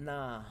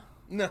 Nah.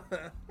 No.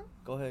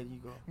 Go ahead, you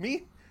go.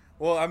 Me?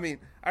 Well, I mean,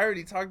 I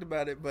already talked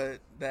about it, but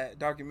that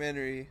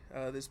documentary,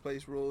 This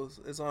Place Rules,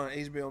 is on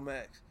HBO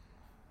Max.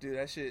 Dude,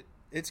 that shit,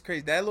 it's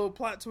crazy. That little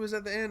plot twist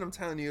at the end, I'm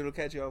telling you, it'll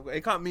catch you off guard.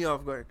 It caught me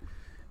off guard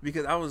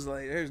because I was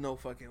like, there's no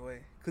fucking way.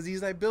 Because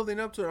he's like building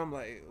up to it. I'm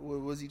like,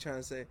 what was he trying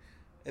to say?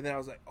 And then I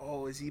was like,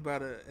 oh, is he about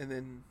to? And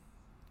then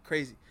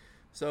crazy.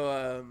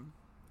 So,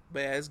 but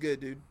yeah, it's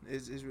good, dude.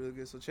 It's really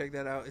good. So check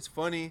that out. It's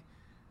funny,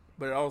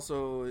 but it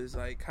also is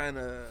like kind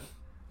of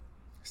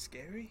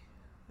scary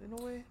in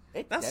a way.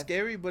 Not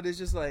scary, but it's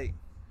just like,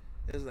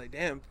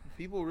 damn,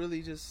 people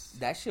really just.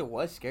 That shit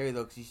was scary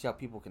though, because you see how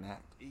people can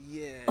act.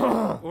 Yeah.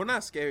 Well,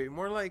 not scary.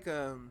 More like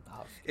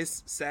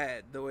it's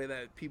sad the way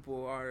that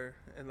people are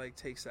and like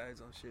take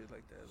sides on shit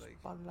like that,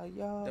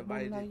 like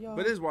divided.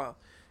 But it's wild.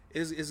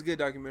 It's a good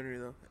documentary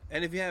though.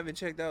 And if you haven't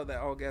checked out that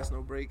All Gas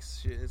No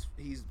Brakes shit,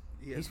 he's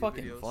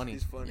fucking videos. funny.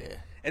 He's funny. Yeah.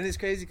 And it's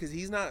crazy because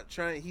he's not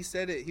trying. He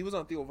said it. He was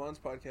on Theo Von's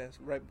podcast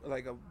right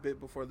like a bit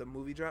before the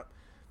movie dropped.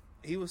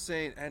 He was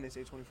saying, and it's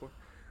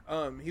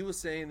A24. He was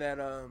saying that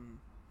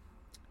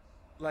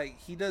like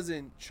he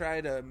doesn't try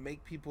to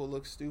make people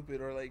look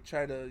stupid or like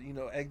try to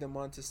egg them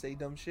on to say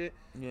dumb shit.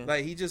 Yeah.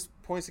 Like he just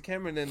points the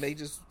camera and then they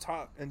just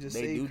talk and just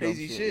say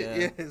crazy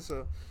shit. Yeah.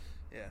 So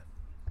yeah.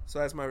 So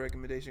that's my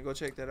recommendation. Go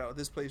check that out.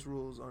 This Place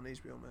Rules on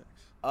HBO Max.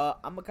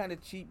 I'm gonna kind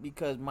of cheat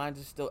because mine's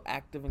is still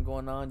active and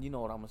going on. You know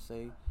what I'm gonna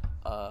say.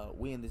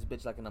 We in this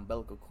bitch like an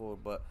umbilical cord,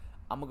 but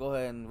I'm gonna go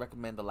ahead and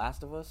recommend The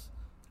Last of Us.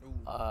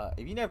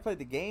 If you never played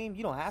the game,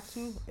 you don't have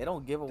to. It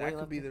don't give away. That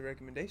could be the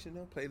recommendation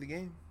though. Play the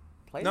game.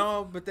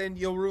 But then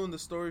you'll ruin the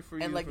story for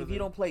you. And like if you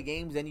don't play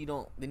games, then you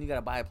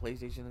gotta buy a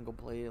PlayStation and go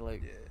play it.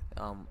 Like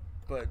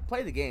but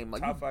play the game.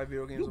 Like, top 5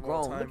 video games of grown.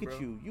 all time, Look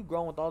at you. You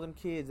grown with all them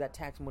kids. That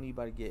tax money you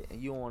about to get,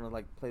 and you don't want to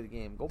like play the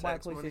game. Go buy a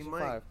PlayStation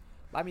 5.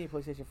 Buy me a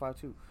PlayStation 5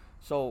 too.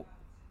 So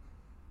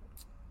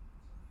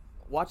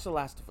watch The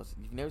Last of Us.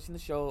 If you've never seen the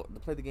show, to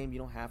play the game, you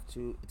don't have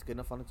to. It's good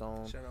enough on its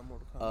own. Shout out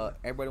Mortal Kombat.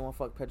 Everybody want to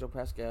fuck Pedro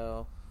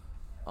Pascal.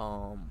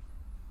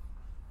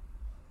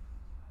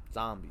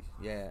 Zombies.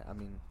 Yeah, I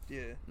mean.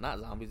 Yeah. Not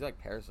zombies. They're like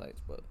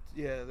parasites, but.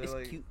 Yeah, they're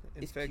like cute.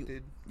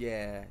 infected.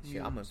 Yeah,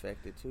 shit, I'm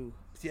infected too.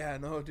 Yeah,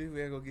 no, dude, we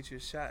gotta go get you a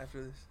shot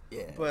after this.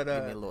 Yeah, but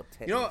give me a little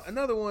tetanus. You know,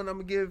 another one I'm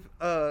gonna give.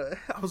 I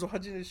was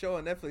watching this show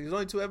on Netflix. There's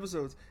only 2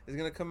 episodes. It's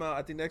gonna come out. I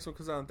think the next one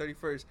comes out on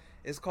 31st.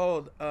 It's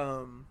called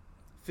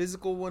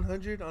Physical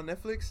 100 on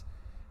Netflix.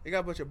 They got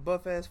a bunch of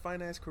buff ass,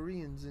 fine ass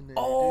Koreans in there.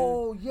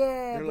 Oh dude.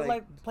 Yeah, they're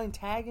like playing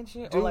tag and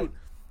shit. Dude, or like.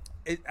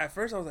 At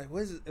first I was like,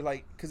 what is it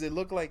like? Because it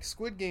looked like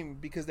Squid Game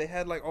because they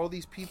had like all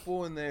these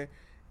people in there,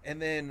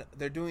 and then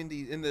they're doing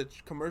these in the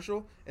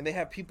commercial, and they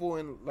have people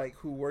in like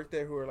who work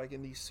there who are like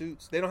in these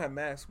suits. They don't have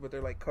masks, but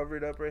they're like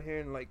covered up right here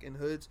and like in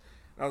hoods.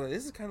 And I was like,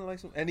 this is kind of like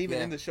some. And even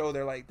in the show,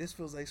 they're like, this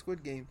feels like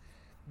Squid Game,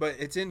 but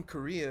it's in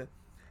Korea,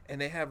 and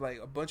they have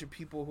like a bunch of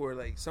people who are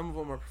like, some of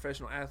them are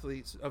professional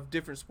athletes of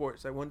different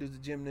sports. Like one dude's a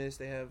gymnast.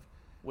 They have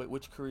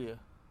which Korea?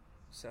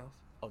 South.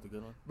 Oh, the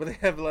good one. But they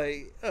have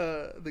like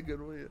the good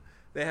one. Yeah.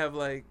 They have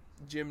like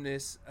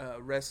gymnasts,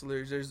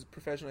 wrestlers. There's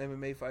professional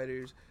MMA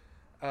fighters.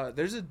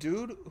 There's a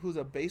dude who's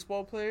a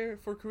baseball player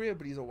for Korea,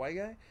 but he's a white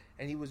guy,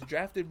 and he was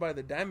drafted by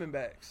the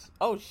Diamondbacks.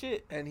 Oh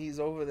shit! And he's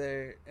over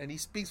there, and he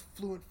speaks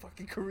fluent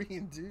fucking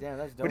Korean, dude. Damn,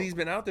 that's dope. But he's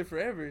been out there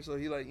forever, so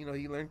he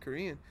he learned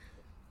Korean,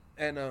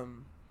 and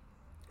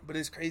but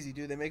it's crazy,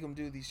 dude. They make them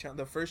do these.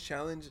 The first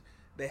challenge,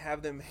 they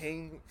have them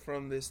hang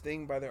from this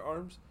thing by their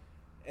arms,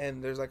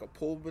 and there's like a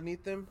pole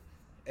beneath them.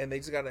 And they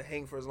just gotta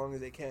hang for as long as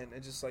they can.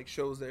 It just like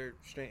shows their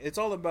strength. It's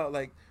all about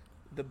like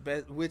the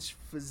best, which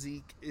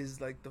physique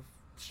is like the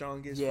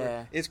strongest.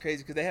 Yeah, it's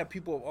crazy because they have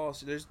people of all.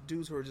 So there's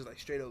dudes who are just like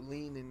straight up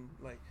lean and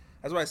like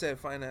that's why I said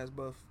fine ass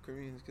buff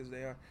Koreans because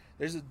they are.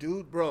 There's a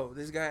dude, bro.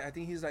 This guy, I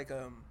think he's like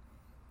an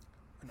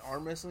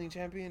arm wrestling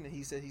champion, and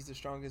he said he's the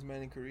strongest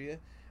man in Korea.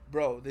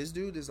 Bro, this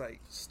dude is like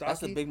stocky.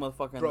 That's a big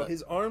motherfucker. Bro,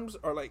 his arms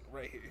are like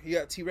right here. He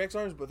got T-Rex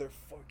arms, but they're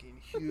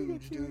fucking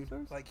huge, dude.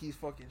 Like he's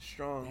fucking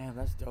strong. Damn,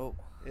 that's dope.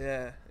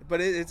 Yeah,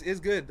 but it's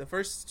good. The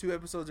first 2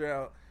 episodes are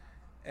out,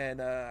 and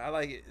I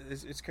like it.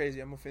 It's crazy.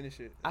 I'm gonna finish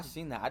it. I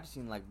seen that. I just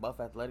seen like buff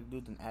athletic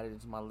dudes and added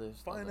it to my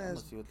list. Fine I'm ass. gonna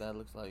see what that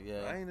looks like.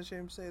 Yeah, I ain't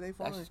ashamed to say they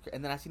fine.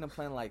 And then I seen them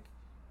playing like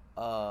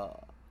I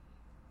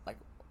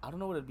don't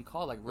know what it'd be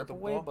called, like rip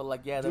away, but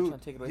like they're trying to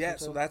take it away. Yeah,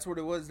 so that's what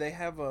it was. They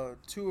have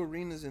 2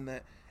 arenas in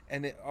that.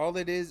 And all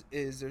it is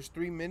there's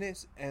 3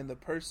 minutes, and the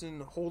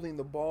person holding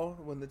the ball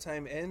when the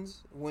time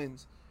ends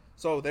wins.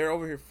 So they're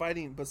over here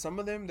fighting, but some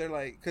of them, they're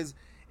like, because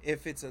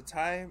if it's a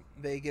tie,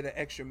 they get an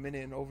extra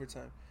minute in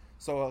overtime.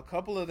 So a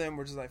couple of them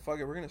were just like, fuck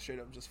it, we're going to straight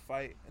up just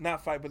fight.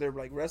 Not fight, but they're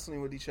like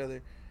wrestling with each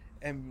other.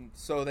 And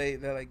so they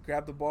like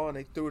grabbed the ball, and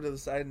they threw it to the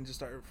side and just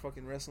started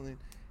fucking wrestling.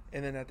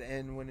 And then at the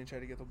end, went and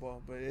tried to get the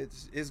ball. But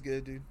it's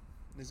good, dude.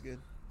 It's good.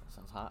 That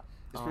sounds hot.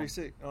 It's pretty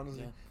sick,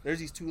 honestly. Yeah. There's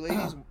these 2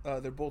 ladies.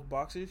 They're both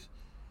boxers.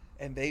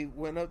 And they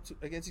went up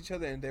against each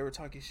other, and they were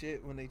talking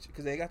shit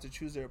because they got to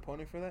choose their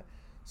opponent for that.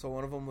 So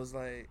one of them was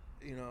like,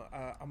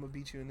 I'm gonna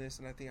beat you in this,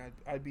 and I think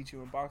I'd beat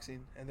you in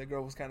boxing. And the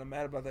girl was kind of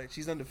mad about that.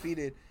 She's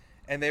undefeated,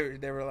 And they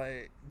were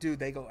like, dude,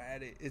 they go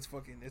at it. It's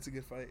a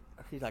good fight.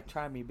 He's like,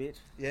 try me, bitch.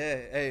 Yeah,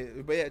 hey,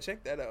 but yeah,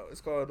 check that out.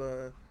 It's called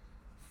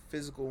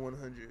Physical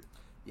 100.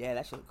 Yeah,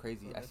 that shit look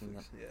crazy. I seen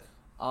that. Yeah.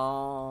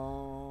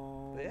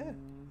 But yeah,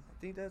 I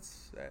think that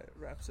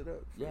wraps it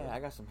up. Yeah, I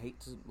got some hate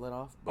to let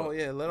off. Oh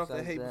yeah, let off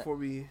that hate before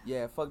we.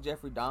 Yeah, fuck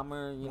Jeffrey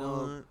Dahmer. You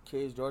know,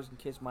 kids, George can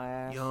kiss my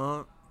ass.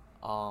 Yup.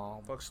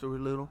 Fuck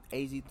Stuart Little.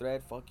 AZ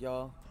Thread, fuck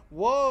y'all.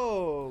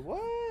 Whoa,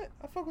 what?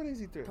 I fuck with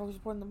AZ Thread. I was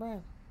supporting the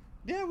brand.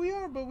 Yeah, we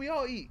are, but we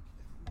all eat.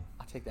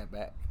 I take that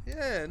back.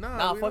 Yeah,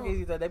 nah, fuck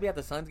AZ Thread. They be at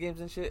the Suns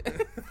games and shit.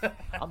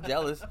 I'm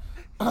jealous.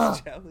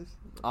 Jealous.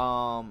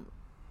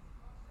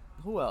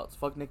 Who else?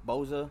 Fuck Nick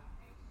Bosa.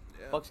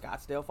 Yeah. Fuck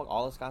Scottsdale. Fuck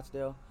all of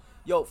Scottsdale.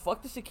 Yo,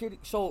 fuck the security.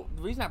 So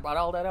the reason I brought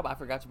all that up, I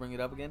forgot to bring it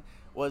up again,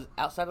 was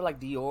outside of like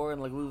Dior and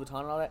like Louis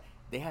Vuitton and all that,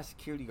 they have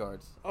security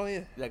guards. Oh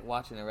yeah. Like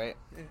watching it, right?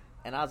 Yeah.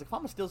 And I was like, if I'm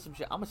gonna steal some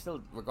shit, I'm gonna steal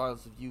it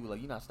regardless of you.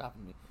 Like, you're not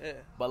stopping me. Yeah.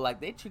 But like,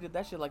 they treated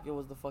that shit like it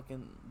was the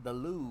fucking the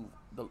Louvre,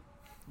 the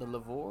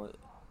Louvre.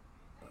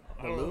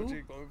 I don't know what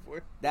you're going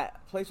for.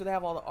 That place where they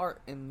have all the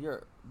art in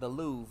Europe, the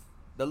Louvre.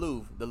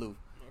 Okay.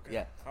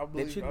 Yeah. I'll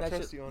trust you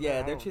on that.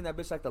 Yeah, they're treating that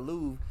bitch like the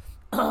Louvre,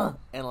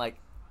 and like,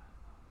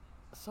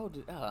 I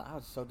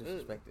was so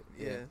disrespected.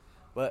 Yeah.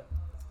 But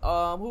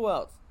who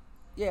else?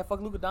 Yeah, fuck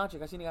Luka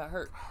Doncic. I seen he got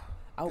hurt.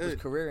 I hope his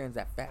career ends,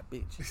 that fat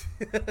bitch.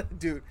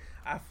 Dude,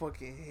 I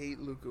fucking hate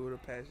Luka with a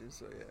passion.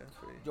 So yeah.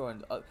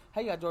 Jordan,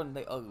 how you got Jordan?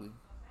 They ugly.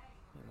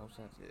 Makes no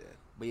sense. Yeah.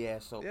 But yeah,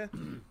 so yeah.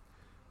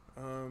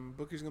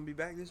 Booker's gonna be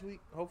back this week.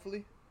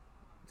 Hopefully,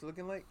 it's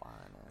looking like.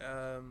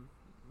 Fine.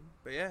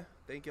 But yeah,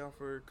 thank y'all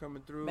for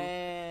coming through.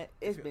 Man,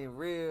 it's been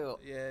real.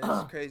 Yeah,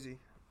 it's crazy.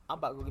 I'm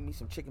about to go get me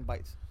some chicken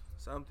bites.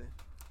 Something.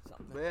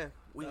 But yeah,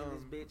 we in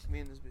this bitch. Me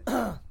in this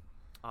bitch.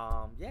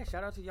 Yeah,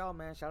 shout out to y'all,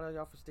 man. Shout out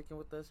y'all for sticking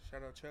with us.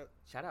 Shout out Chuck.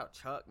 Shout out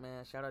Chuck,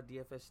 man. Shout out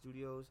DFS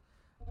Studios.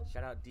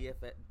 Shout out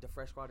DFS, the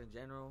Fresh Squad in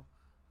general.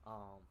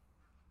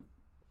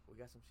 We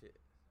got some shit.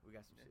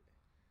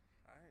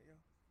 All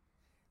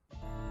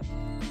right,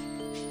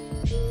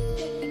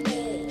 yo.